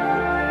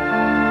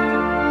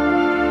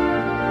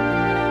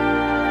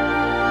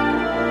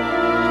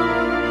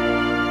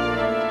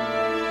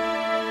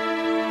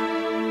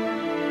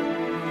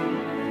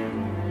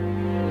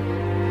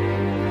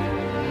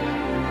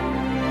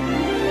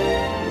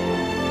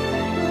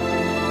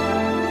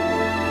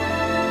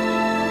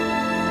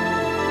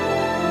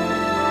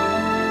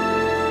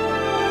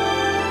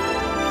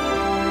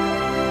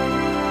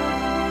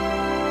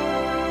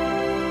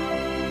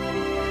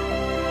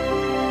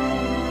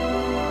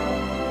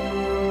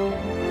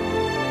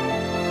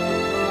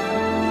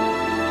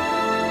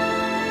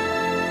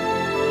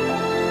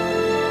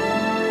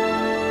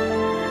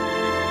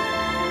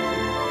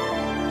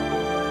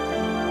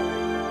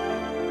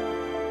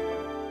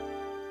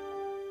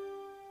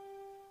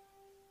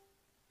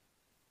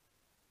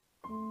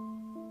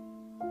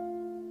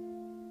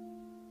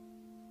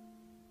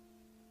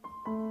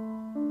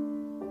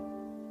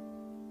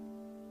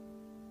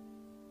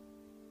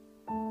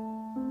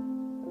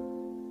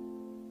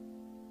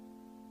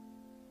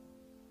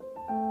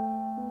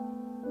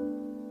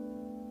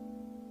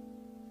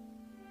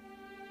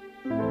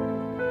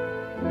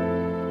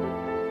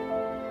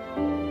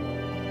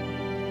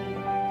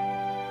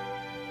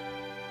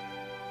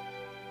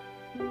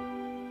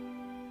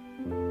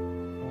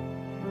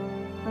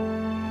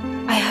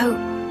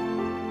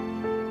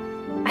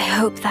I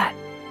hope that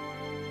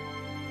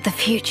the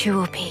future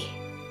will be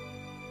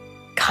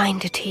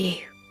kinder to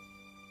you.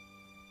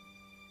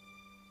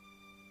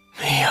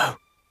 Mio.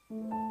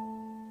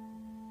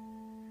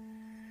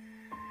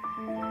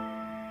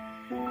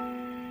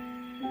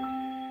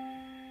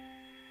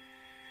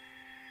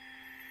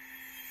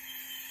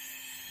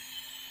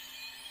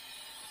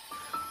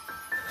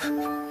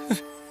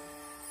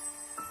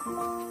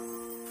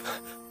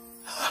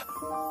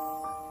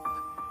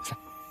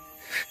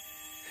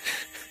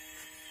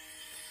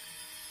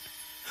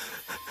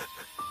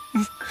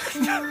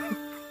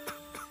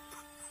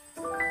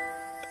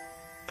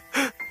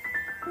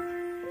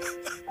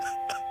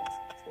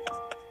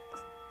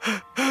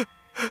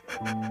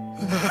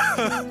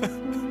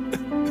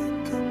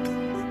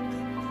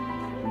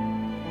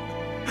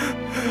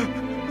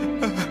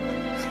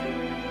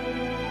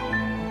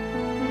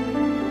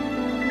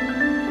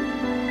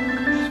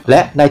แล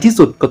ะในที่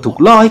สุดก็ถูก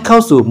ล่อให้เข้า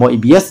สู่โมอิ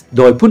เบียสโ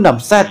ดยผู้น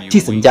ำแซด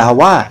ที่สัญญา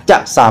ว่าจะ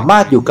สามา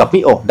รถอยู่กับมิ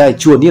โอะได้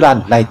ชั่วนิรันด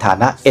ร์ในฐา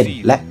นะ N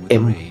และ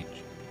M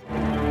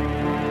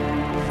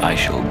I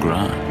shall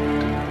grant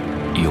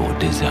your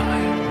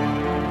desire.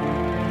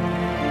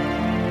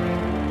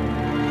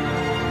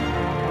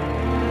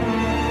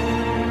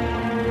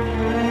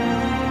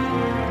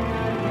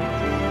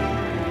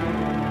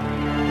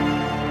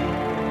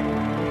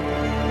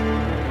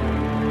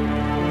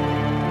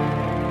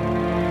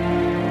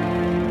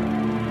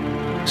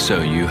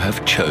 So you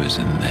have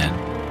chosen then.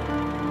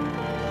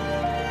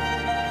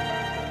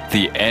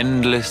 The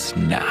endless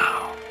now.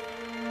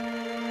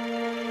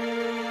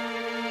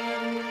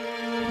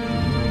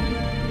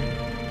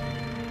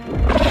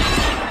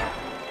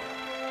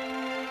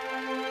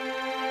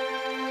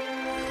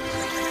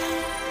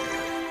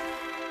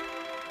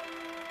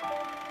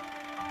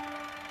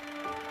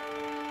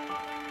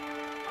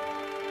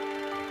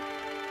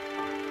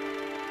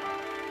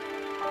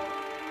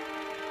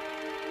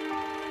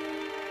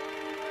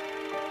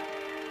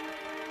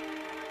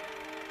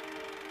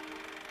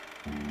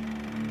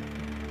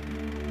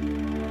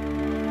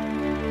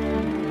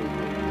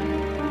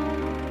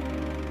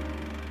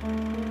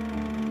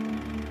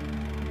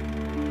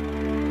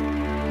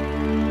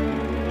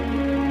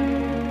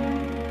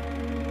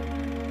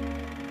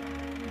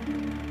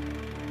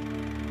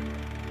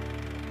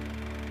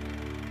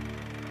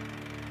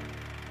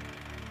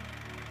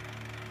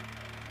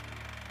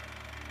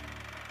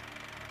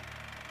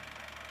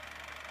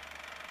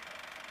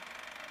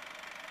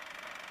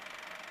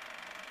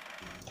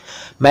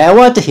แม้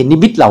ว่าจะเห็นนิ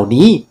มิตเหล่า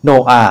นี้โน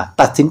อา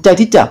ตัดสินใจ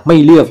ที่จะไม่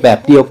เลือกแบบ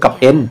เดียวกับ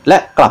เอ็นและ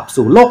กลับ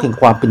สู่โลกแห่ง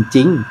ความเป็นจ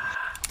ริง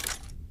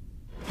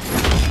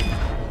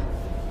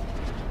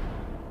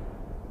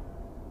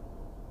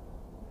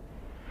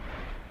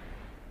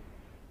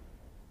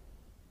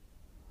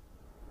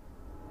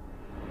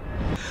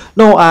โ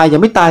นอายั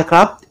งไม่ตายค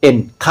รับเอ็น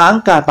ค้าง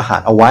การประหา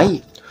รเอาไว้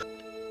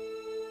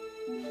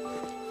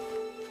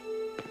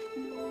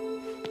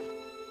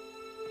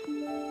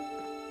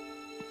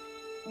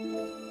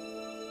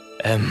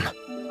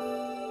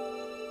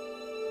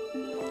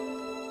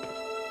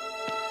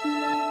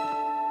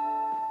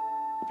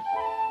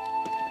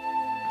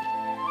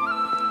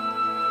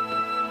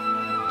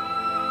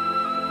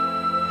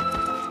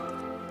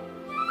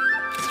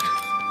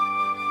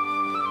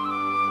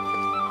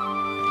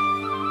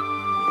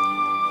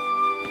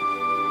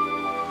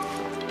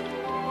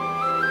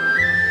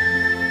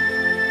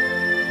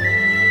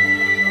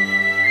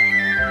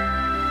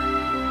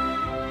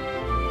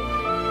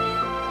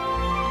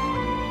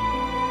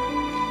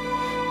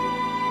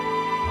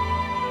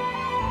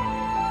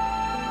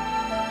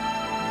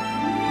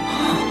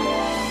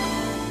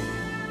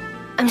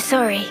I'm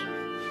sorry.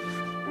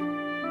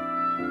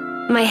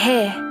 My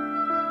hair,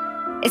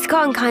 it's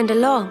gotten kinda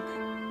long.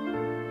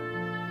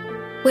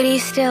 Will you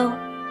still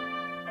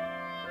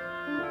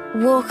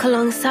walk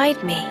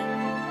alongside me?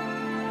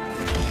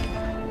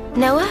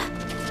 Noah?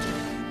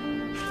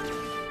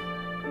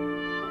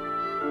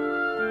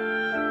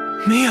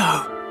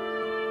 Mio!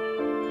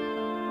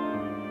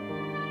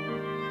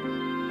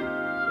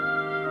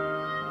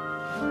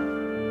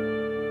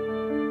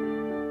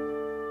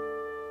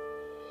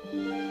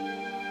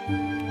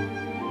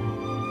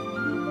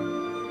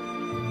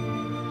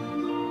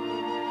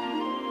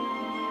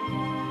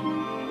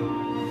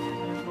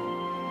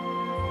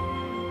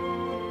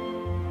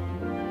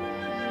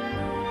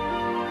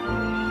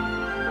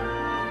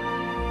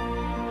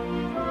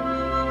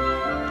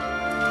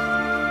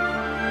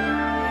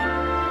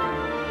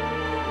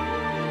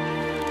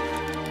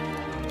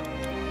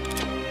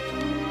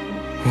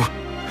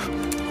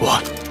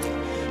 What?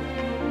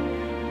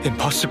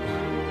 Impossible.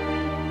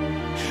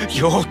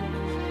 You're...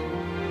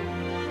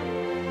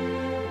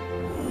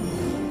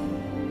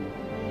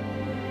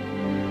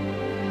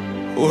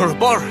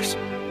 Ouroboros.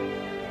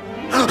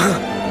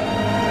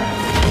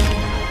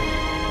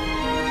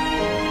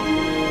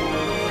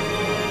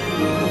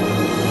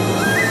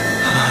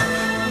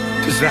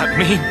 Does that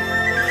mean...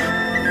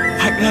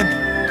 Back then,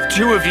 the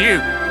two of you...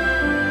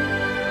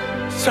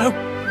 So...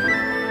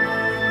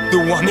 The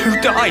one who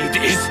died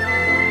is...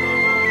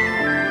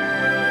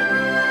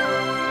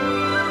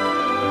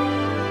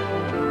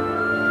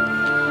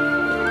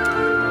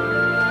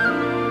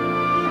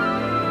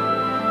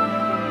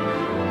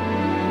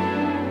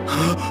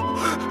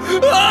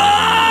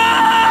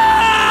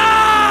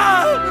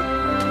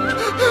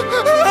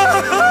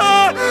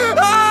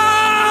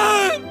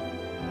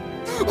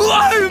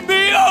 Why,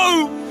 Mio?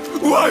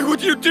 Why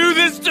would you do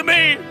this to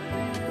me?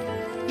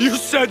 You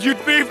said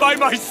you'd be by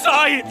my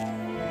side.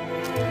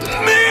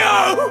 Mio!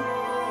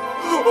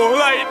 All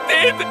I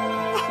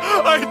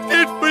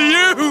did for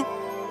you.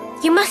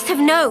 You must have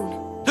known.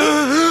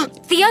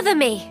 The other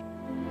me.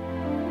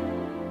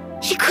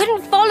 She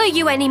couldn't follow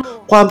you anymore.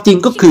 ความจริง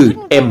ก็คือ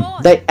เอ็ม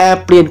ได้แอบ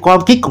เปลี่ยนความ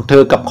คิดของเธ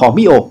อกับของ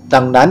มิโอะดั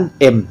งนั้น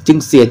เอ็มจึง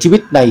เสียชีวิ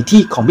ตใน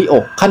ที่ของมิโอ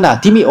ะขณะ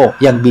ที่มิโอะ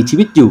ยังมีชี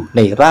วิตอยู่ใน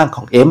ร่างข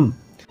องเอ็ม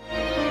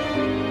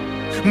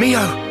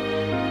Mio!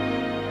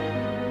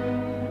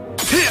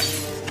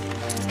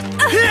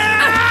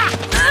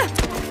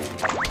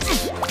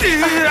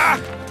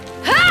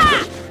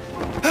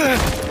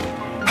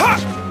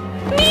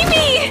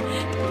 Mimi!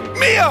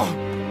 Mio!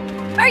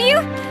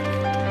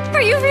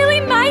 Are you really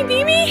my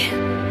Mimi?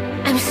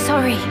 I'm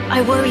sorry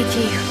I worried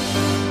you.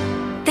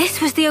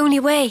 This was the only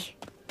way.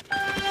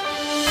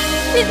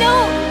 No,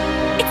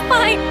 it's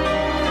fine.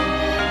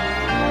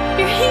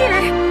 You're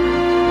here.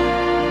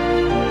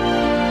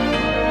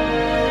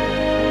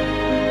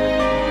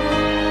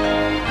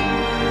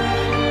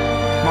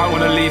 might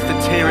want to leave the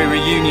teary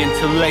reunion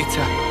till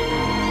later.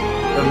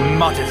 The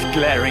mud is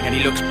glaring and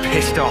he looks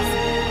pissed off.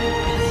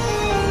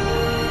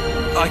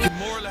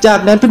 จาก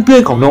นั้นเพื่อ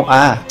นๆของโนอ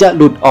าจะ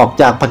หลุดออก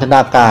จากพันธน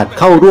าการ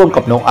เข้าร่วม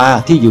กับโนอา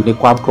ที่อยู่ใน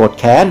ความโกรธ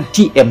แค้น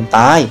ที่เอ็มต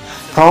าย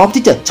พร้อม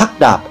ที่จะชัก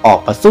ดาบออก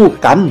มาสู้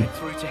กัน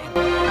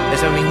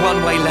There's only one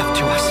way left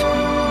to us.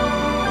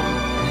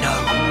 No,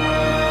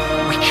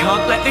 we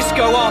can't let this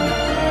go on.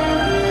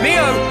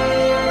 Mio!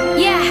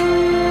 Yeah.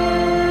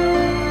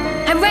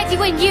 I'm ready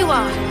when you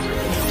are.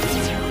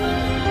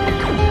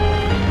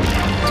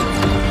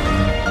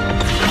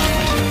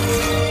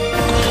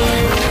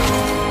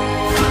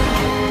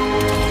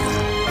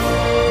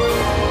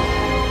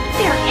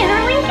 They're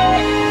interlinking?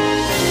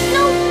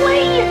 No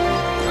way!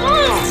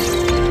 Ugh.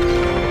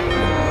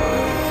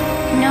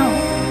 No,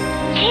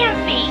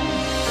 can't be.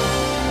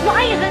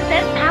 Why isn't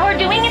this power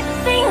doing its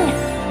thing?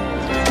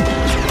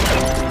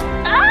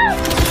 Ah!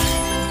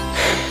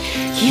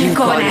 You've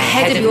gone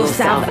ahead of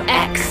yourself,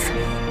 X.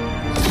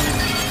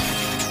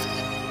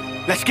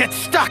 Let's get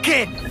stuck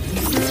in!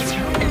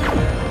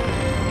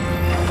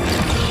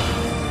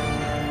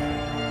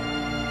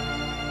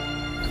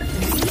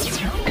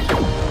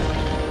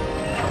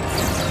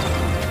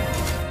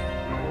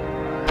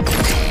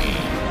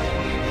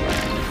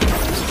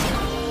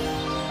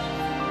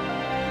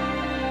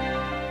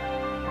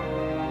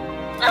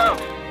 Oh.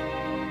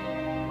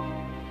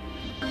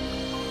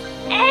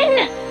 N!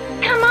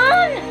 Come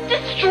on!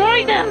 Destroy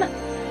them!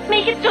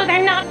 Make it so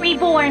they're not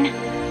reborn.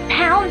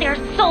 Pound their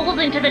souls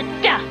into the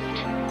dust.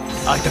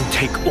 I don't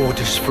take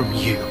orders from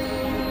you.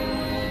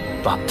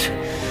 But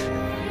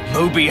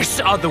Mobius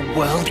are the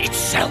world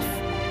itself.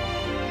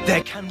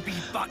 There can be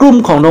กลุ่ม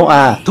ของโนอ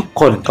าทุก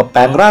คนก็แปล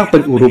งร่างเป็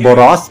นอูรูโบ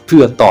รอสเ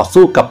พื่อต่อ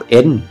สู้กับเ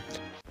อ็น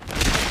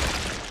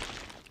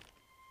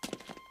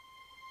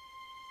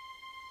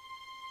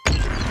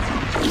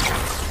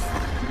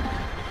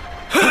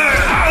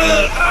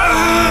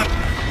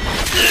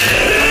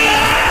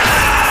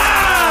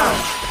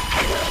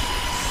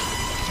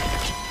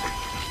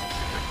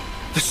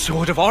The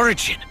Sword of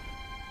Origin.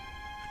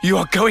 You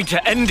are going to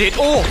end it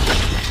all.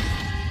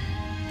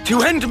 To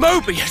end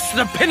Mobius,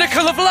 the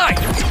pinnacle of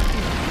life.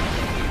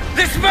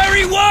 This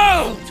very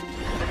world.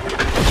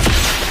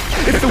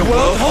 If the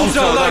world holds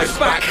our lives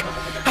back,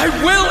 I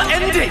will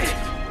end it.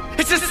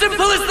 It's as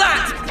simple as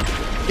that.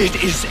 It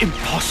is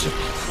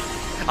impossible.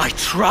 I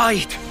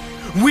tried.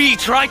 We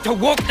tried to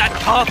walk that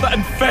path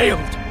and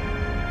failed.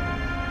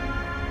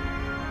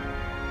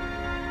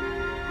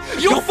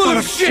 You're full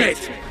of shit!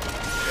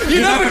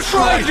 You never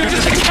tried, you're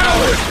just a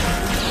coward!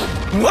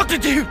 What to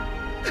do?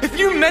 If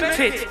you meant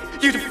it,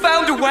 you'd have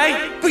found a way.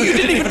 But you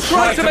didn't even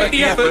try to make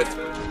the effort!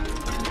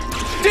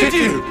 Did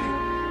you?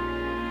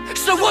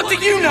 So what do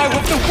you know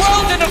of the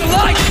world and of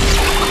life?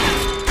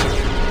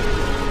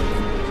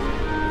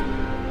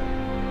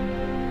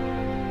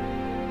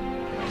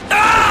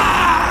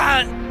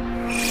 Ah!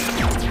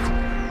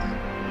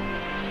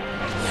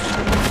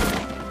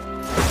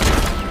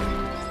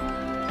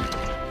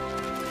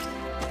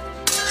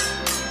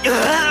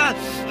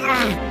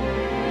 Ah!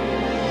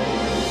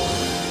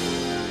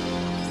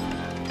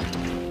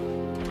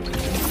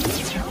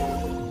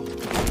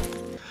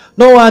 โ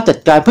นอาจัด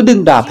การเพื่อดึง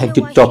ดาบแห่ง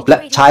จุดจบและ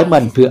ใช้มั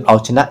นเพื่อเอา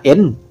ชนะเอ็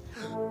น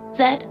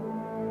That...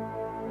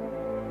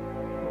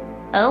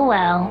 Oh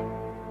well.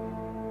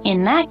 In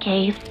that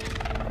case...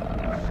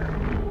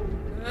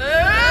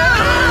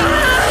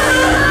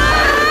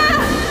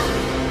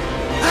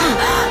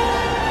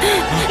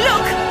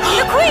 Look!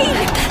 The Queen!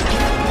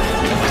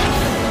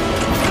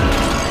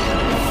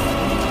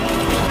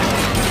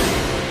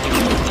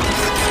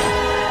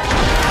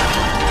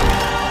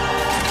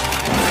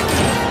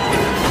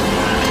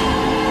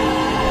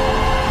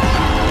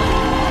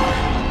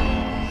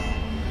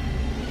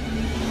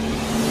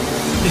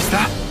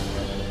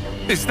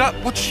 Is that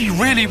what she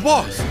really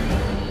was?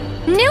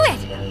 Knew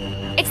it!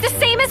 It's the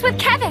same as with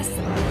Keves.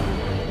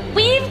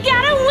 We've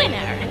got a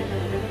winner!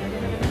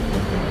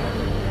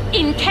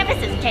 In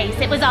Keves' case,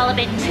 it was all a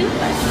bit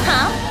toothless,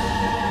 huh?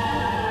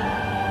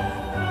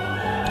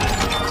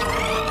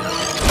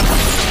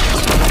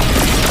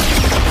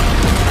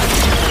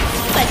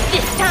 But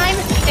this time,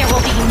 there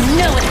will be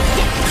no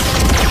escape.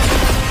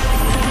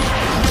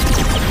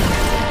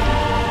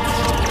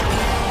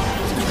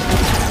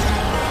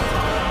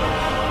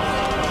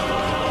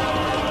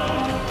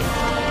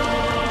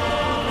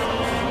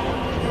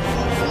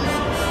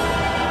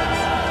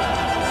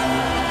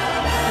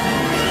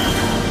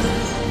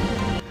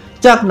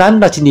ๆจากนั้น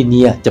ราชินีเ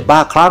นียจะบ้า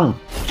คลั่ง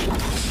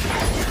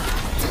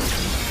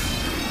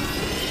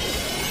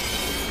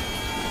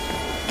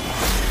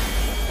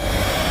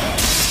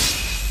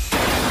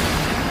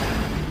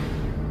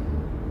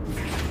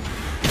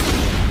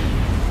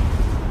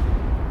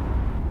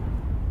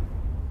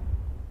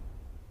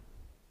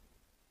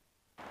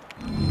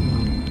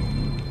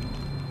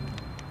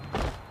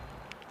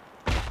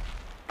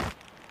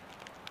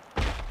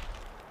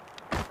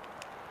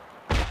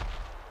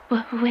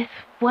With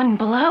one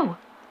blow.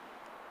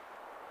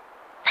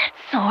 That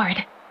sword.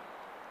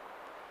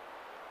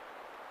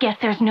 Guess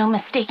there's no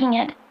mistaking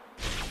it.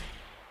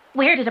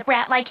 Where did a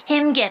brat like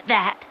him get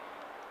that?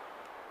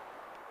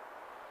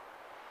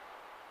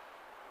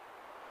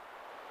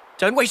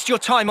 Don't waste your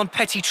time on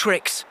petty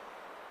tricks.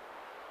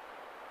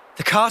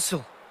 The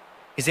castle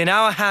is in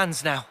our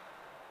hands now.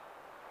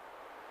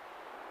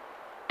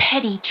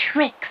 Petty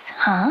tricks,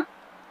 huh?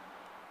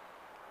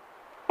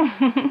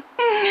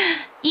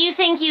 You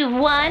think you've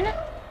won?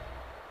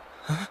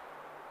 Huh?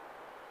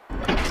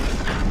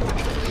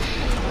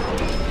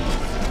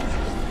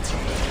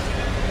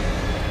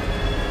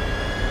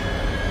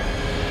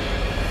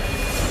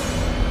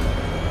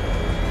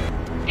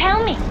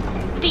 Tell me,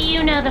 do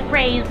you know the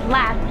phrase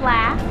last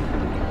laugh?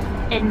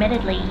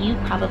 Admittedly, you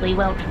probably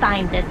won't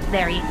find this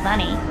very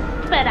funny,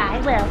 but I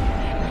will.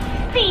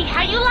 See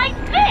how you like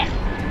this!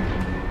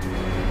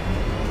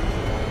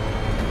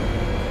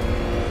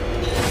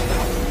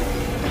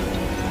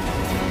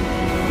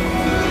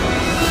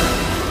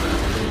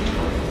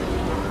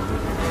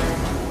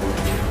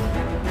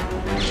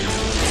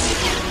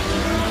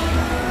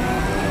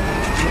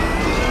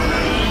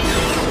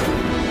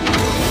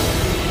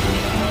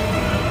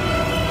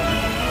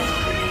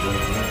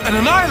 An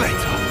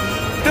annihilator!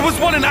 There was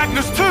one in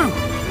Agnus too!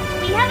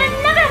 We have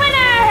another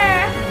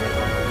winner!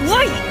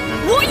 Wait!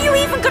 What are you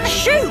even gonna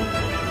shoot?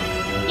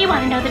 You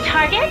want to know the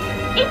target?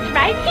 It's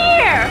right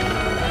here!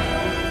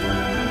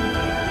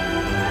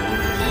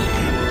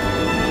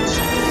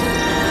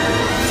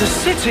 The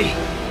city!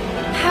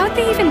 How'd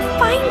they even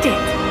find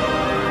it?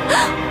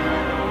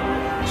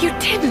 You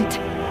didn't!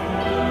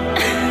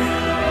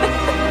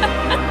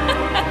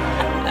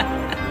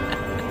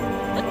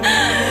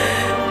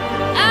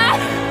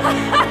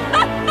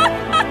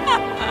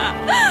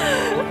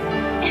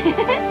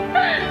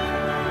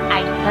 I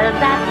suppose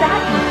that's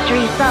that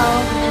mystery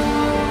solved.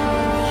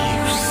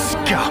 You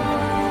scum!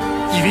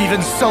 You've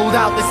even sold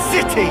out the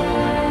city!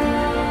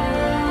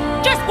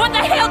 Just what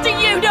the hell do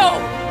you know?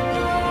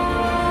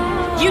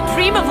 You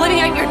dream of living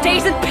out your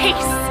days in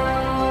peace.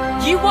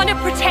 You want to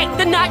protect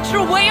the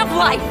natural way of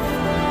life.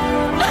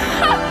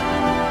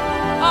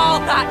 All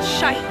that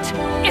shite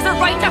is a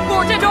right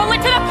afforded only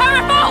to the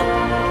powerful!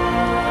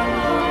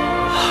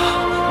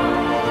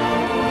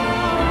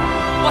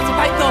 What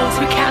about those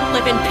who can't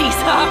live in peace,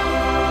 huh?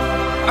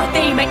 Are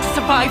they meant to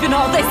survive in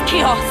all this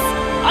chaos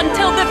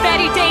until the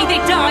very day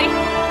they die?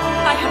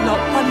 I have not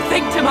one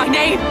thing to my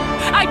name.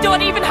 I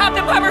don't even have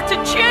the power to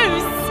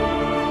choose.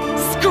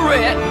 Screw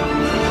it.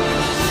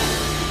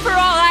 For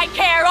all I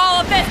care,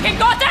 all of this can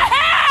go to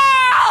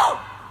hell!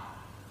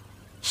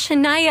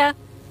 Shania,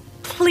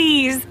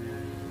 please.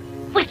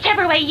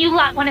 Whichever way you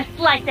lot want to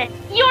slice it,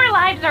 your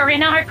lives are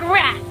in our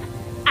grasp.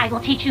 I will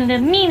teach you the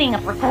meaning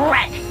of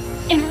regret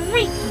and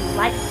reap you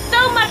like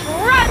so much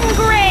rotten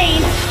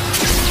grain.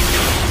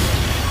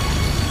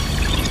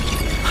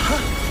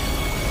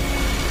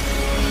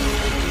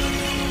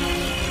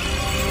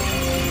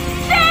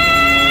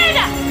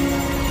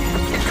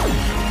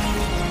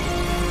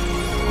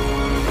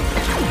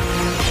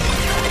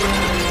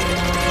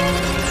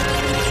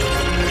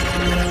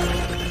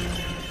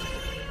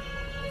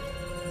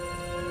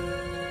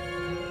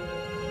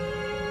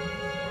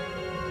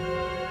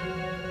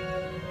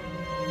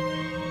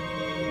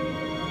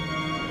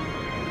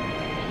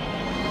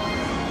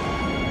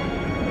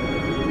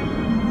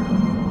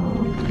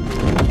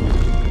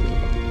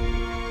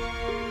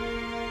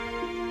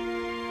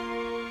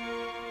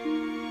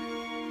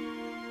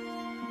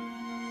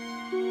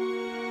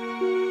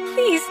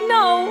 Please,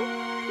 no.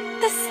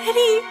 The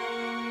city.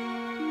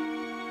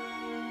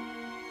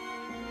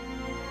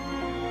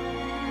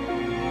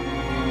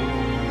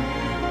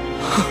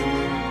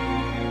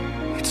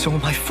 It's all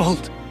my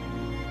fault.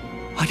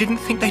 I didn't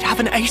think they'd have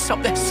an ace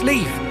up their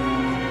sleeve.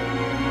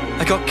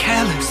 I got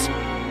careless.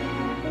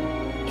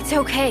 It's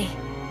okay.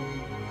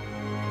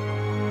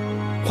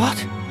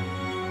 What?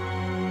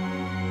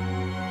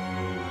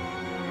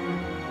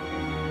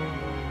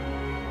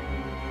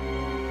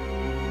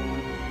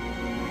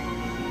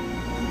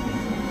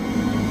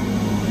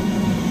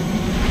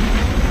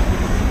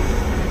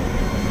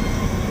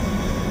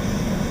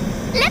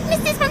 Left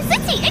missiles from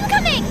city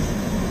incoming!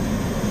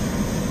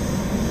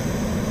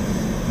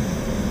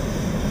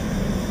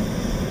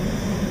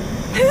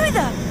 Who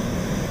the?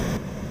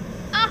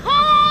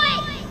 Ahoy!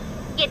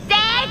 You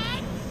dead?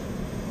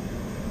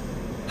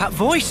 That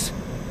voice?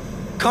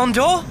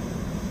 Condor?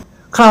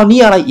 คราวนี้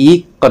อะไรอีก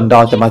ก่อนดอ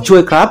นจะมาช่ว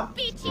ยครับ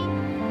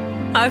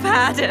I've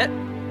had it.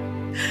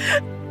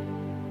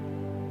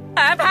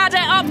 I've had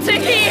it up to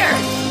here.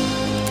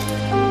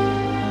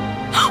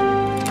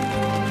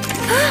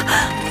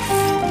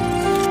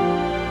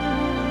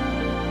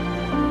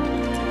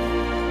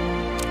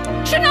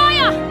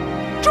 Shania!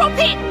 Drop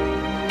it!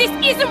 This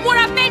isn't what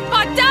I meant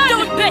by dad!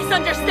 Don't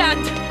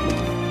misunderstand!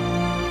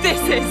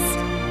 This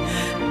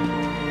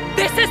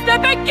is the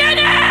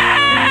beginning!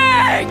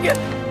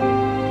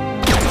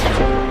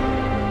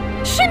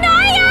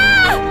 Shania!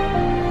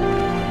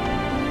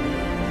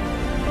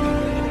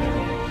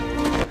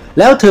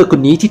 แล้วเธอคน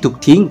นี้ที่ถูก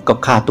ทิ้งก็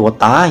ฆ่าตัว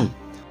ตาย Shania!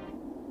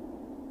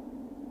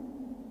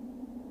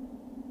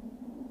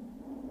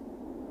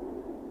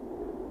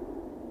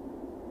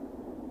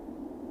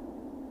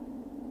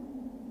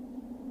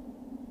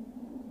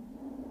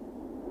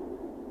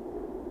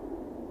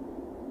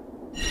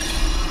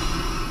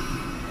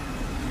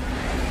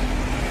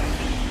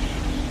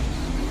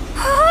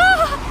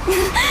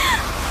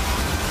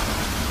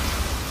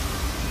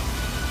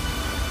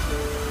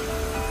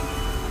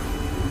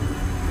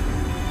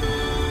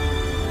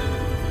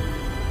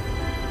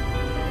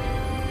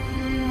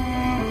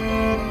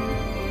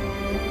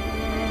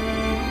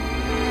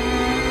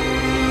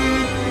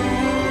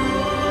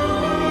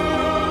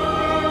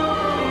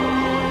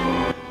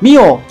 มิโ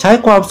อใช้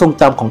ความทรง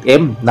จำของเอ็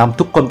มนำ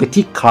ทุกคนไป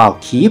ที่คลาวด์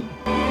คีฟ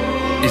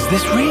Is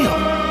this real?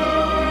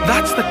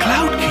 That's the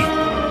Cloud Keep.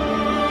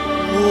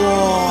 Whoa!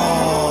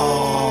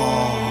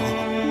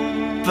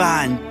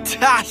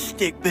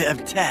 Fantastic bit of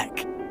tech.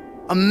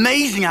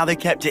 Amazing how they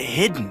kept it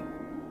hidden.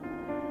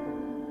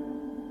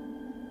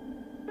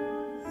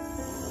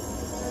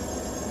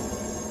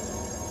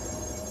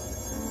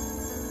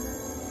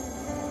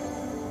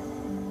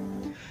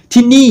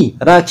 ที่นี่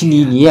ราชินี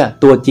เงีย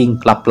ตัวจริง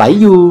กลับไหล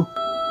อยู่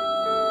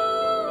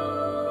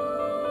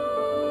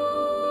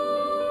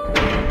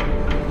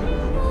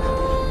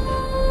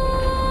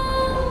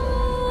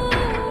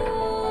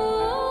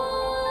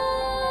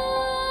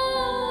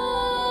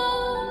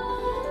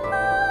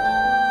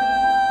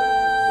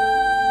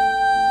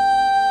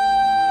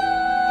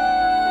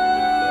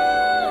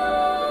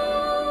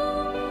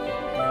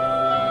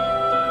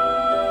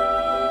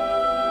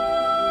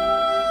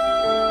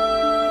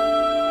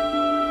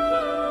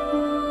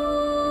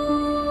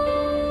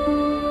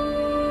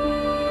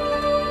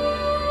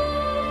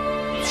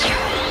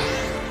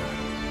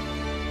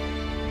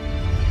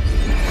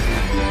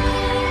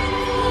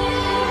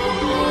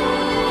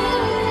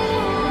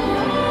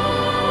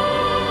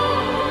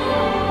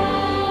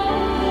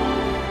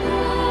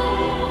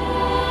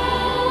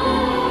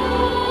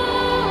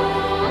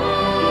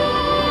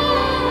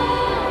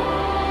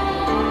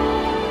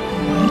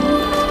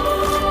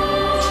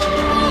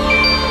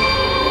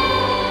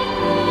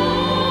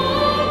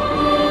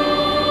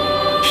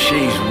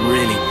She's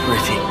really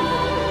pretty.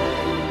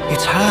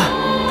 It's her.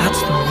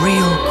 That's the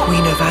real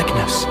Queen of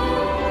Agnus.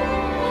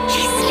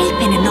 She's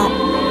sleeping and not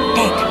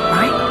dead,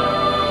 right?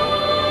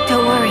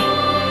 Don't worry.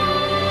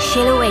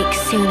 She'll awake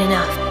soon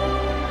enough.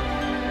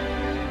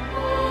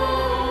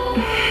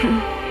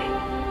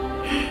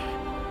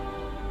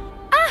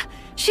 Ah!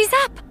 She's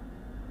up!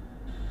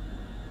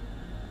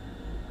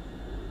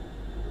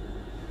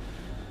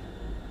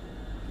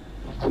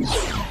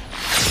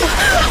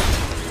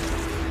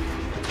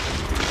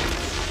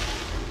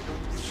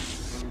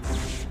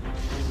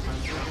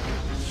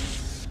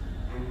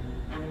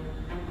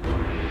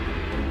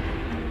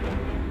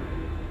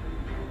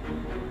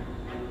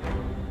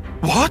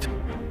 What?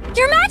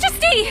 Your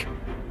Majesty!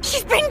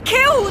 She's been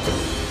killed!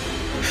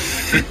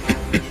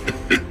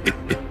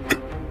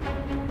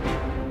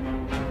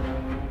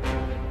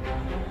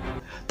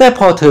 แต่พ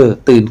อเธอ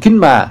ตื่นขึ้น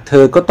มาเธ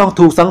อก็ต้อง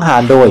ถูกสังหา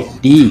รโดย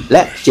ดีแล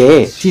ะเจ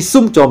ที่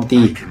ซุ่มโจม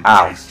ตีอ้า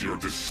ว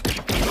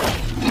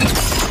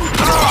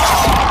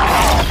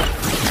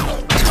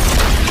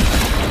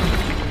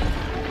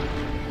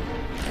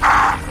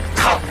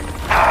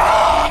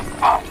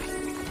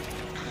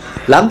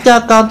หลังจา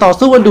กการต่อ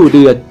สู้อันดุเ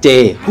ดือดเจ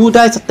ผู้ไ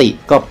ด้สติ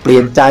ก็เปลี่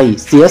ยนใจ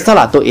เสียสล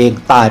ะตัวเอง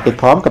ตายไป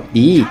พร้อมกับ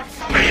ดี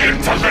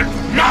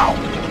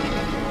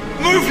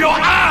Move your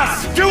ass!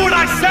 Do what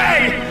I say!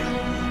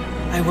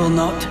 I will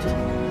not.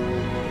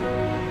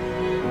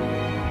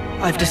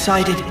 I've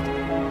decided.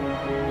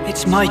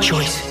 It's my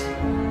choice.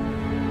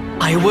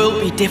 I will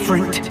be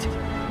different.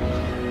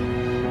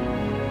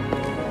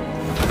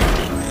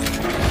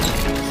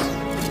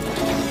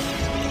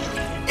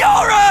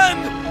 Yoren!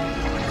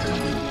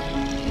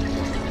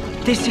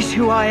 This is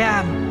who I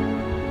am.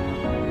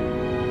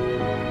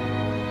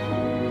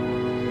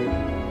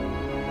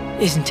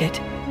 Isn't it?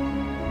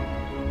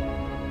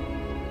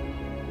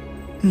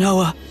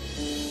 Noah.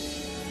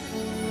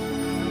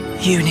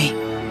 Uni.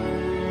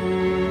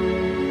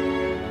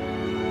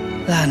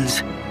 Lands.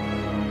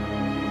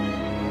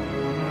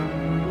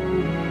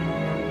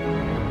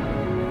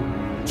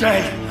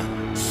 Jay,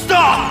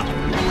 stop!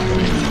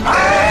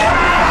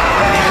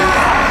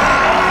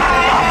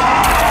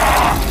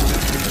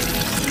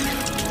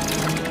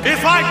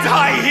 If I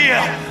die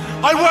here,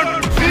 I won't...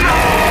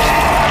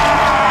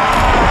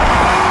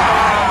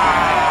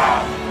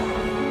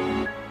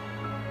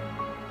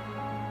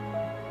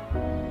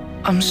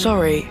 I'm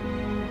sorry,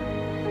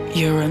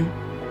 Euron.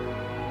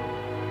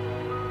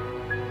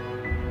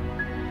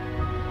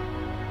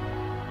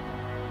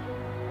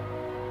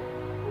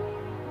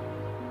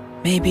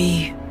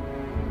 Maybe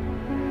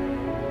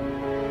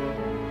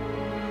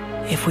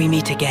if we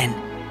meet again.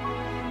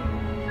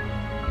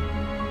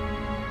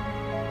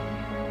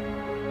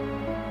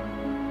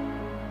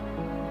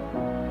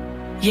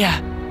 Yeah.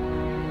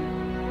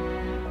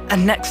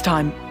 And next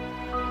time,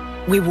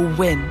 we will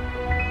win.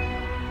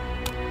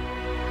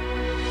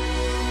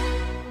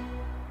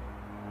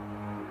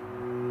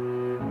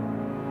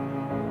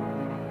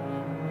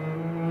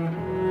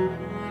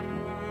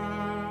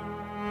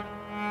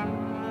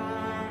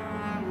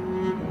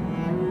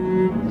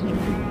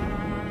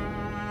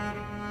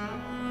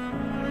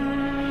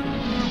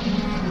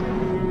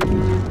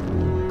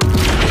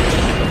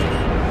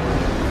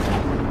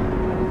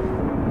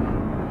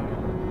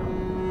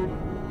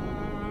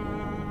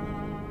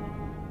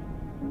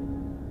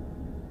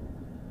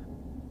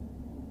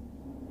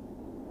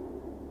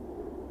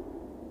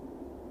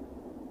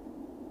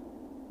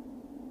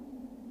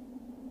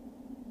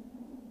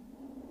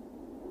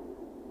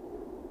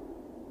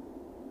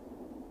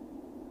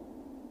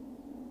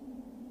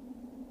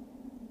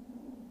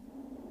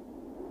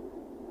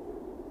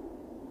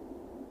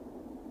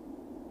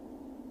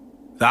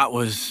 That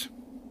was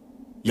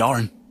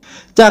yarn.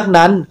 จาก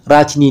นั้นร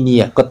าชินีเนี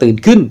ยก็ตื่น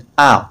ขึ้น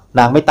อ้าวน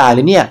างไม่ตายเล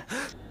ยเนี่ย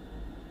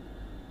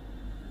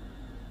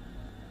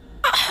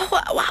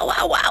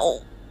Wow.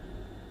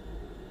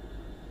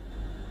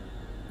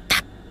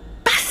 That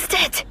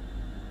bastard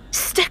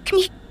stuck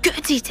me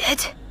good, he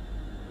did.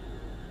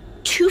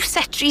 2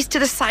 centuries to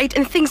the side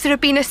and things that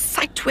have been a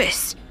sight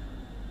worse.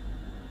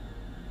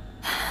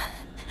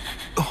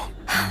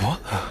 What?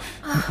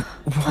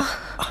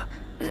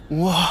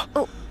 What?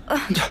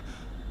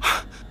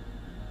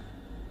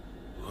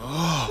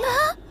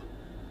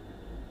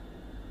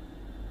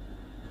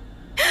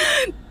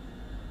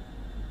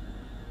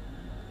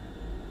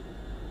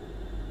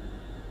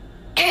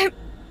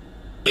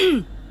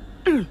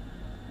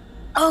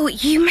 Oh,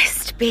 you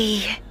must be...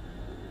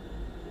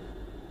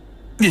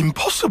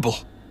 Impossible!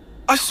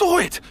 I saw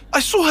it! I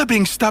saw her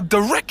being stabbed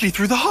directly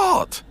through the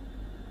heart!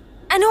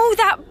 And all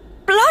that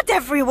blood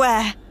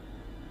everywhere!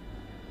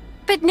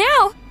 But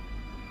now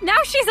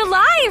she's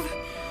alive!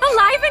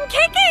 Alive and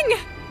kicking!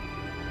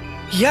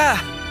 Yeah!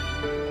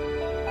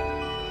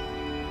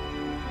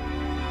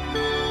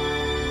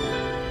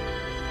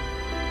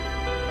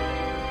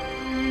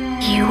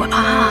 You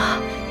are...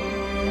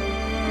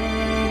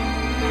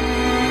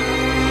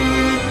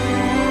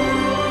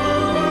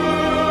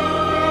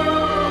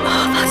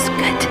 Oh, that's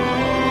good.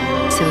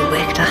 So it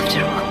worked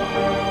after all.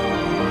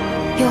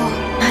 Your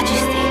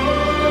Majesty.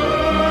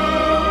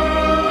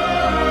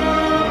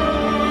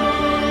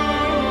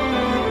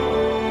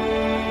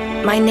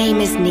 My name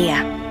is Nia,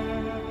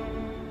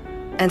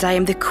 and I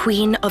am the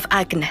Queen of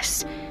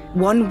Agnus,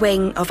 one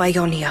wing of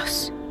Aionios.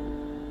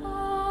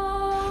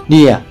 เ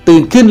นี่ยตื่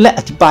นขึ้นและอ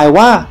ธิบาย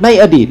ว่าใน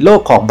อดีตโล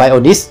กของไบโอ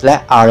นิสและ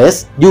อาร์เรส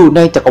อยู่ใน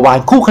จักรวาล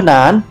คู่ขน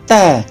านแ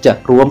ต่จะ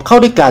รวมเข้า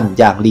ด้วยกัน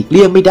อย่างหลีกเ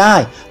ลี่ยงไม่ได้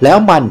แล้ว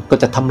มันก็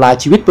จะทำลาย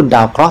ชีวิตบนด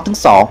าวเคราะห์ทั้ง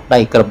สองใน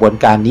กระบวน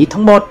การนี้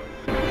ทั้งหมด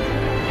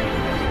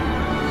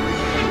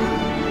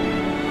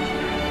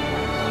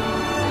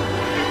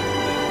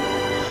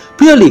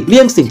เพื่อหลีกเ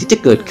ลี่ยงสิ่งที่จะ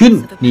เกิดขึ้น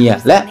เนีย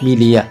และมี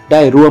เลียไ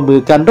ด้ร่วมมื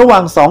อกันระหว่า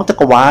ง2จั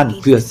กรวาล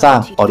เพื่อสร้าง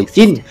ออริ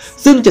จิน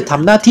ซึ่งจะท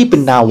ำหน้าที่เป็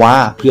นนาวา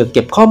เพื่อเ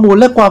ก็บข้อมูล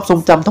และความทรง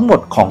จำทั้งหม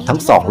ดของทั้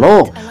ง2โล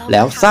กแ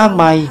ล้วสร้างใ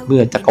หม่เมื่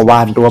อจักรวา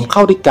ลรวมเข้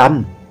าด้วยกัน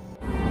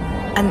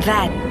And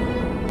then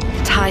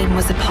time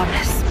was upon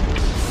us.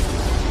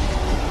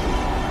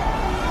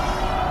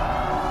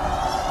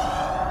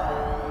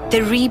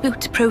 The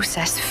reboot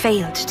process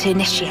failed to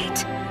initiate.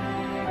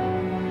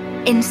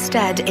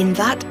 Instead, in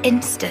that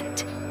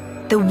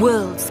instant,The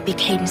worlds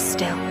became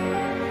still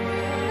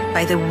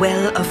by the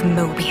will of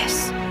Mobius.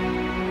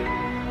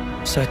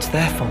 So it's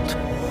their fault.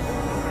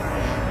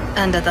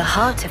 And at the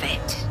heart of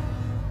it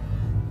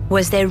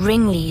was their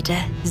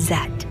ringleader,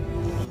 Zed.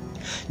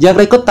 อย่าง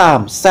ไรก็ตาม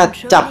แซด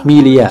จับมี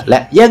เลียและ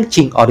แย่ง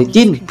ชิงออริ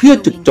จินเพื่อ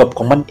จุดจบข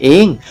องมันเอ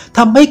งท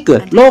ำให้เกิ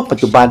ดโลกปัจ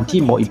จุบันที่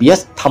โมอิเบีย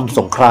สทำส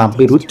งครามไ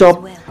ม่รู้จบ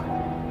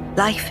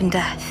Life and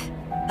death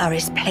are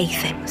his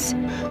playthings.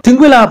 ถึง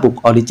เวลาบุก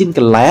ออริจิน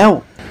กันแล้ว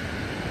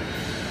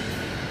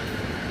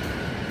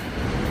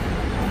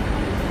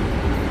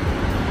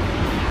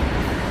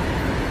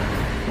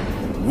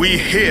We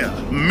here,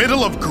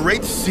 middle of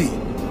Great Sea.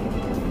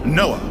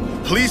 Noah,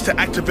 please to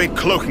activate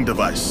cloaking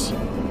device.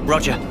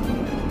 Roger.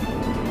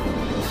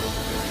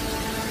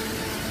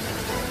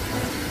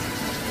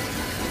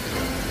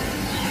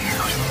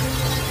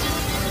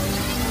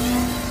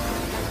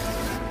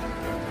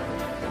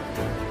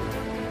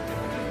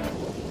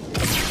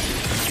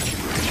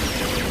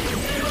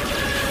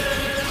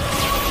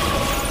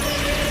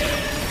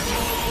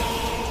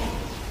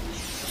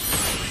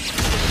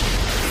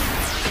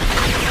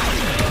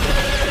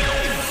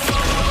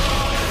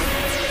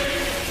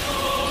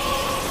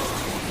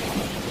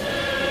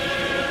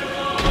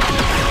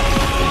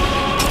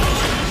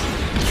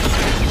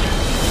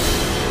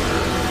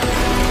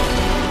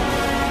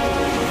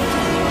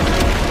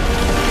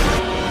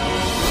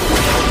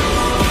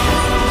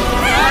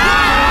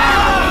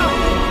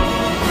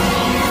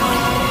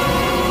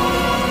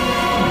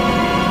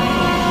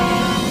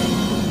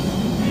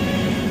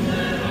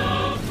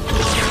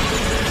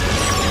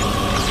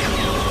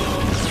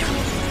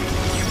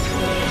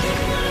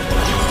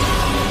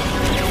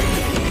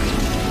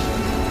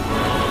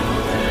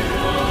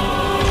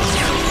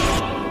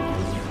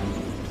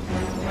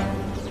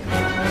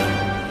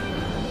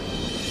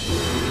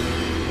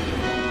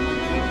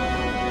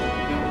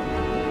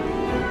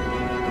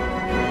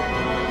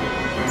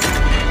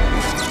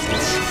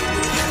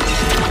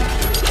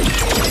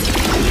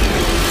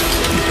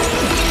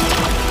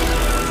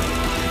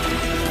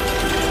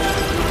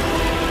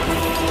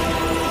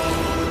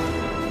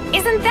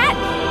 Isn't that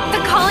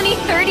the Colony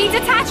 30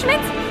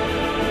 detachment?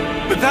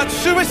 But that's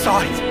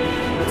suicide!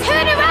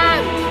 Turn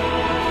around!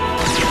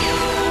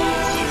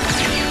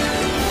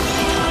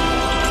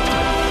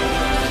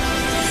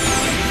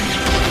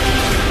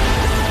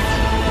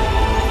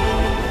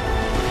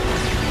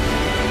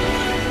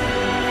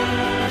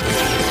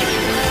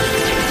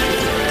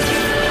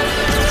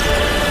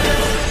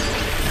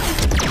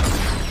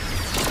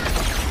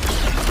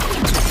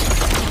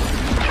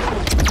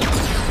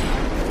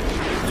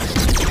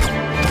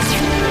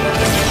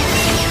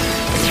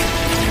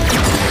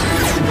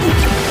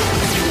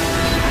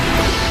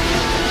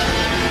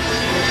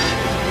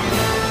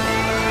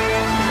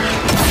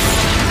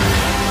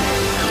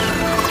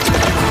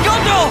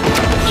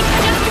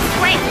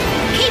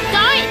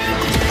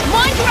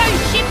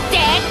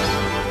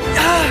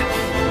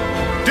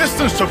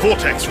 to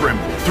Vortex Rim.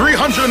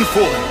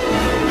 340.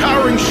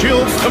 Powering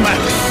shields to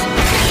max.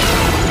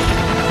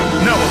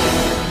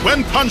 Noah,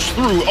 when punched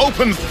through,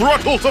 open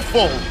throttle to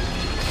full.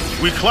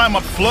 We climb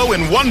up flow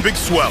in one big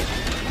swell.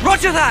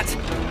 Roger that!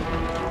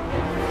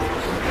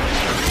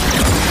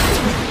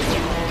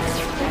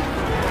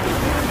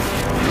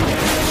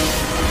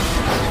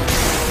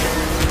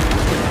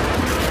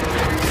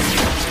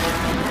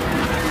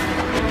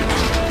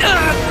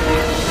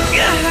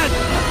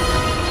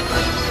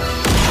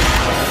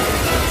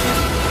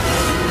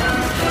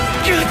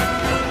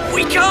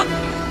 We can't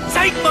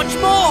take much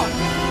more!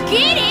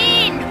 Get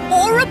in,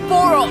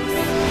 Ouroboros!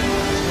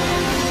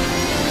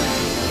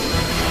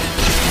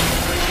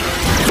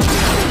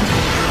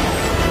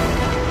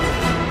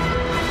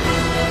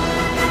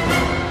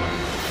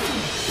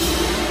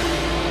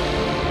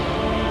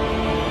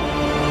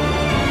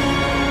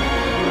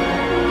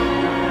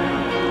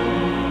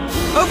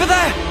 Over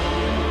there!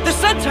 The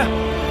center!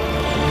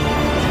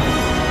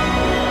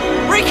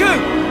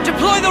 Riku!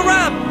 Deploy the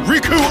ram!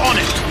 Riku on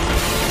it!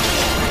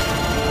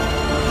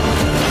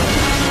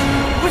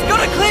 We've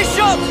got a clear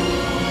shot!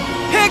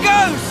 Here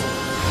goes!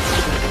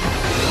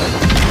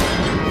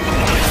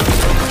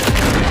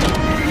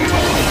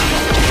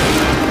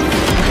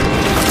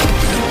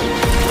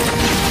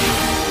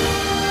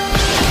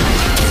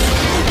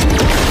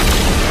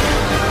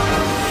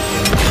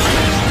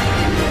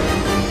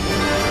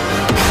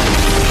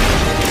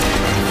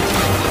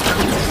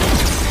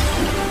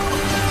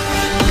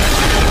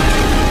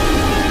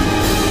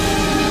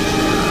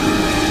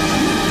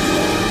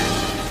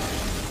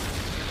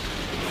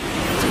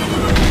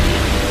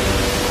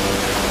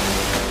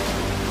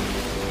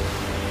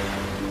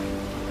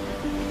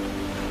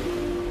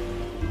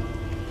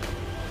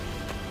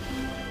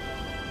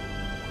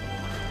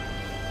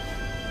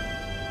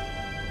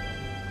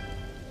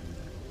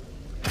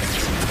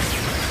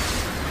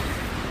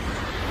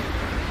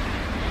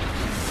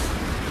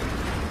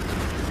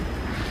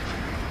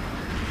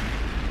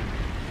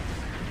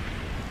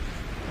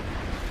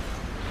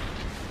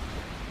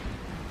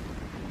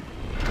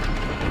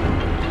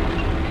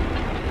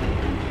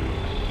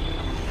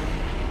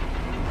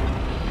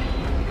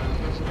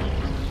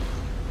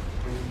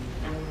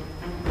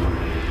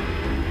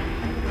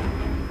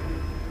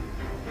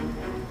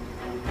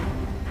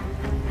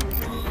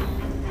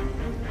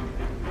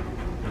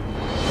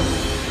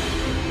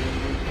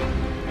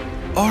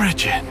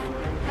 Origin.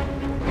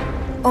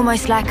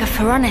 Almost like a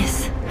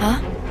Pharaonis, huh?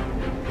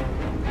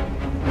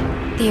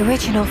 The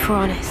original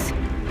Pharaonis.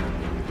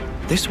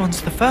 This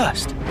one's the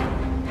first.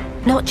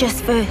 Not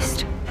just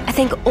first. I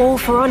think all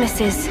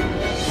Pharaonises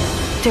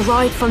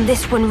derived from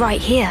this one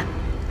right here.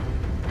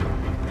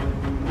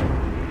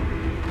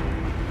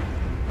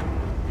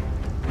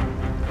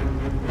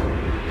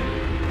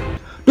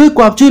 ด้วยค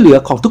วามช่วยเหลือ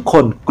ของทุกค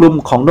นกลุ่ม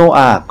ของโนอ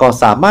าห์ก็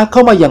สามารถเข้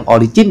ามายังออ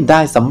ริจินได้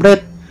สำเร็จ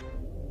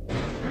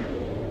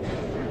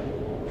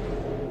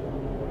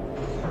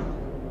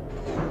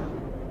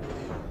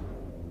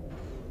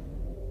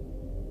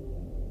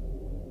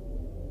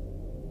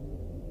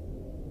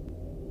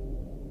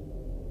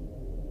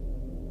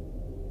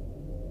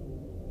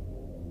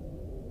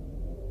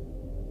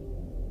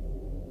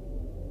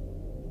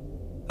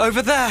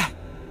Over there!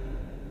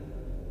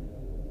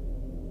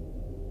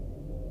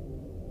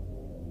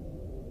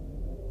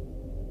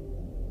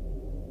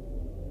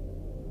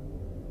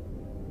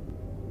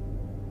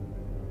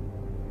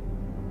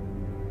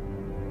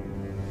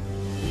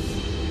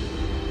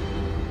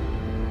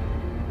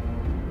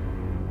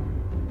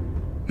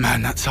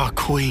 Man, that's our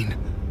queen.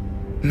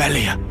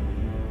 Melia.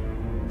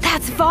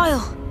 That's vile!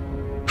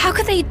 How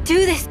could they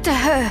do this to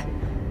her?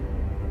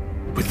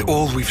 With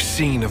all we've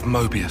seen of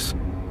Mobius,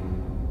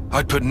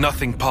 I'd put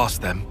nothing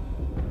past them.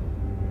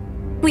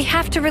 We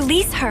have to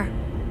release her.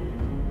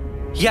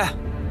 Yeah.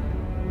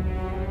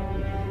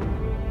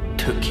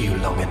 Took you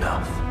long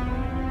enough.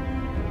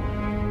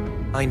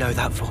 I know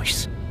that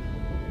voice.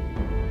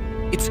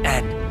 It's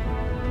N.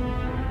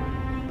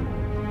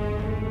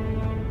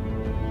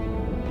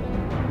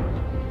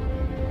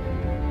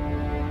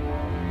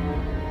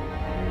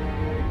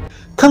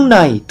 ข้างใน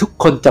ทุก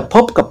คนจะพ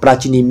บกับรา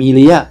ชินีมีเ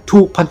ลียถู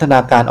กพันธนา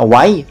การเอาไ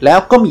ว้แล้ว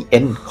ก็มีเอ็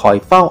นคอย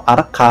เฝ้าอา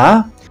รักขา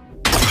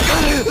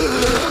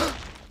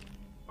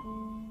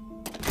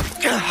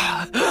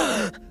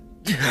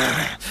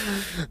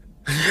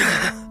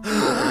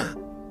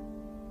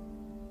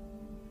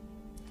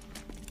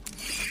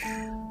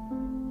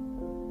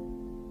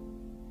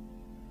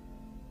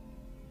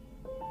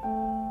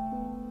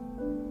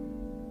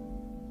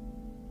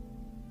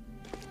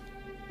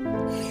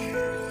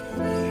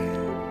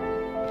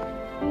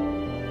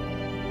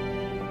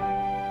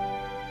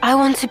I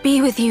want to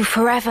be with you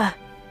forever.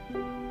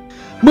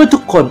 เมื่อทุ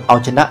กคนเอา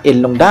ชนะเอ็น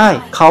ลงได้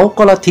เขา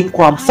ก็ละทิ้งค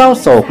วามเศร้า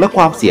โศกและค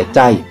วามเสียใจ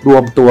รว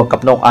มตัวกับ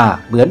โนอาห์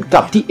เหมือน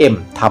กับที่เอ็ม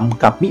ท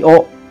ำกับมิโอ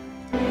ะ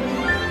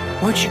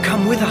Won't you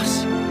come with us?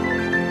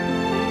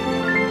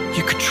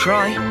 You could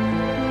try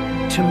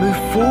to move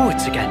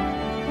forwards again.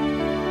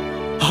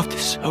 After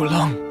so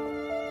long.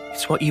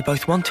 It's what you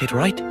both wanted,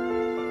 right?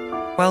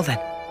 Well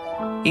then,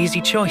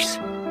 easy choice.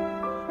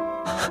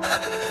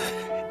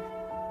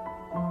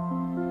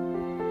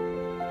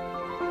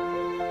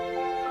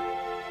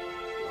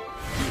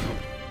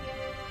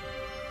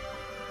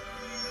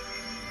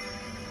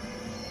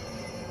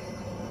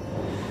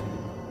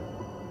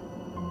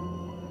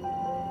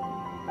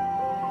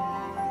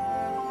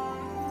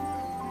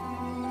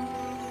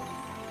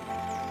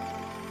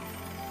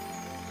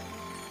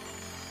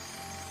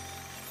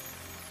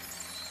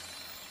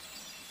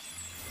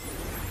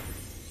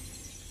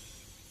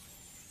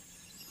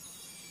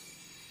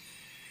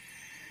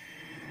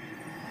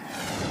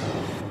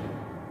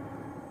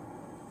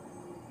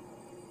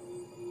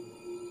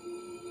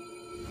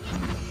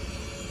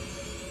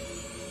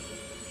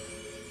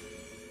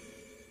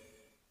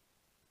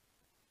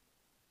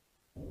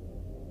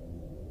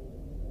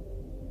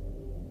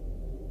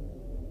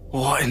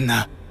 What in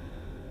the...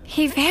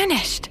 He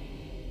vanished.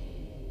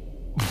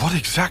 What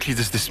exactly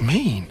does this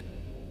mean?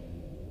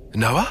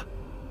 Noah?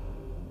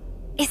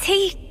 Is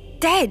he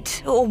dead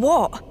or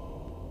what?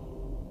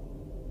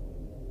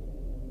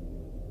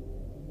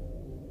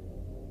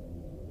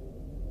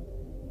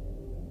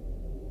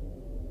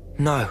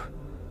 No.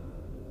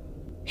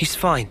 He's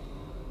fine.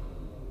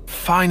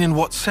 Fine in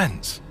what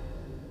sense?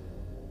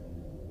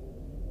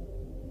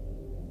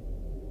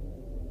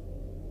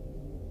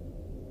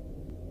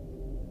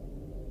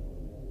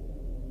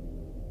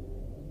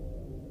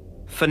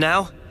 For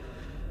now,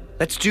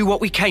 let's do what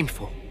we came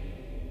for.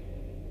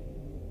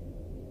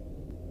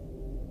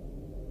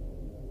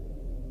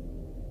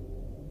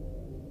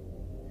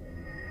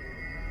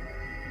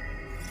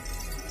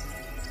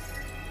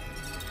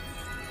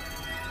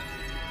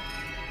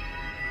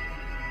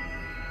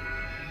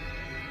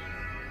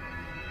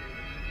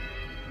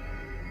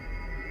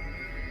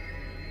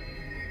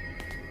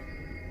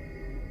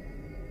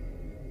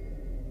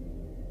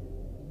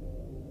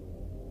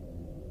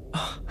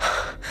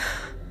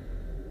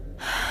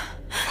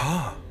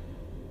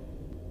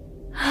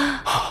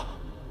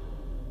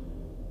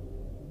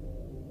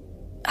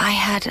 I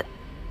had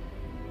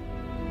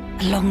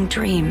a long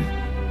dream.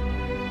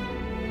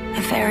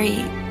 A very,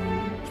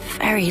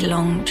 very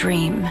long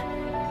dream.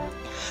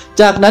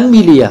 จากนั้นมิ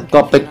เลียก็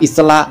เป็นอิส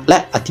ระและ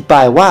อธิบ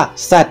ายว่า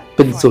แซดเ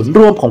ป็นศูนย์ร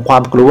วมของควา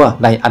มกลัว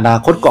ในอนา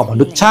คตของม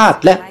นุษยชาติ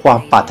และความ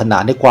ปรารถนา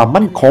ในความ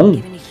มั่นคง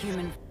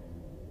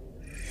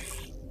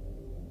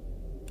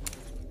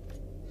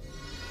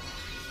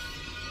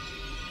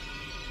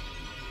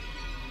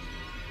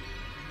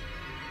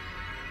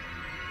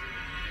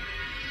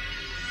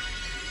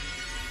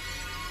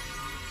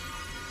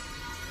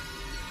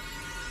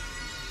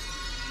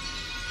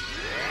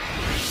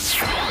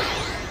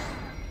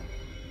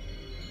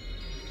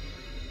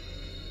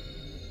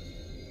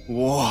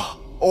Whoa,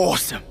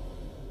 awesome.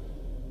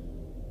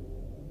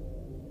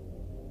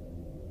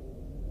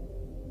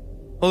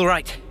 All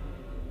right.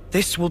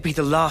 This will be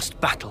the last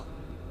battle.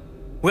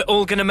 We're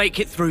all gonna make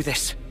it through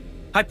this.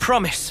 I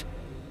promise.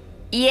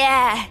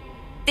 Yeah.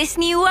 This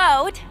new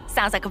world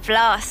sounds like a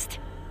blast.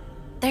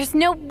 There's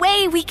no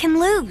way we can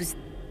lose.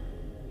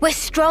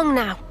 We're strong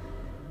now.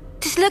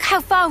 Just look how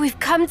far we've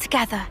come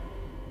together.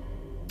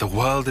 The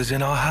world is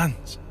in our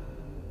hands.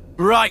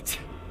 Right.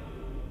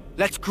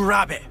 Let's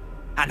grab it.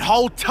 And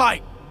hold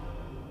tight.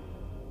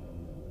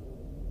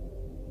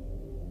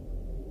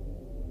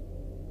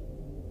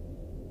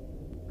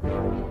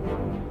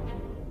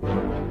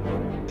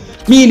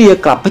 มิเลีย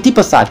กลับไปที่ป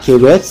ราสาทเค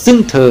เวสซึ่ง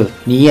เธอ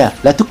เนีย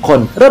และทุกคน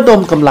ระดม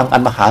กำลังอั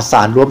นมหาศ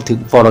าลรวมถึง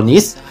ฟอโรนิ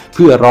สเ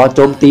พื่อรอโจ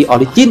มตีออ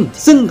ริจิน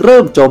ซึ่งเริ่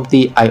มโจม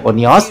ตีไอโอ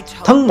นิออส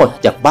ทั้งหมด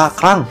อย่างบ้า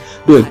คลั่ง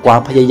ด้วยควา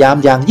มพยายาม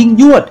อย่างยิ่ง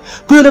ยวด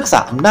เพื่อรักษา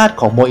อำนาจ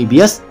ของโมอิเบี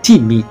ยสที่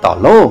มีต่อ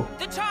โลก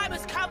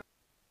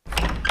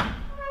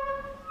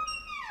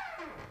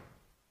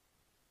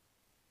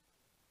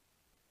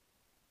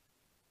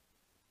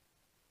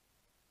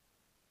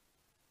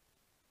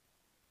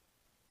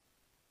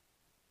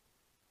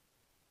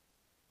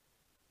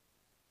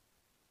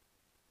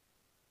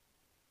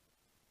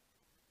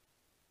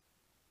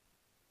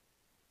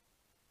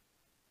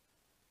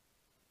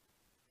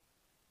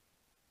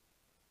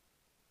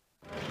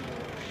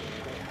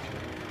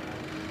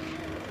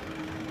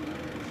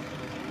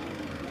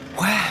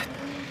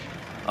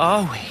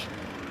Are we?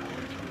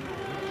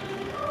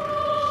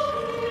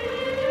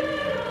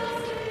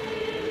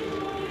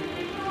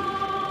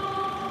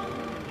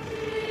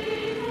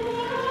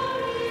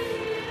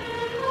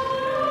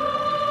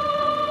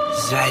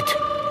 Zed.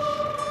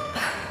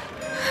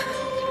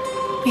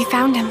 We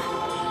found him.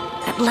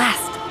 At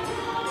last.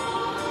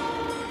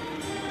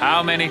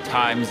 How many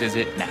times is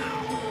it now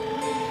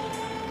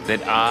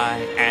that I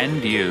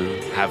and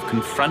you have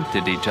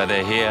confronted each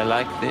other here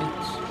like this?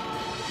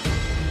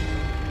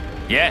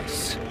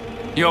 Yes,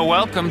 you're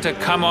welcome to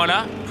come on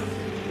up.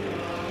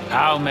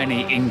 How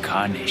many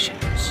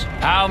incarnations?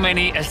 How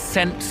many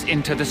ascents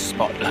into the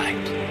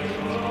spotlight?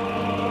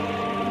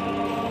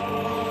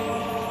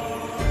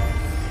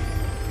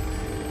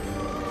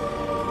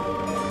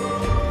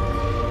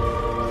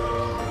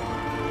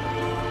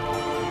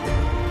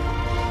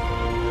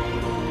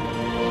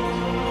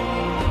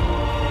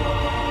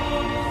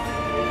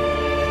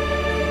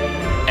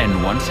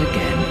 And once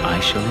again, I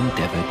shall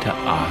endeavor to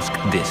ask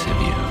this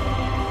of you.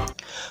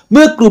 เ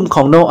มื่อกลุ่มข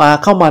องโนอา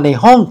เข้ามาใน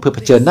ห้องเพื่อเผ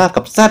ชิญหน้า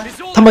กับแซด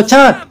ธรรมช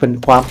าติเป็น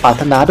ความปราร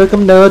ถนาโดยก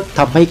ำเนิดท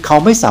ำให้เขา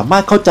ไม่สามา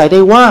รถเข้าใจได้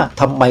ว่า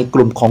ทำไมก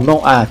ลุ่มของโน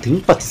อาถึง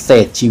ปฏิเส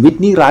ธชีวิต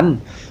นิรันดร์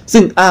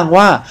ซึ่งอ้าง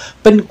ว่า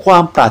เป็นควา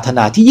มปรารถน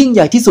าที่ยิ่งให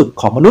ญ่ที่สุด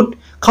ของมนุษย์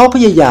เขาพ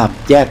ยายาม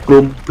แยกก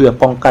ลุ่มเพื่อ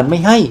ป้องกันไม่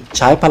ให้ใ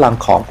ช้พลัง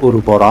ของอู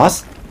รูโบรอส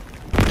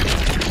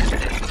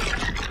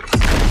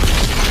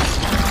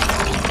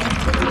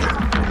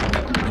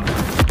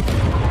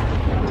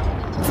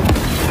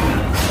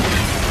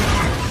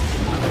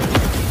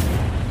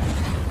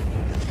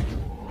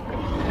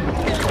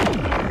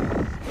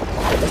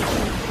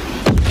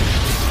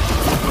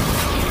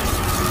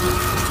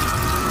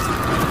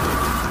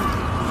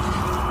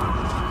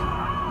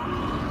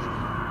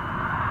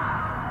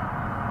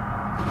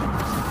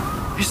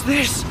Is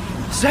this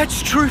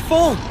Zed's true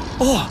form?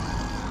 Or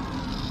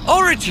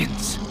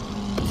origins?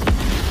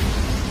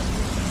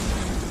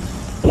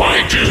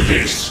 Why do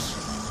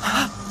this?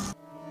 Huh?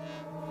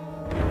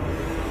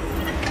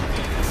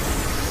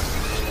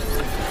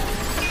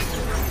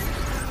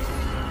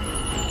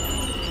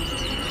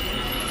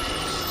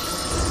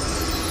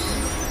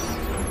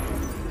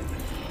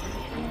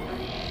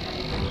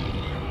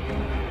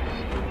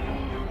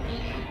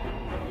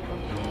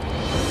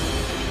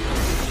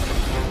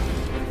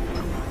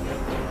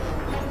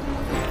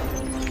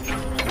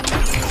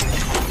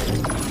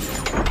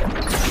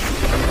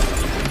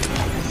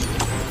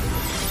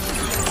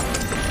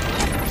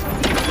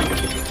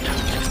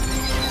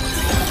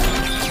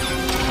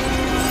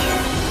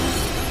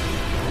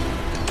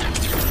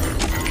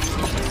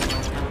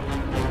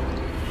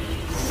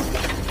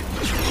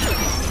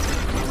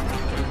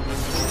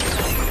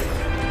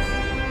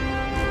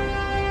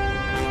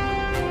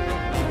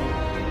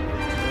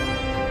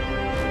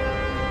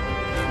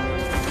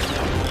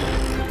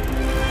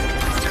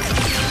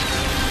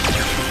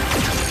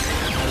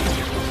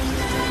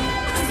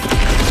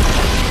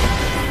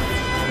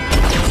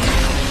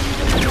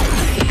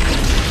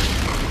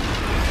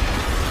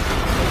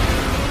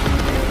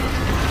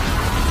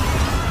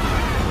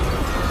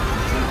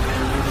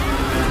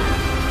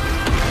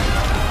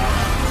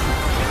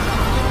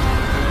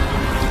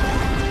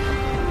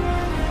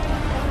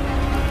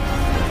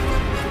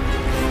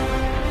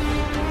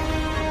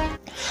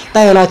 แ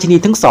ต่ราชินี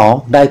ทั้งสอง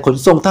ได้ขน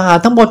ส่งทหาร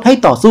ทั้งหมดให้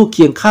ต่อสู้เ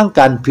คียงข้าง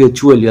กันเพื่อ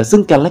ช่วยเหลือซึ่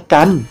งกันและ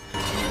กัน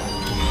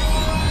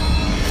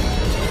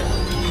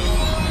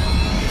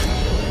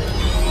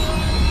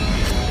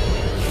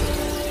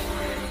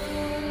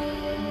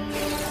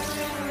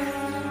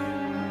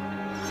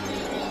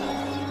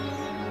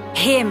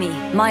Hear me,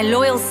 my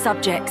loyal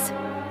subjects.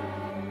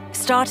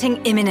 Starting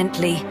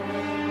imminently,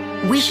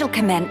 we shall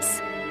commence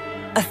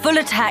a full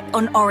attack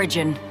on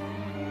Origin.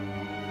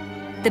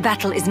 The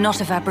battle is not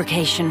a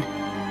fabrication.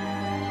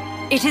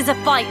 It is a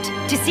fight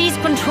to seize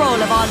control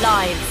of our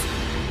lives.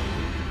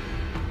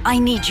 I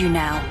need you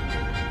now.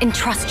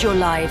 Entrust your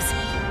lives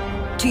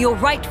to your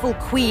rightful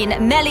queen,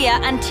 Melia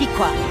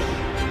Antiqua.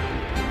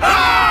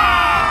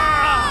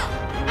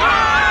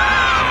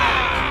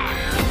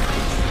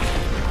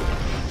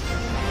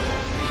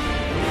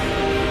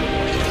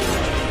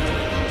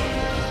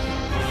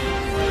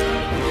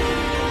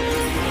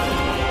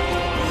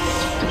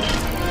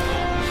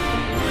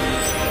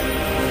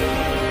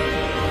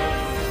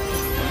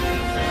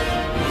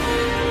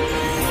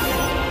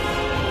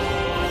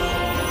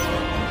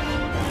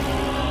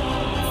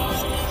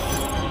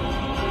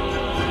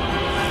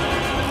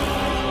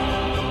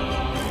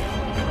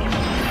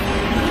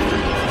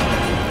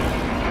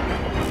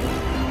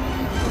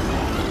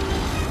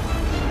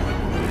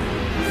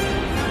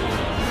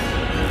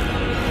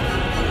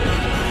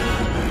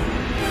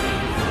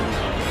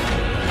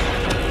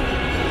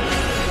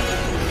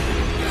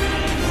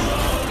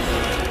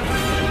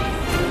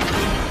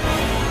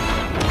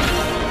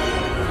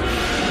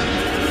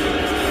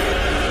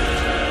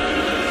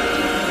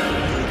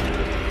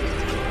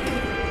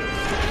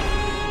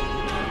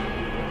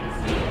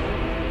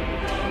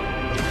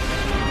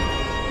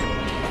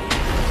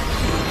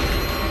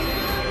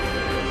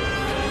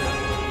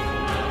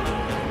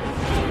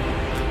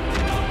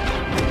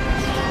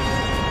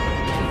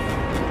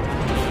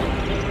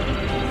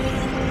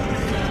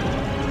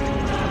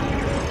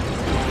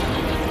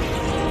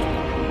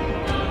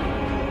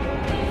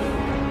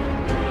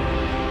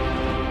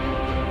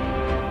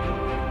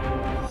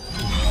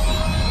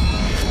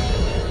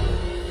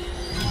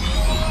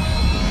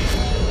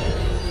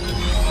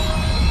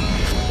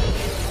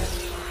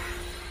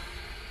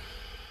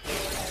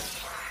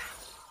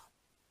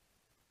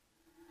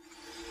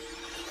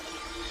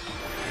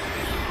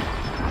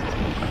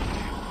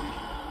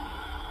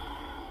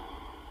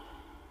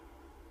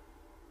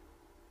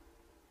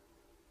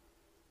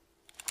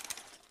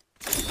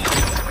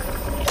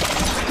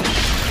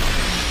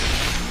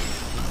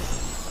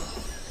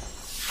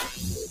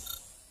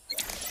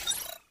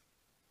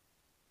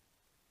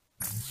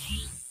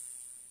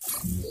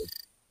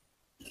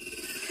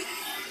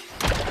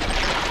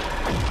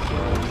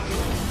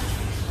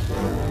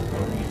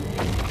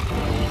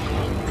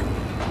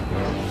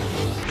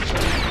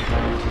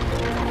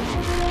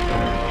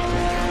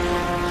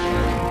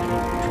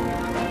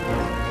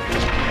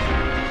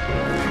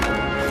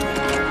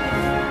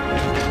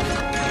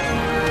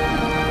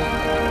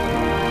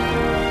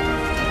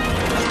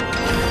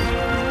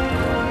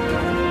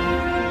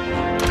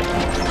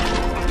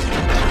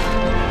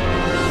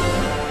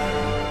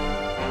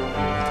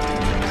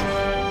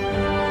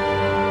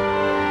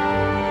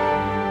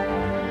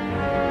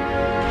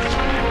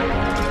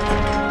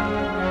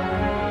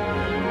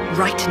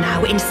 Right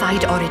now,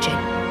 inside Origin,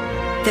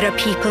 there are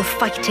people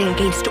fighting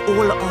against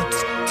all odds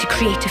to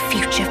create a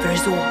future for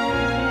us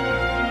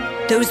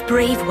all. Those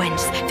brave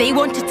ones, they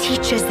want to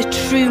teach us the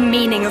true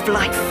meaning of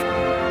life.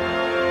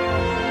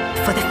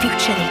 For the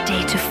future they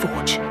dare to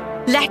forge,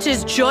 let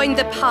us join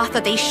the path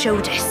that they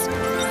showed us.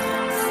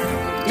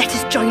 Let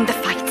us join the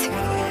fight.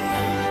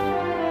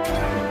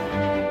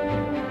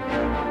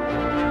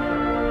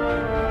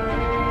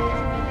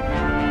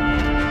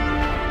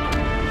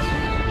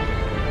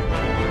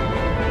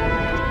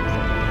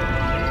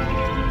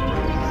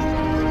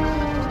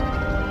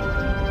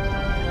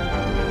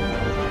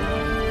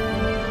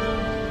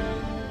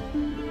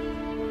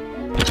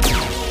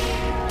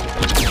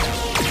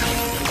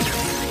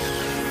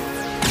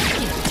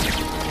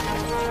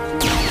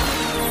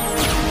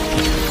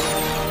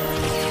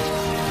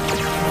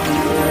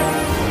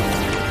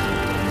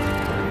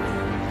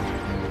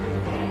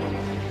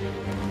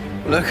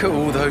 Look at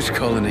all those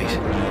colonies,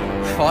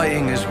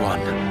 fighting as one.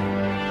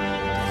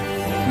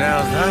 Now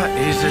that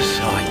is a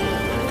sight.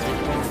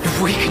 If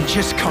we can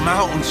just come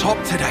out on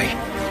top today.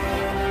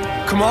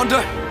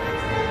 Commander,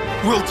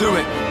 we'll do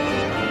it.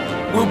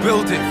 We'll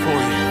build it for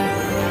you.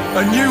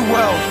 A new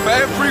world for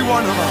every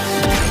one of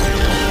us.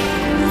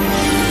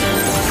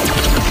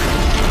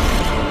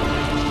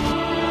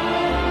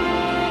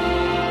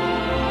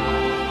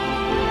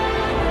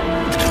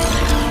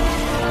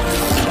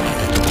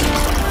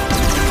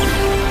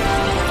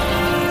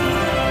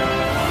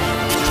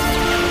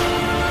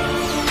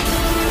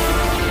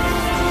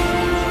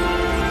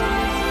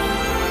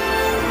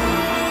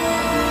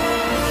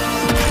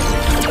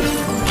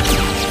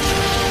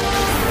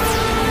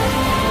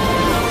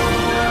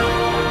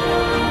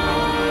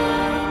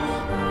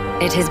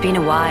 It has been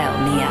a while,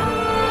 Nia.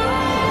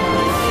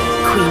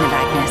 Queen of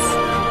Agnus.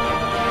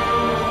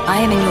 I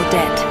am in your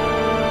debt,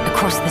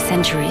 across the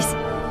centuries.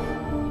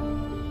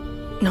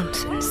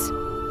 Nonsense.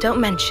 Don't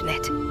mention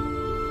it.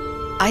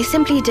 I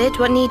simply did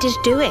what needed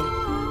doing,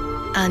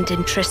 and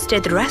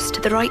entrusted the rest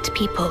to the right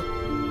people.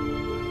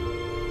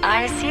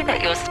 I see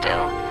that you're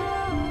still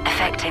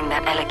affecting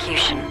that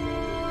elocution.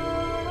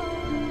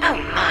 Oh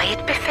my,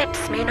 it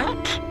befits me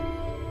not.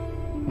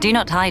 Do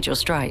not hide your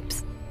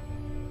stripes.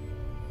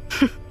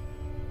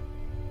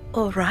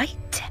 All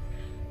right.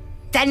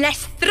 Then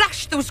let's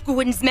thrash those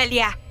goons,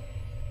 Melia.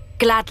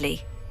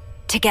 Gladly.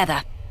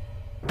 Together.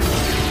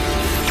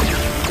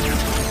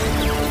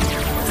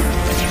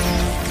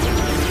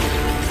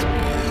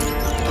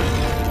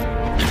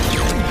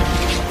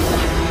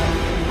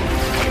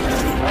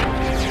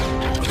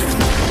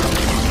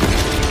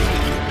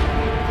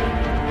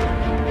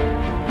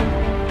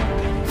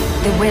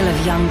 The will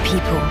of young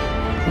people,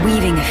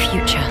 weaving a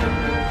future.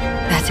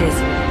 That is,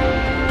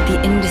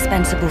 the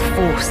indispensable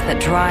force that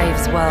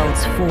drives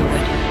worlds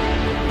forward.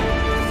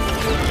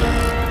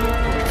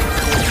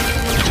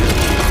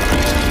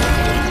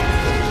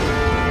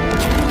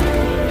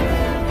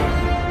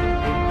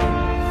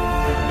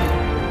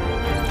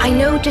 I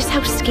know just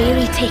how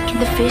scary taking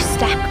the first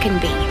step can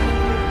be.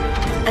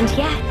 And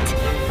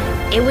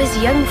yet, it was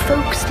young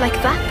folks like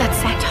that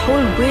set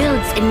whole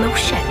worlds in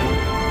motion,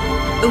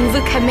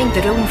 overcoming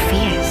their own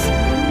fears.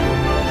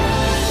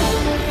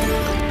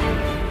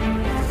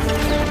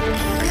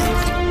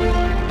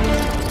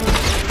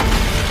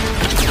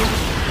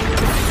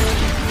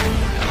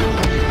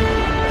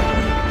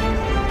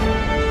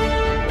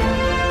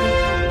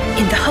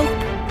 In the hope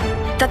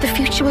that the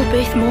future will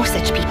birth more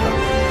such people.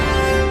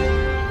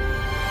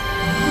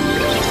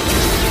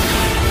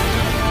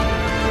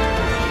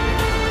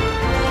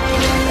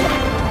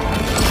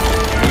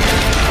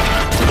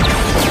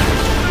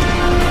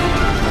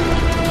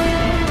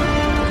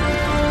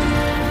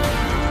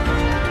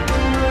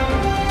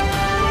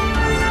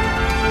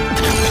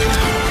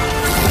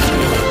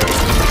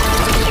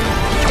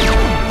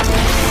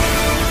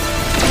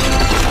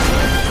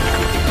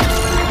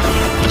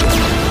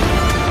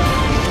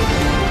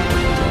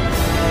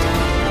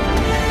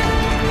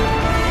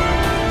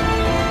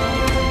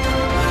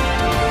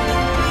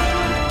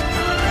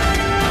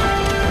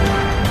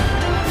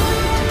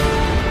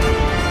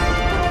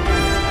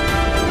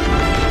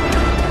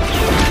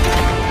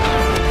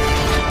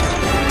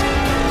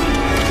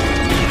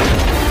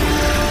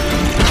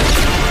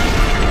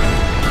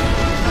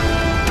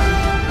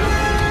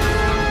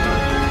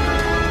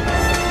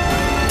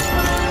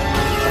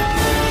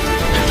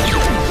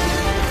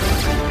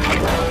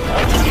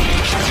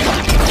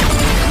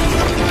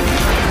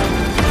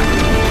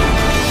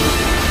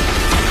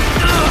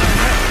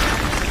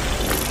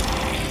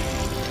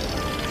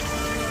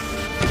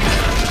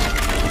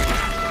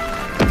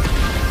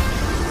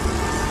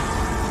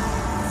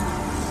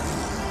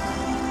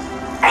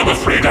 I'm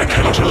afraid I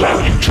cannot allow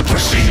you to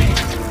proceed.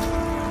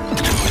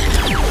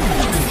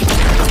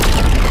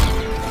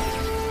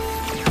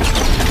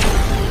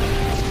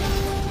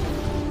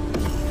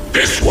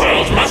 This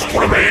world must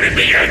remain in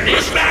the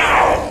endless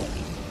now!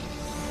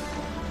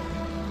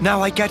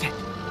 Now I get it.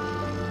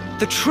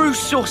 The true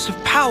source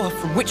of power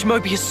from which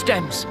Mobius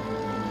stems.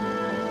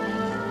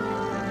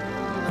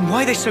 And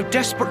why they so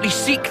desperately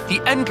seek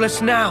the endless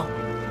now.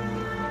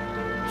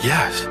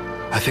 Yes,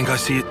 I think I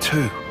see it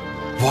too.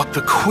 What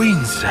the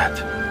Queen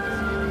said.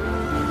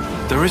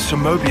 There is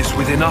some Mobius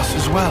within us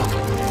as well.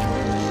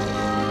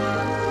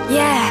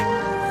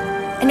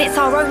 Yeah, and it's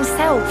our own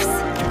selves.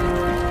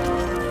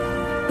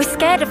 We're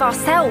scared of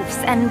ourselves,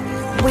 and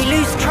we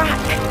lose track.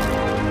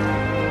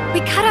 We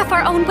cut off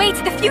our own way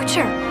to the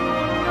future.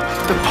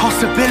 The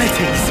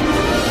possibilities!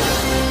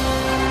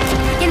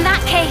 In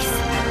that case,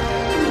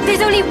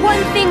 there's only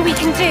one thing we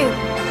can do.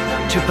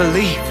 To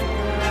believe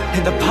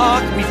in the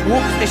path we've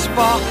walked this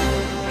far,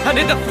 and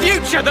in the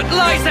future that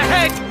lies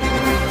ahead!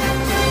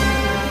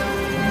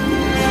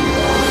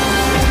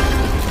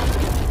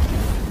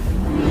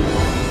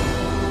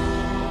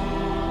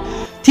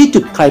 ที่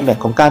จุดไคลแม็ก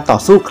ซ์ของการต่อ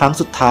สู้ครั้ง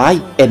สุดท้าย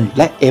N แ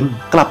ละ M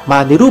กลับมา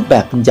ในรูปแบ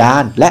บวิญญา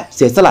ณและเ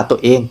สียสละตัว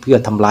เองเพื่อ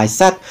ทำลาย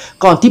Z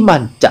ก่อนที่มั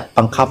นจะ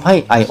บังคับให้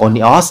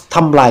Aionios ท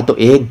ำลายตัว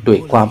เองด้วย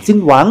ความสิ้น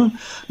หวัง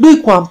ด้วย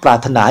ความปรา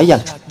รถนาอย่า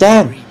งชัดแจ้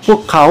งพว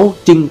กเขา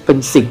จึงเป็น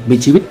สิ่งมี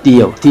ชีวิตเดี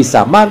ยวที่ส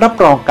ามารถรับ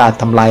รองการ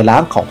ทำลายล้า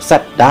งของ Z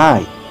ได้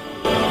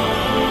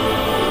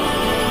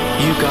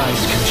You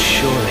guys can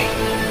surely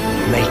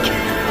make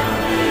it.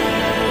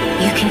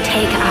 You can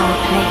take our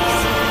place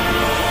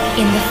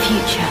in the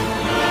future.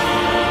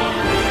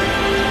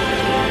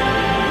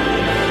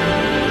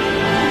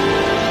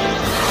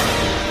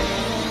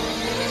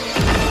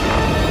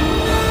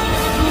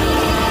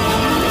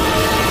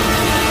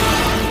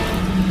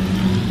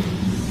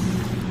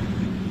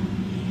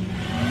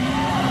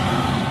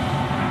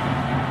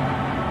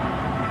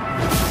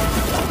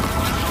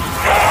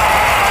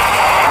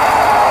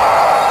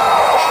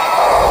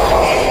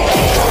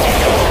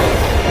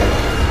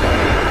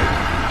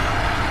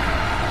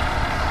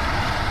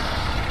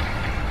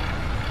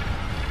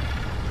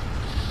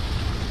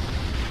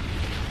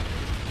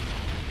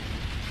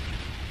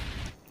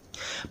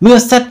เมื่อ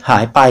Z หา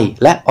ยไป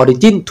และ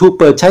Origin ถูก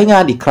เปิดใช้งา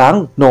นอีกครั้ง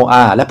โนอ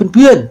าและเ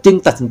พื่อนๆจึง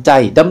ตัดสินใจ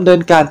ดำเนิ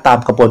นการตาม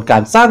กระบวนกา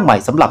รสร้างใหม่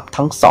สำหรับ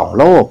ทั้งสอง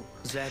โลก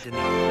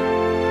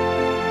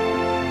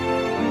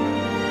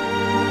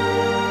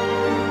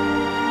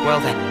Well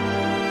then,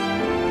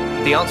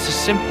 the answer's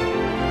simple.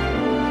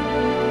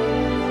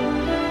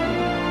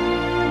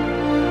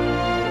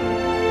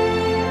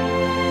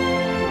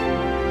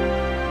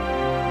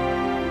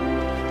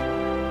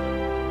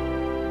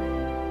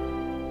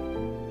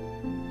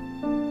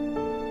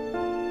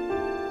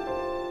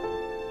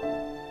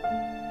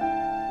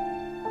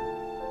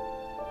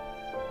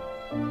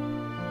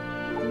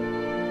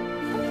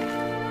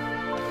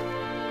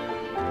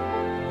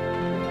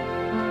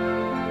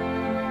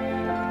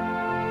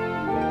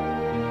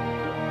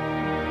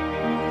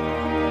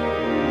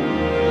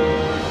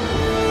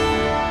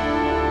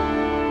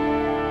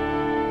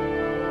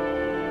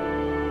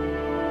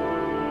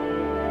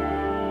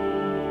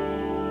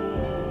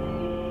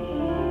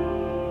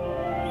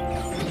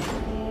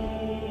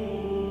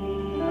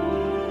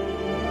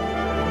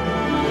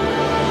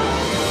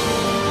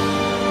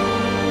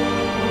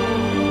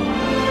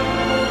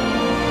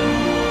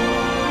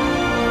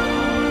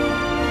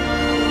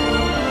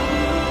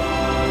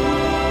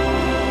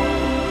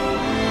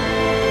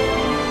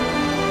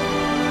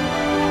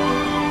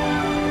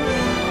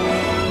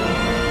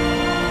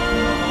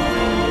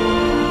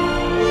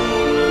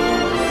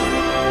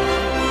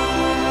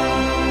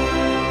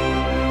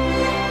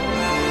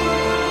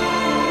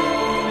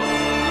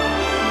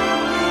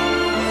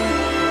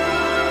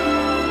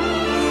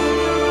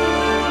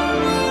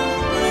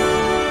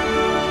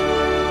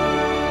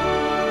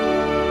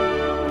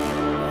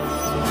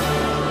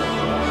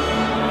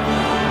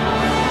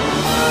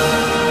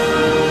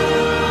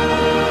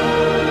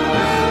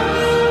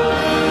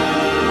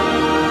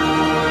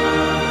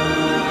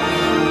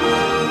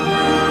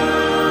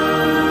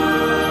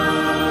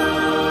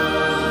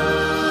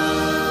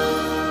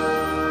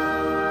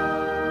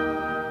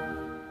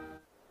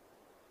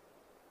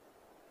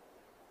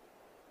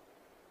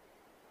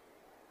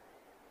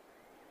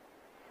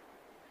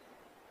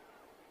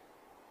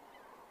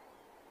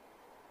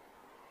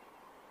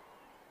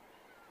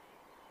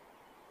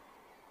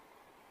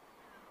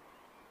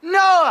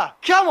 Noah,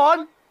 come on!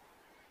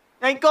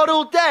 Ain't got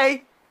all day.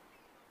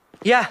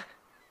 Yeah,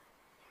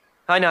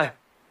 I know.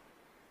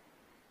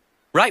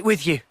 Right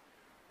with you.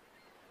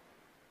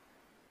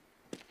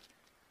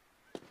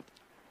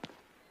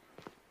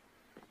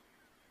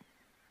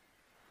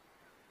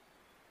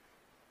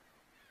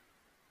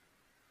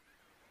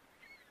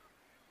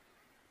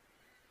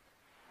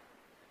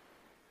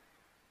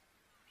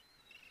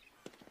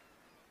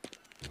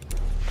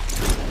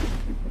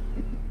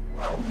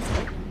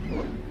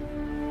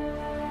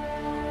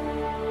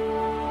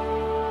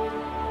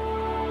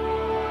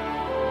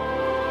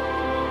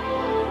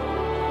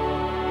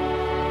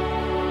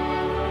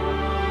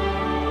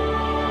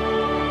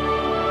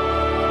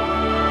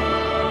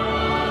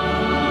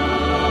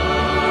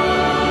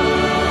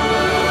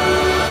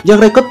อย่า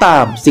งไรก็ตา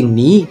มสิ่ง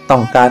นี้ต้อ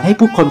งการให้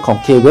ผู้คนของ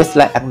เคเวส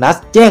และแอกนัส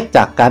แยกจ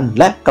ากกัน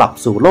และกลับ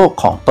สู่โลก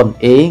ของตน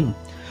เอง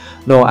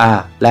โนอา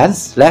แลน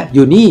ซ์และ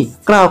ยูนี่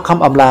กล่าวค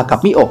ำอำลากับ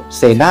มิโอะเ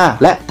ซนา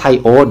และไท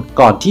โอน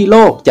ก่อนที่โล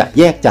กจะ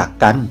แยกจาก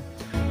กัน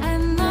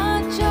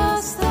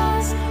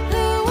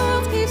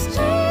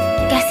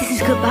Guess this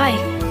is goodbye.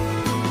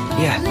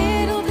 Yeah.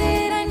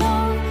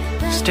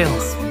 Still,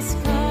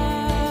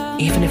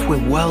 even if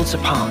we're worlds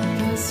apart,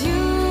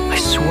 I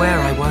swear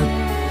I won't.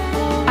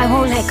 I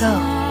won't let go.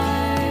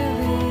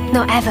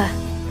 Not ever.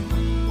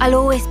 I'll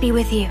always be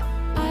with you.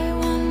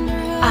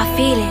 Our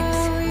feelings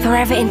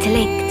forever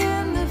interlinked.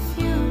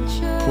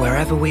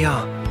 Wherever we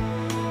are.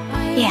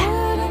 Yeah.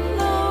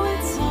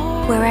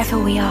 Wherever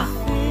we are.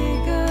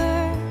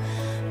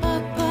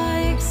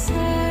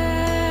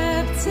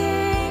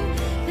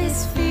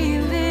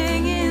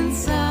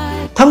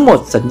 ทั้งหมด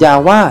สัญญา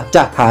ว่าจ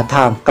ะหาท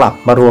างกลับ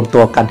มารวมตั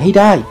วกันให้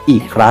ได้อี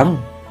กครั้ง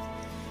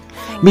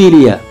มิเ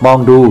ลียมอง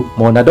ดูโ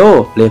มนาโด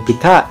เลปิ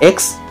ก้า X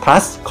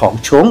Plus ของ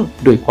ชง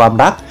ด้วยความ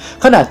รัก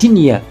ขณะที่เ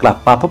นียกลับ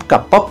มาพบกั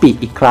บป๊อปปี้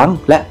อีกครั้ง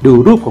และดู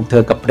รูปของเธ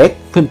อกับเร็ก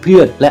เพื่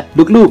อนๆและ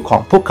ลูกๆขอ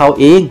งพวกเขา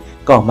เอง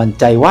ก็มั่น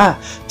ใจว่า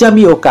จะ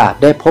มีโอกาส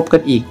ได้พบกั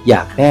นอีกอย่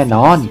างแน่น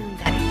อน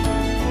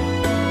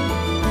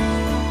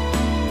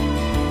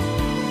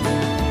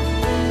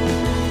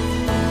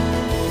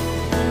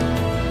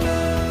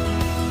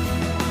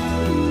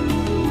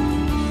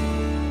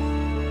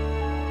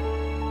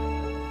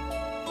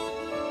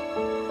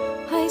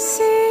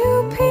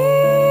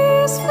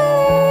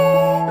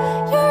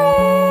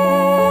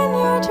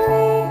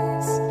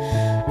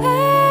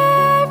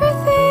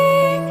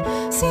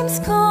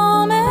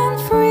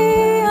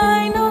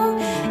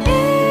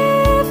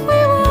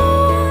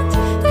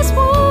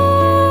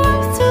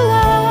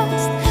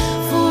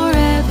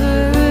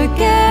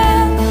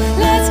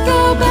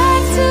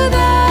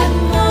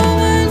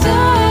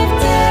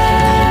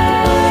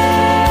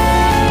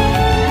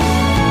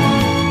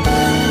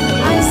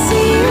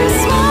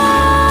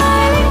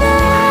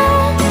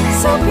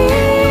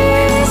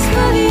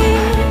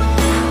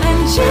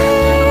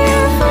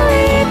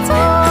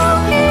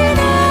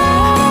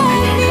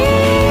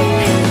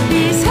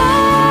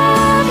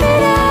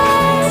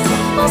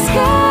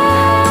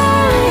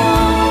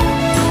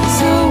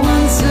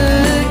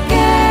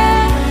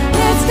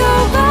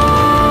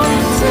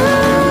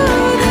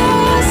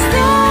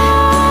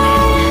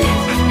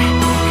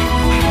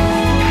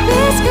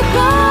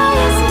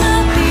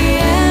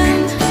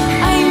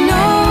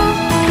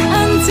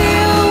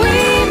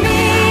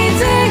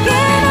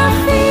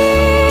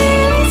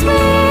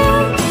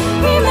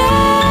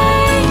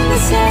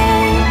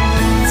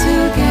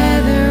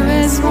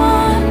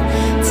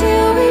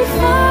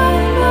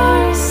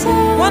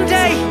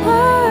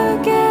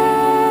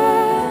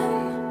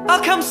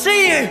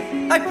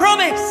I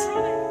promise!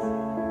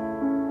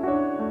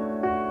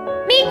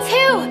 Me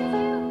too!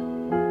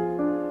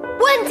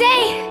 One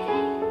day!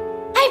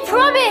 I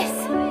promise!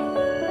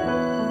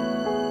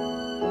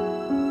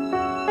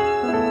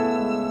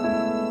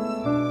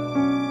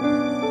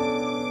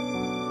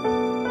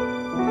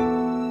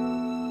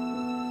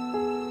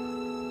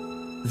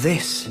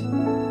 This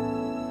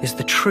is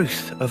the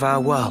truth of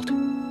our world.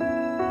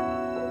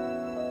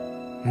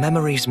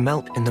 Memories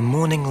melt in the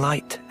morning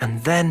light,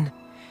 and then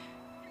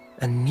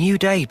a new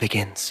day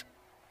begins.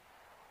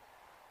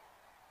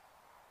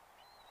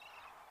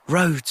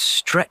 Roads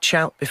stretch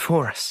out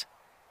before us.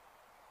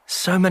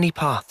 So many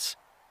paths.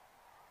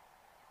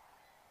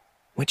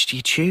 Which do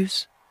you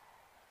choose?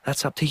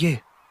 That's up to you.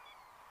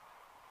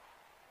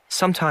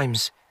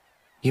 Sometimes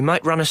you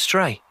might run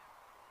astray.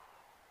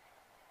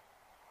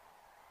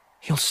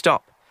 You'll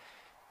stop,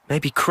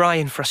 maybe cry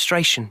in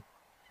frustration.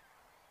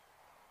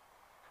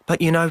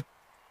 But you know,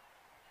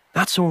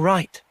 that's all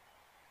right.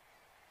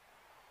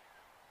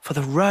 For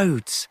the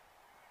roads,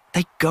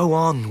 they go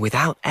on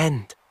without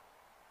end.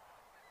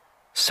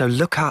 So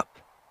look up,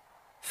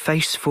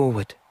 face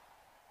forward,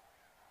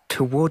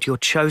 toward your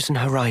chosen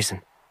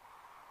horizon,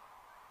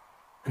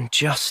 and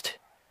just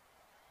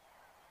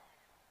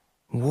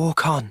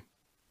walk on.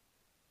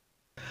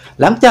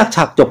 หลังจากฉ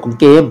ากจบของ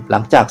เกมหลั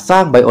งจากสร้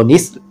างไบโอนิ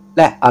สแ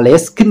ละอเล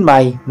สขึ้นใหม่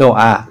โน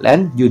อาและ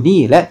ยู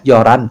นี่และยอ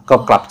รันก็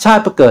กลับชา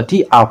ติไปเกิด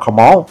ที่อัลคา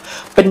มัล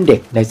เป็นเด็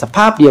กในสภ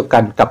าพเดียวกั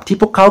นกับที่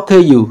พวกเขาเค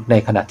ยอยู่ใน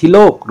ขณะที่โล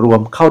กรว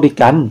มเข้าด้วย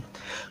กัน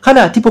ขณ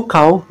ะที่พวกเข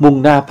ามุ่ง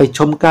หน้าไปช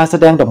มการแส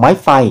ดงดอกไม้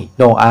ไฟ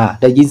โนอา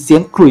ได้ยินเสีย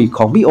งขลุ่ยข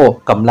องมิโอะ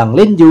กำลังเ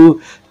ล่นอยู่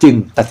จึง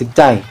ตัดสินใ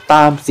จต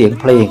ามเสียง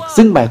เพลง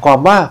ซึ่งหมายความ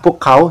ว่าพวก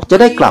เขาจะ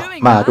ได้กลับ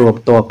มารวม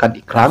ตัวกัน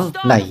อีกครั้ง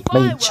ในไ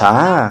ม่ช้า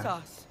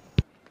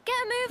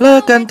เลิ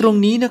กกันตรง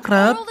นี้นะค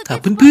รับถ้า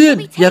เพื่อน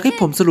ๆอยากให้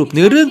ผมสรุปเ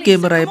นื้อเรื่องเกม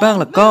อะไรบ้าง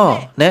ล่ะก็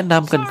แนะน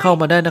ำกันเข้า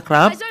มาได้นะค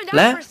รับแ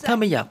ละถ้า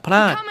ไม่อยากพล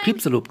าดคลิป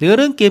สรุปเนื้อเ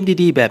รื่องเกม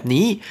ดีๆแบบ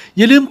นี้อ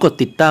ย่าลืมกด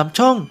ติดตาม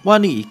ช่องวา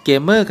นิเก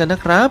มเมอร์กันนะ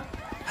ครับ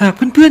หาก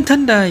เพื่อนๆท่า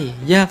นใด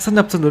อยากส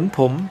นับสนุนผ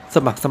มส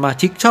มัครสมา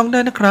ชิกช่องได้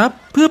นะครับ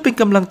เพื่อเป็น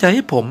กำลังใจใ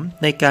ห้ผม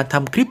ในการท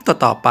ำคลิป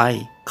ต่อๆไป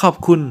ขอบ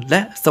คุณแล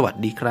ะสวัส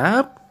ดีครั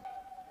บ